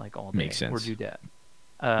 like all day. Makes sense. Or do that.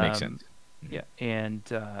 Makes sense. Yeah. And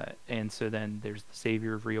so then there's the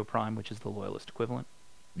Savior of Rio Prime, which is the loyalist equivalent.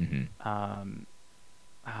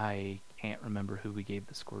 I can't remember who we gave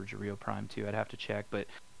the Scourge of Rio Prime to. I'd have to check, but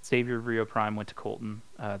Savior of Rio Prime went to Colton,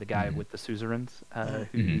 the guy with the suzerains,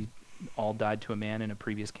 who all died to a man in a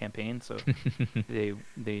previous campaign, so he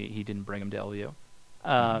didn't bring him to LVO.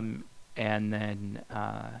 And then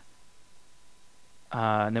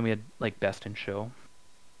we had like Best in Show,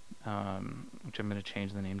 which I'm going to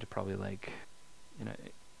change the name to probably like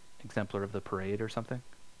Exemplar of the Parade or something.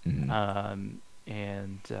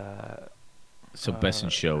 So Best in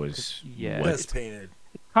Show is Best painted.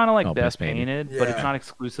 It's kind of like best painted, but it's not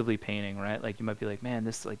exclusively painting, right? Like you might be like, man,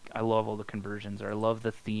 this like I love all the conversions, or I love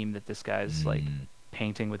the theme that this guy's like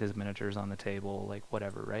painting with his miniatures on the table, like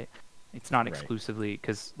whatever, right? It's not exclusively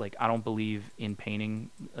because like I don't believe in painting,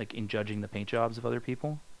 like in judging the paint jobs of other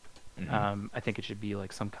people. I think it should be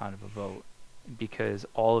like some kind of a vote, because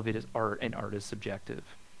all of it is art, and art is subjective.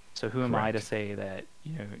 So who am I to say that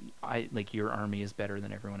I like your army is better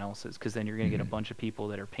than everyone else's? Because then you're going to get a bunch of people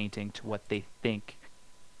that are painting to what they think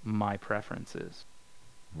my preference is.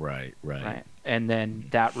 Right. And then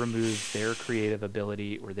that removes their creative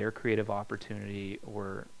ability or their creative opportunity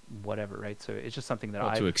or whatever, right? So it's just something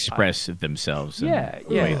that to express themselves in the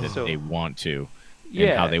way that they want to, and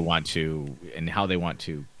how they want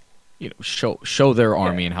to, show their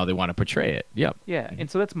army and how they want to portray it. Yep. Yeah,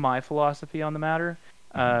 and so that's my philosophy on the matter.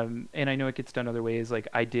 And I know it gets done other ways. Like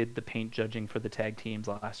I did the paint judging for the tag teams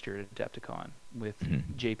last year at Adepticon with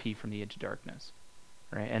JP from the Edge of Darkness,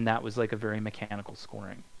 right? And that was like a very mechanical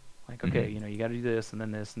scoring. Like, okay, you know, you got to do this, and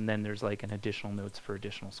then there's like an additional notes for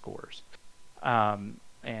additional scores.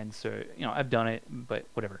 And so, you know, I've done it, but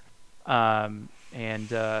whatever.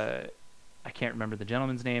 And I can't remember the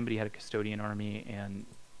gentleman's name, but he had a custodian army, and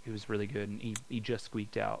he was really good. And he just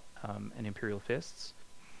squeaked out an Imperial Fists,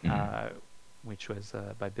 which was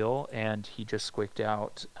by Bill, and he just squeaked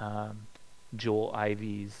out Joel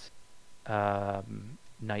Ivy's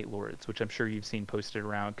Night Lords, which I'm sure you've seen posted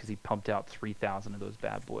around because he pumped out 3,000 of those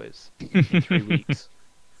bad boys in 3 weeks.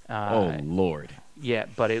 Oh Lord! Yeah,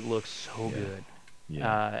 but it looks so good.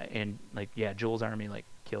 Yeah. And like, yeah, Joel's army like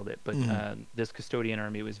killed it, but this custodian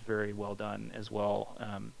army was very well done as well.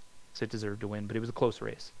 So it deserved to win, but it was a close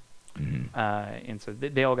race. And so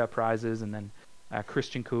they all got prizes, and then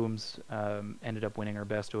Christian Coombs ended up winning our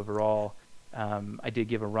best overall. I did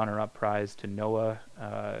give a runner-up prize to Noah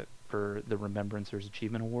for the Remembrancers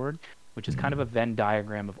Achievement Award, which is kind of a Venn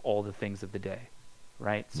diagram of all the things of the day,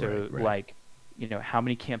 right? So like, you know, how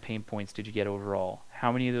many campaign points did you get overall?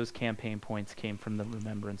 How many of those campaign points came from the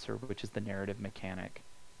Remembrancer, which is the narrative mechanic?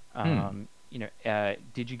 You know,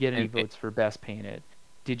 did you get any votes for best painted?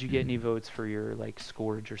 Did you get any votes for your like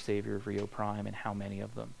Scourge or Savior of Rio Prime, and how many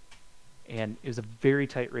of them? And it was a very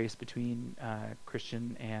tight race between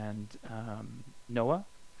Christian and Noah.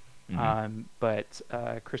 But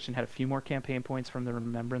Christian had a few more campaign points from the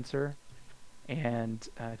Remembrancer, and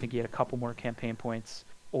I think he had a couple more campaign points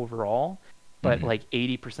overall. But like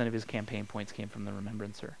 80% of his campaign points came from the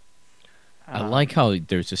Remembrancer. I like how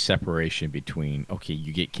there's a separation between, okay,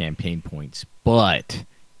 you get campaign points, but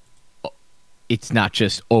it's not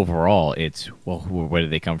just overall. It's, well, where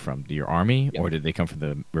did they come from? Your army, or did they come from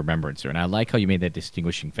the Remembrancer? And I like how you made that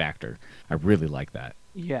distinguishing factor. I really like that.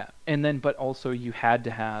 Yeah, and then, but also you had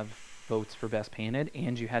to have votes for best painted,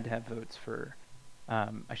 and you had to have votes for,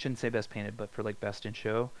 I shouldn't say best painted, but for like best in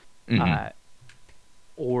show,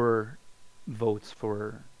 or votes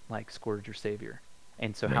for like Scourge or Savior.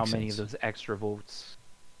 And so how many of those extra votes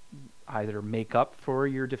either make up for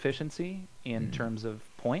your deficiency in terms of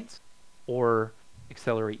points, or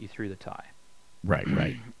accelerate you through the tie.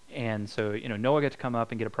 Right. And so, you know, Noah got to come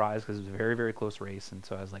up and get a prize because it was a very, very close race. And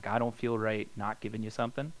so I was like, I don't feel right not giving you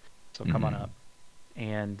something, so come on up.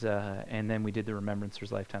 And then we did the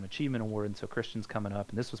Remembrancer's Lifetime Achievement Award. And so Christian's coming up,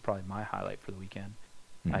 and this was probably my highlight for the weekend.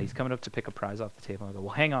 He's coming up to pick a prize off the table. And I go,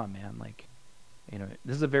 well, hang on, man. Like, you know,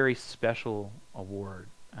 this is a very special award.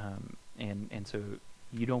 And so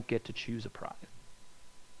you don't get to choose a prize.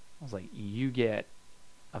 I was like, you get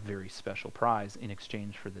a very special prize in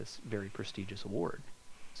exchange for this very prestigious award.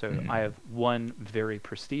 So I have one very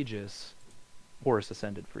prestigious Horus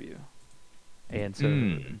Ascended for you. And so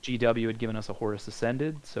GW had given us a Horus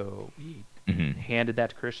Ascended, so we handed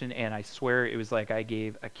that to Christian, and I swear it was like I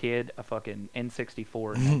gave a kid a fucking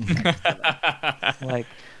N64. Like,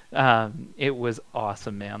 it was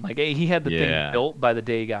awesome, man. Like, he had the thing built by the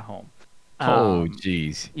day he got home. Oh,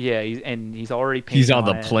 jeez. Yeah, he's already painted. He's on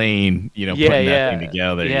the plane, you know, putting that thing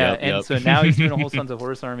together. Yeah, and so now he's doing a whole Sons of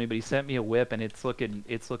Horus army, but he sent me a whip, and it's looking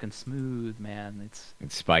smooth, man. It's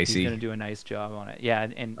spicy. He's gonna do a nice job on it. Yeah,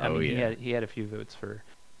 and I mean, he had a few votes for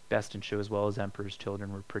best in show as well as Emperor's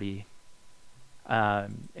Children were pretty.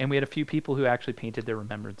 And we had a few people who actually painted their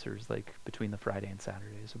Remembrancers like between the Friday and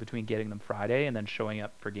Saturday. So between getting them Friday and then showing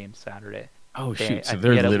up for games Saturday. Oh shoot! So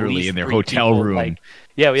they're literally in their hotel room. Like,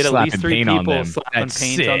 yeah, we had at least 3 people slapping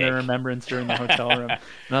slapping paint on their Remembrancer in the hotel room,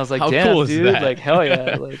 and I was like, how "Damn, cool is dude! that? Like, hell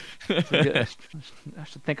yeah! Like, I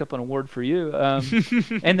should think up an award for you."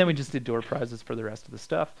 And then we just did door prizes for the rest of the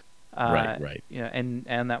stuff. Right. Yeah,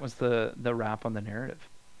 and that was the wrap on the narrative.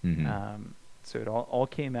 So it all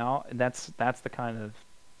came out, and that's the kind of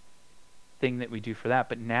thing that we do for that.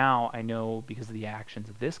 But now I know, because of the actions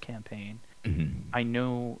of this campaign, I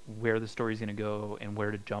know where the story's going to go and where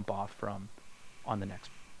to jump off from on the next.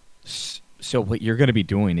 So what you're going to be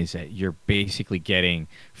doing is that you're basically getting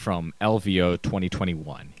from LVO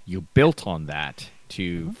 2021. You built on that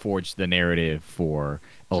to forge the narrative for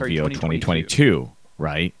LVO 2022,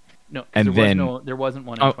 right? No, and there wasn't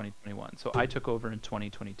one in 2021. So I took over in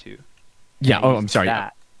 2022. Yeah. Oh, I'm sorry.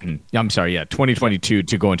 I'm sorry. Yeah, 2022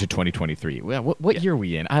 to go into 2023. Well, what year are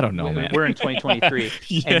we in? I don't know, man. We're in 2023,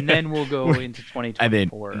 and then we'll go into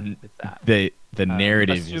 2024 with that. The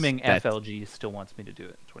narrative, assuming FLG still wants me to do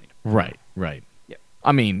it in 2024. Right. Yeah.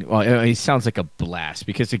 I mean, well, it sounds like a blast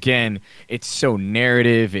because again, it's so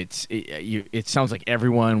narrative. It sounds like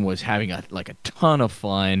everyone was having a ton of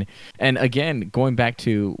fun. And again, going back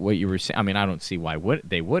to what you were saying, I mean, I don't see why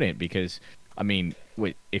they wouldn't, because I mean,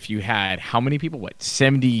 if you had how many people? What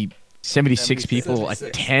 76 people 76.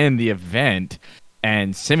 attend the event,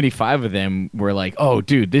 and 75 of them were like, "Oh,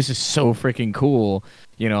 dude, this is so freaking cool."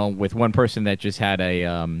 With one person that just had a,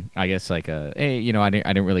 I guess like hey, I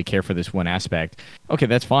didn't really care for this one aspect. Okay,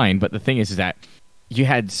 that's fine. But the thing is that you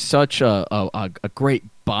had such a great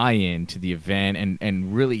buy-in to the event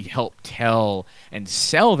and really help tell and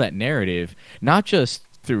sell that narrative, not just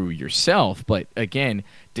through yourself, but again,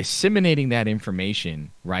 disseminating that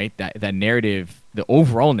information, right? That narrative, the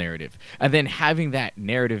overall narrative, and then having that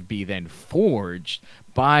narrative be then forged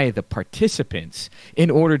by the participants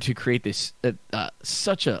in order to create this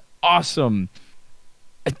such a awesome.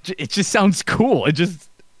 It just sounds cool. It just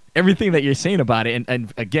everything that you're saying about it,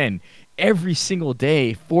 and again, every single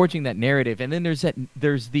day forging that narrative, and then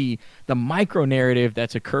there's the micro narrative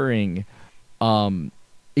that's occurring. While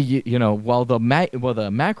the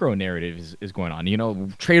macro narrative is going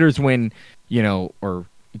on, traders win, or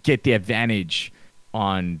get the advantage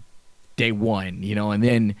on day one, and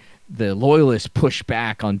then the loyalists push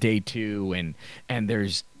back on day two, and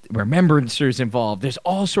there's remembrancers involved. There's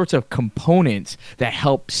all sorts of components that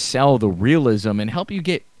help sell the realism and help you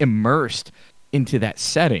get immersed into that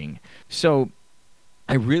setting. So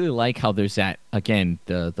I really like how there's that, again,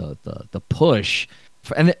 the push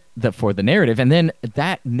for the narrative, and then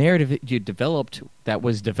that narrative that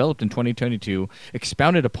was developed in 2022,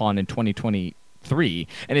 expounded upon in 2023,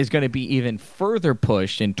 and is going to be even further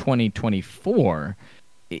pushed in 2024.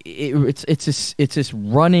 It's this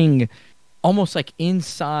running, almost like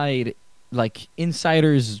insiders,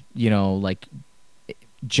 like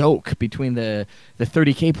joke between the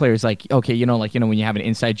 30K players, like, okay, when you have an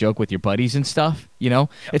inside joke with your buddies and stuff,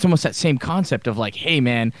 it's almost that same concept of like, hey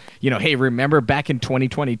man, hey, remember back in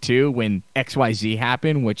 2022 when XYZ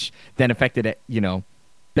happened, which then affected it,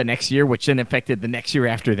 the next year, which then affected the next year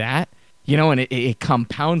after that, and it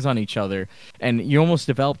compounds on each other, and you almost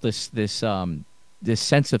develop this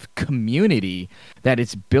sense of community that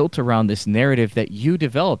it's built around this narrative that you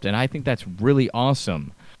developed, and I think that's really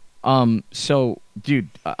awesome. So, dude,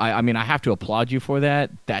 I mean, I have to applaud you for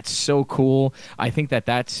that. That's so cool. I think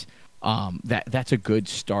that's a good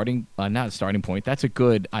starting, not a starting point. That's a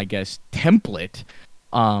good, I guess, template,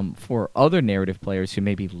 for other narrative players who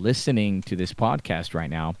may be listening to this podcast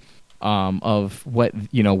right now, of what,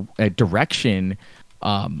 a direction,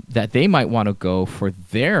 that they might want to go for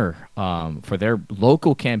their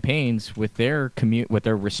local campaigns with their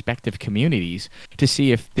respective communities, to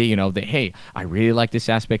see if they, hey, I really like this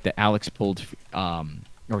aspect that Alex pulled,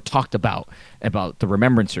 or talked about the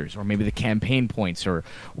remembrancers, or maybe the campaign points, or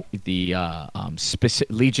the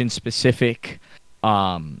Legion specific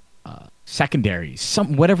secondaries,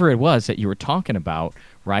 whatever it was that you were talking about,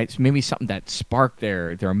 right? So maybe something that sparked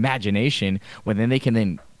their imagination, when then they can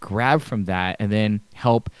then grab from that and then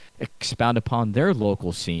help expound upon their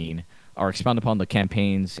local scene, or expound upon the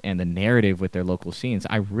campaigns and the narrative with their local scenes.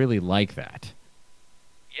 I really like that.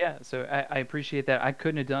 Yeah, so I appreciate that. I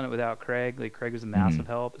couldn't have done it without Craig. Like, Craig was a massive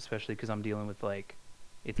help, especially because I'm dealing with, like,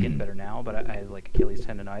 it's getting better now, but I had, like, Achilles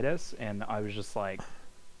tendonitis, and I was just, like,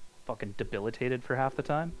 fucking debilitated for half the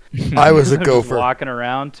time. I was a just gopher. walking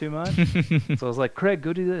around too much. So I was like, Craig,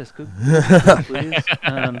 go do this. Go do this, please.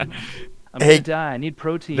 I'm gonna die. I need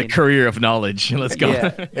protein. The courier of knowledge. Let's go.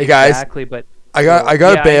 Yeah, hey guys, exactly. But I got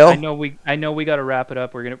to bail. I know we got to wrap it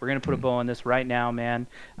up. We're gonna put a bow on this right now, man.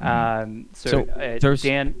 Dan,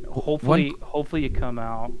 hopefully you come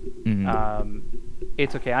out.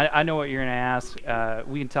 It's okay. I know what you're gonna ask.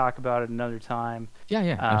 We can talk about it another time.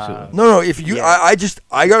 Yeah, absolutely. No. If you, I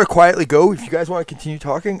gotta quietly go. If you guys want to continue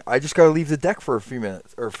talking, I just gotta leave the deck for a few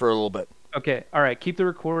minutes, or for a little bit. Okay. All right. Keep the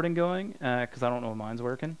recording going, because I don't know if mine's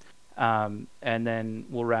working. And then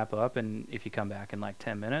we'll wrap up. And if you come back in like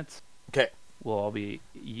 10 minutes, okay, we'll all be.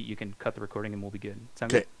 You can cut the recording, and we'll be good.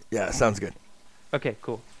 Sound okay. Good? Yeah, sounds good. Okay.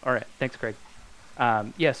 Cool. All right. Thanks, Craig.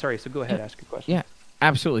 Yeah. Sorry. So go ahead. Ask your question. Yeah.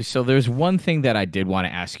 Absolutely. So there's one thing that I did want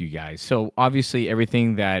to ask you guys. So obviously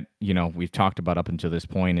everything that, we've talked about up until this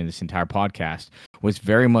point in this entire podcast was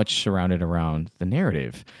very much surrounded around the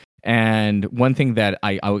narrative. And one thing that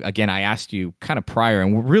I asked you kind of prior,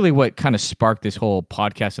 and really what kind of sparked this whole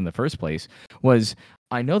podcast in the first place, was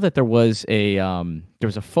I know that there was a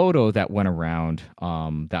photo that went around,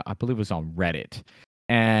 that I believe was on Reddit.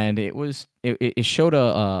 And it showed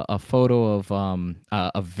a photo of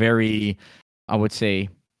a very, I would say,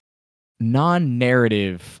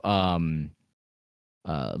 non-narrative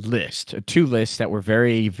list, two lists that were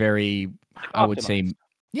very, very, I would say,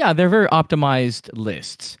 yeah, they're very optimized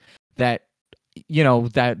lists that,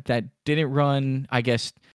 that didn't run, I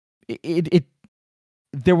guess, it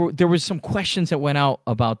there was some questions that went out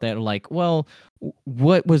about that, like, well,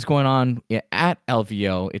 what was going on at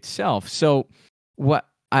LVO itself? So what?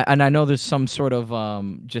 And I know there's some sort of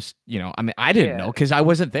just I mean I didn't know Yeah, because I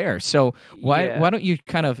wasn't there. So yeah. why don't you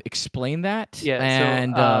kind of explain that Yeah,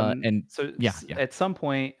 and yeah, yeah. at some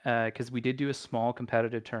point, because we did do a small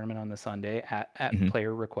competitive tournament on the Sunday at Hmm.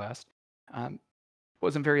 player request,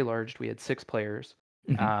 wasn't very large. We had 6 players,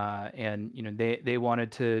 Hmm. and they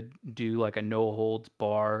wanted to do like a no holds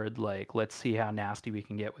barred, like let's see how nasty we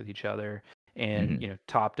can get with each other, and Hmm.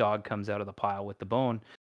 top dog comes out of the pile with the bone,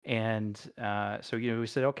 and so we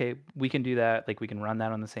said okay, we can do that. Like we can run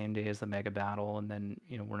that on the same day as the mega battle, and then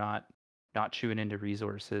we're not chewing into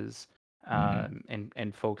resources, Hmm.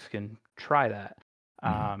 and folks can try that. Hmm.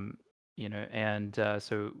 Um, and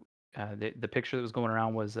so the picture that was going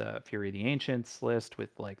around was a Fury of the Ancients list with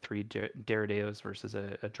like 3 Derrideos versus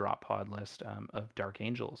a drop pod list of Dark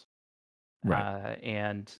Angels. Right.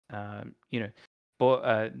 And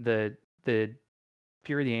the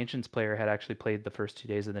Fury of the Ancients player had actually played the first 2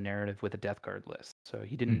 days of the narrative with a Death Guard list, so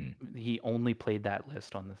he didn't. Hmm. He only played that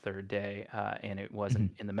list on the third day, and it Hmm.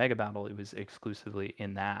 wasn't in the mega battle. It was exclusively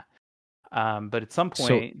in that. But at some So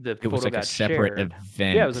point, the it was photo like a got separate shared.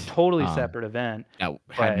 Yeah, it was a event totally separate event, that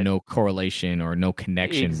had but no correlation or no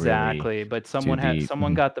connection really exactly. But to the.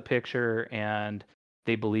 someone Mhm. got the picture and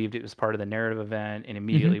they believed it was part of the narrative event and Mhm.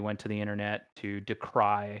 immediately went to the internet to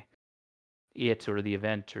decry it or the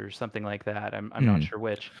event or something like that. I'm not Mhm. sure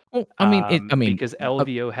which. Well, I mean, Because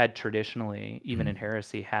LVO had traditionally, even in mhm.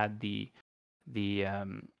 Heresy, had the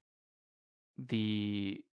um,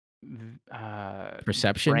 the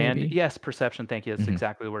Perception brand. maybe. Yes, perception. Thank you. That's Mhm.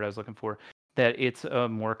 exactly the word I was looking for. That it's a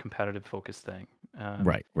more competitive focused thing.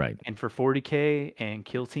 Right, right, And for 40K and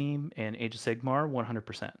Kill Team and Age of Sigmar,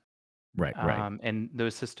 100%. right, right. And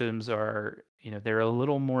those systems are, they're a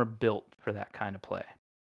little more built for that kind of play.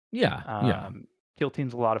 Yeah, yeah. Um, Kill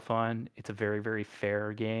Team's a lot of fun. It's a very, very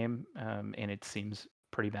fair game, and it seems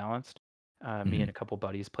pretty balanced. Me and Mhm. a couple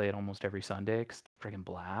buddies play it almost every Sunday. It's a friggin'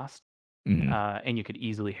 blast. Mhm. And you could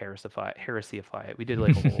easily heresyify it. We did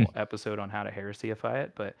like a whole episode on how to heresyify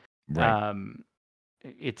it, but Right. um,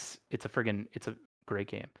 it's a great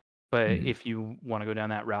game. But Mhm. if you want to go down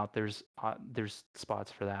that route, there's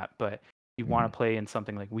spots for that. But if you want Mhm. to play in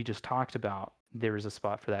something like we just talked about, there is a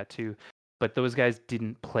spot for that too. But those guys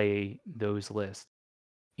didn't play those lists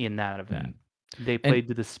in that event. Mhm. They And played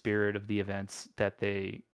to the spirit of the events that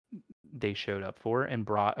they showed up for and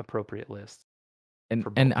brought appropriate lists and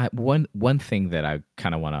for and both. I, one thing that I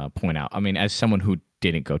kind of want to point out. I mean, as someone who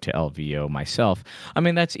didn't go to LVO myself, I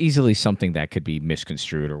mean that's easily something that could be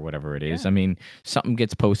misconstrued or whatever it is. Yeah. I mean, something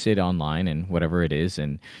gets posted online and whatever it is,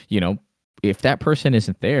 and you know, if that person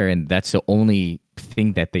isn't there and that's the only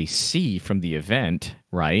thing that they see from the event,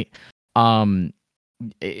 right? Um,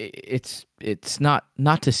 it's not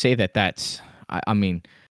to say that that's. I mean,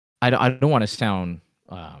 I don't want to sound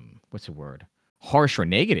what's the word, harsh or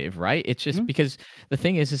negative, right? It's just Hmm. because the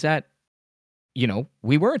thing is that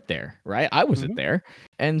we weren't there, right? I wasn't Hmm. there,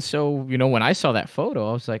 and so when I saw that photo,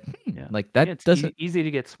 I was like, Yeah. like Yeah. that It's doesn't. easy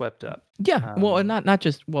to get swept up. Yeah, well, and Um, not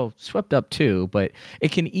just swept up too, but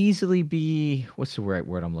it can easily be what's the right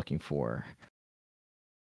word I'm looking for?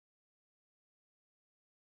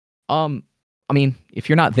 Um, I mean, if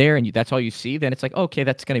you're not there and that's all you see, then it's like, okay,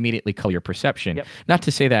 that's going to immediately color your perception. yep. Not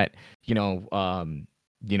to say that,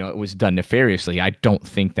 it was done nefariously. I don't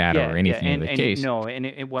think that Yeah, or yeah, anything of the and case. no, and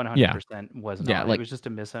it Yeah. 100% was Yeah. not. It Like, was just a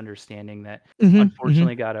misunderstanding that hmm.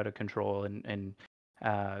 unfortunately got out of control and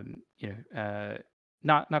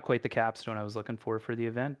not quite the capstone I was looking for the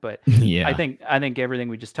event, but Yeah. I think everything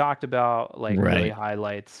we just talked about like really Right.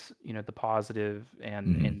 highlights, the positive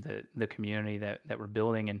Hmm. and the community that we're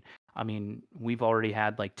building. And I mean, we've already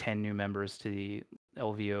had like 10 new members to the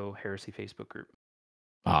LVO Heresy Facebook group.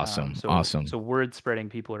 Awesome. So Awesome. word spreading,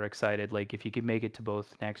 people are excited. Like if you could make it to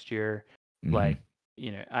both next year, Hmm. like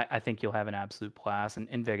I think you'll have an absolute blast.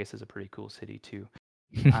 And Vegas is a pretty cool city too.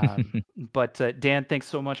 But Dan, thanks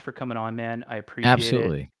so much for coming on, man. I appreciate it.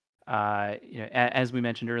 Absolutely. As we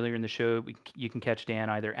mentioned earlier in the show, you can catch Dan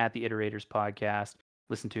either at the Iterators podcast,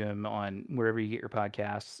 listen to him on wherever you get your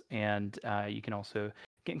podcasts, and you can also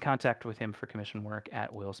get in contact with him for commission work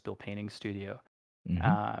at Oil Spill Painting Studio.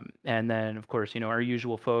 Hmm. And then, of course, our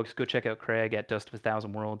usual folks, go check out Craig at Dust of a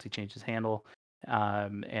Thousand Worlds. He changed his handle.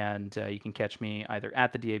 And you can catch me either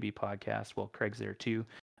at the DAB podcast. Well, Craig's there too,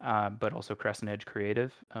 but also Crescent Edge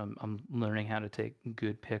Creative. I'm learning how to take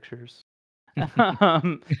good pictures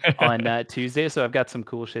um, on Tuesday. So I've got some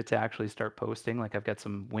cool shit to actually start posting. Like I've got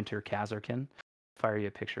some winter Kazarkin. Fire you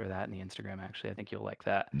a picture of that in the Instagram. Actually, I think you'll like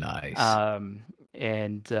that. Nice. Um,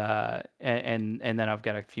 and then I've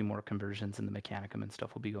got a few more conversions, and the Mechanicum and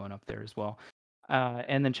stuff will be going up there as well.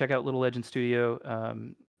 And then check out Little Legend Studio,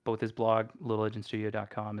 both his blog,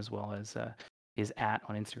 littlelegendstudio.com, as well as his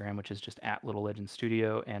on Instagram, which is just at Little Legend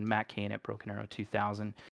Studio, and Matt Kane at Broken Arrow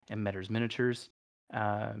 2000 and Metters Miniatures.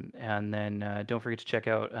 And then don't forget to check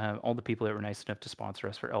out all the people that were nice enough to sponsor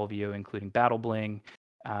us for LVO, including Battle Bling,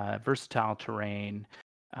 Versatile Terrain,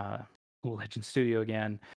 Little Legend Studio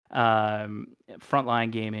again,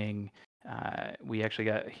 Frontline Gaming. We actually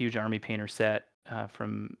got a huge Army Painter set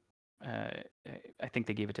from, I think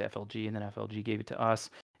they gave it to FLG, and then FLG gave it to us.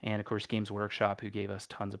 And of course, Games Workshop, who gave us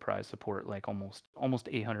tons of prize support, like almost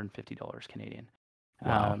 $850 Canadian.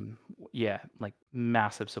 Wow. Yeah, like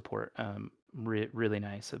massive support. Really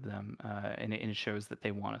nice of them, and it shows that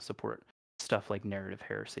they want to support stuff like Narrative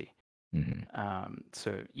Heresy.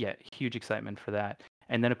 So yeah, huge excitement for that.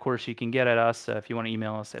 And then of course you can get at us if you want to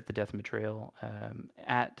email us at the Death and Betrayal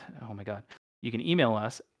at, oh my god, you can email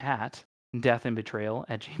us at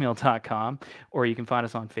deathandbetrayal@gmail.com, or you can find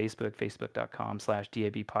us on Facebook,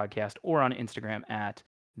 facebook.com/DAB podcast, or on Instagram at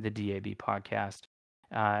the DAB podcast.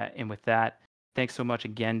 And with that, thanks so much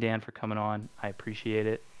again, Dan, for coming on. I appreciate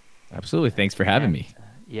it. Absolutely. Thanks for having me.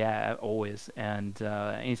 Yeah, always. And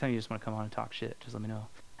anytime you just want to come on and talk shit, just let me know.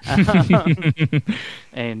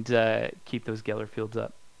 And keep those Geller fields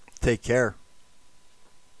up. Take care.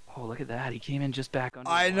 Oh, look at that! He came in just back on.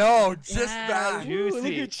 I know, just back.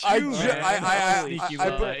 Juicy. I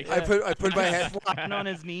put my head Flying on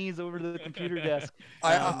his knees over the computer desk.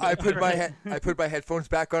 I put my headphones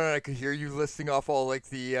back on, and I could hear you listing off all like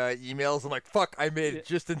the emails. I'm like, fuck, I made it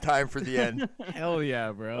just in time for the end. Hell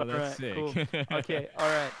yeah, bro. That's sick. Cool. Okay, all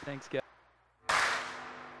right. Thanks, guys.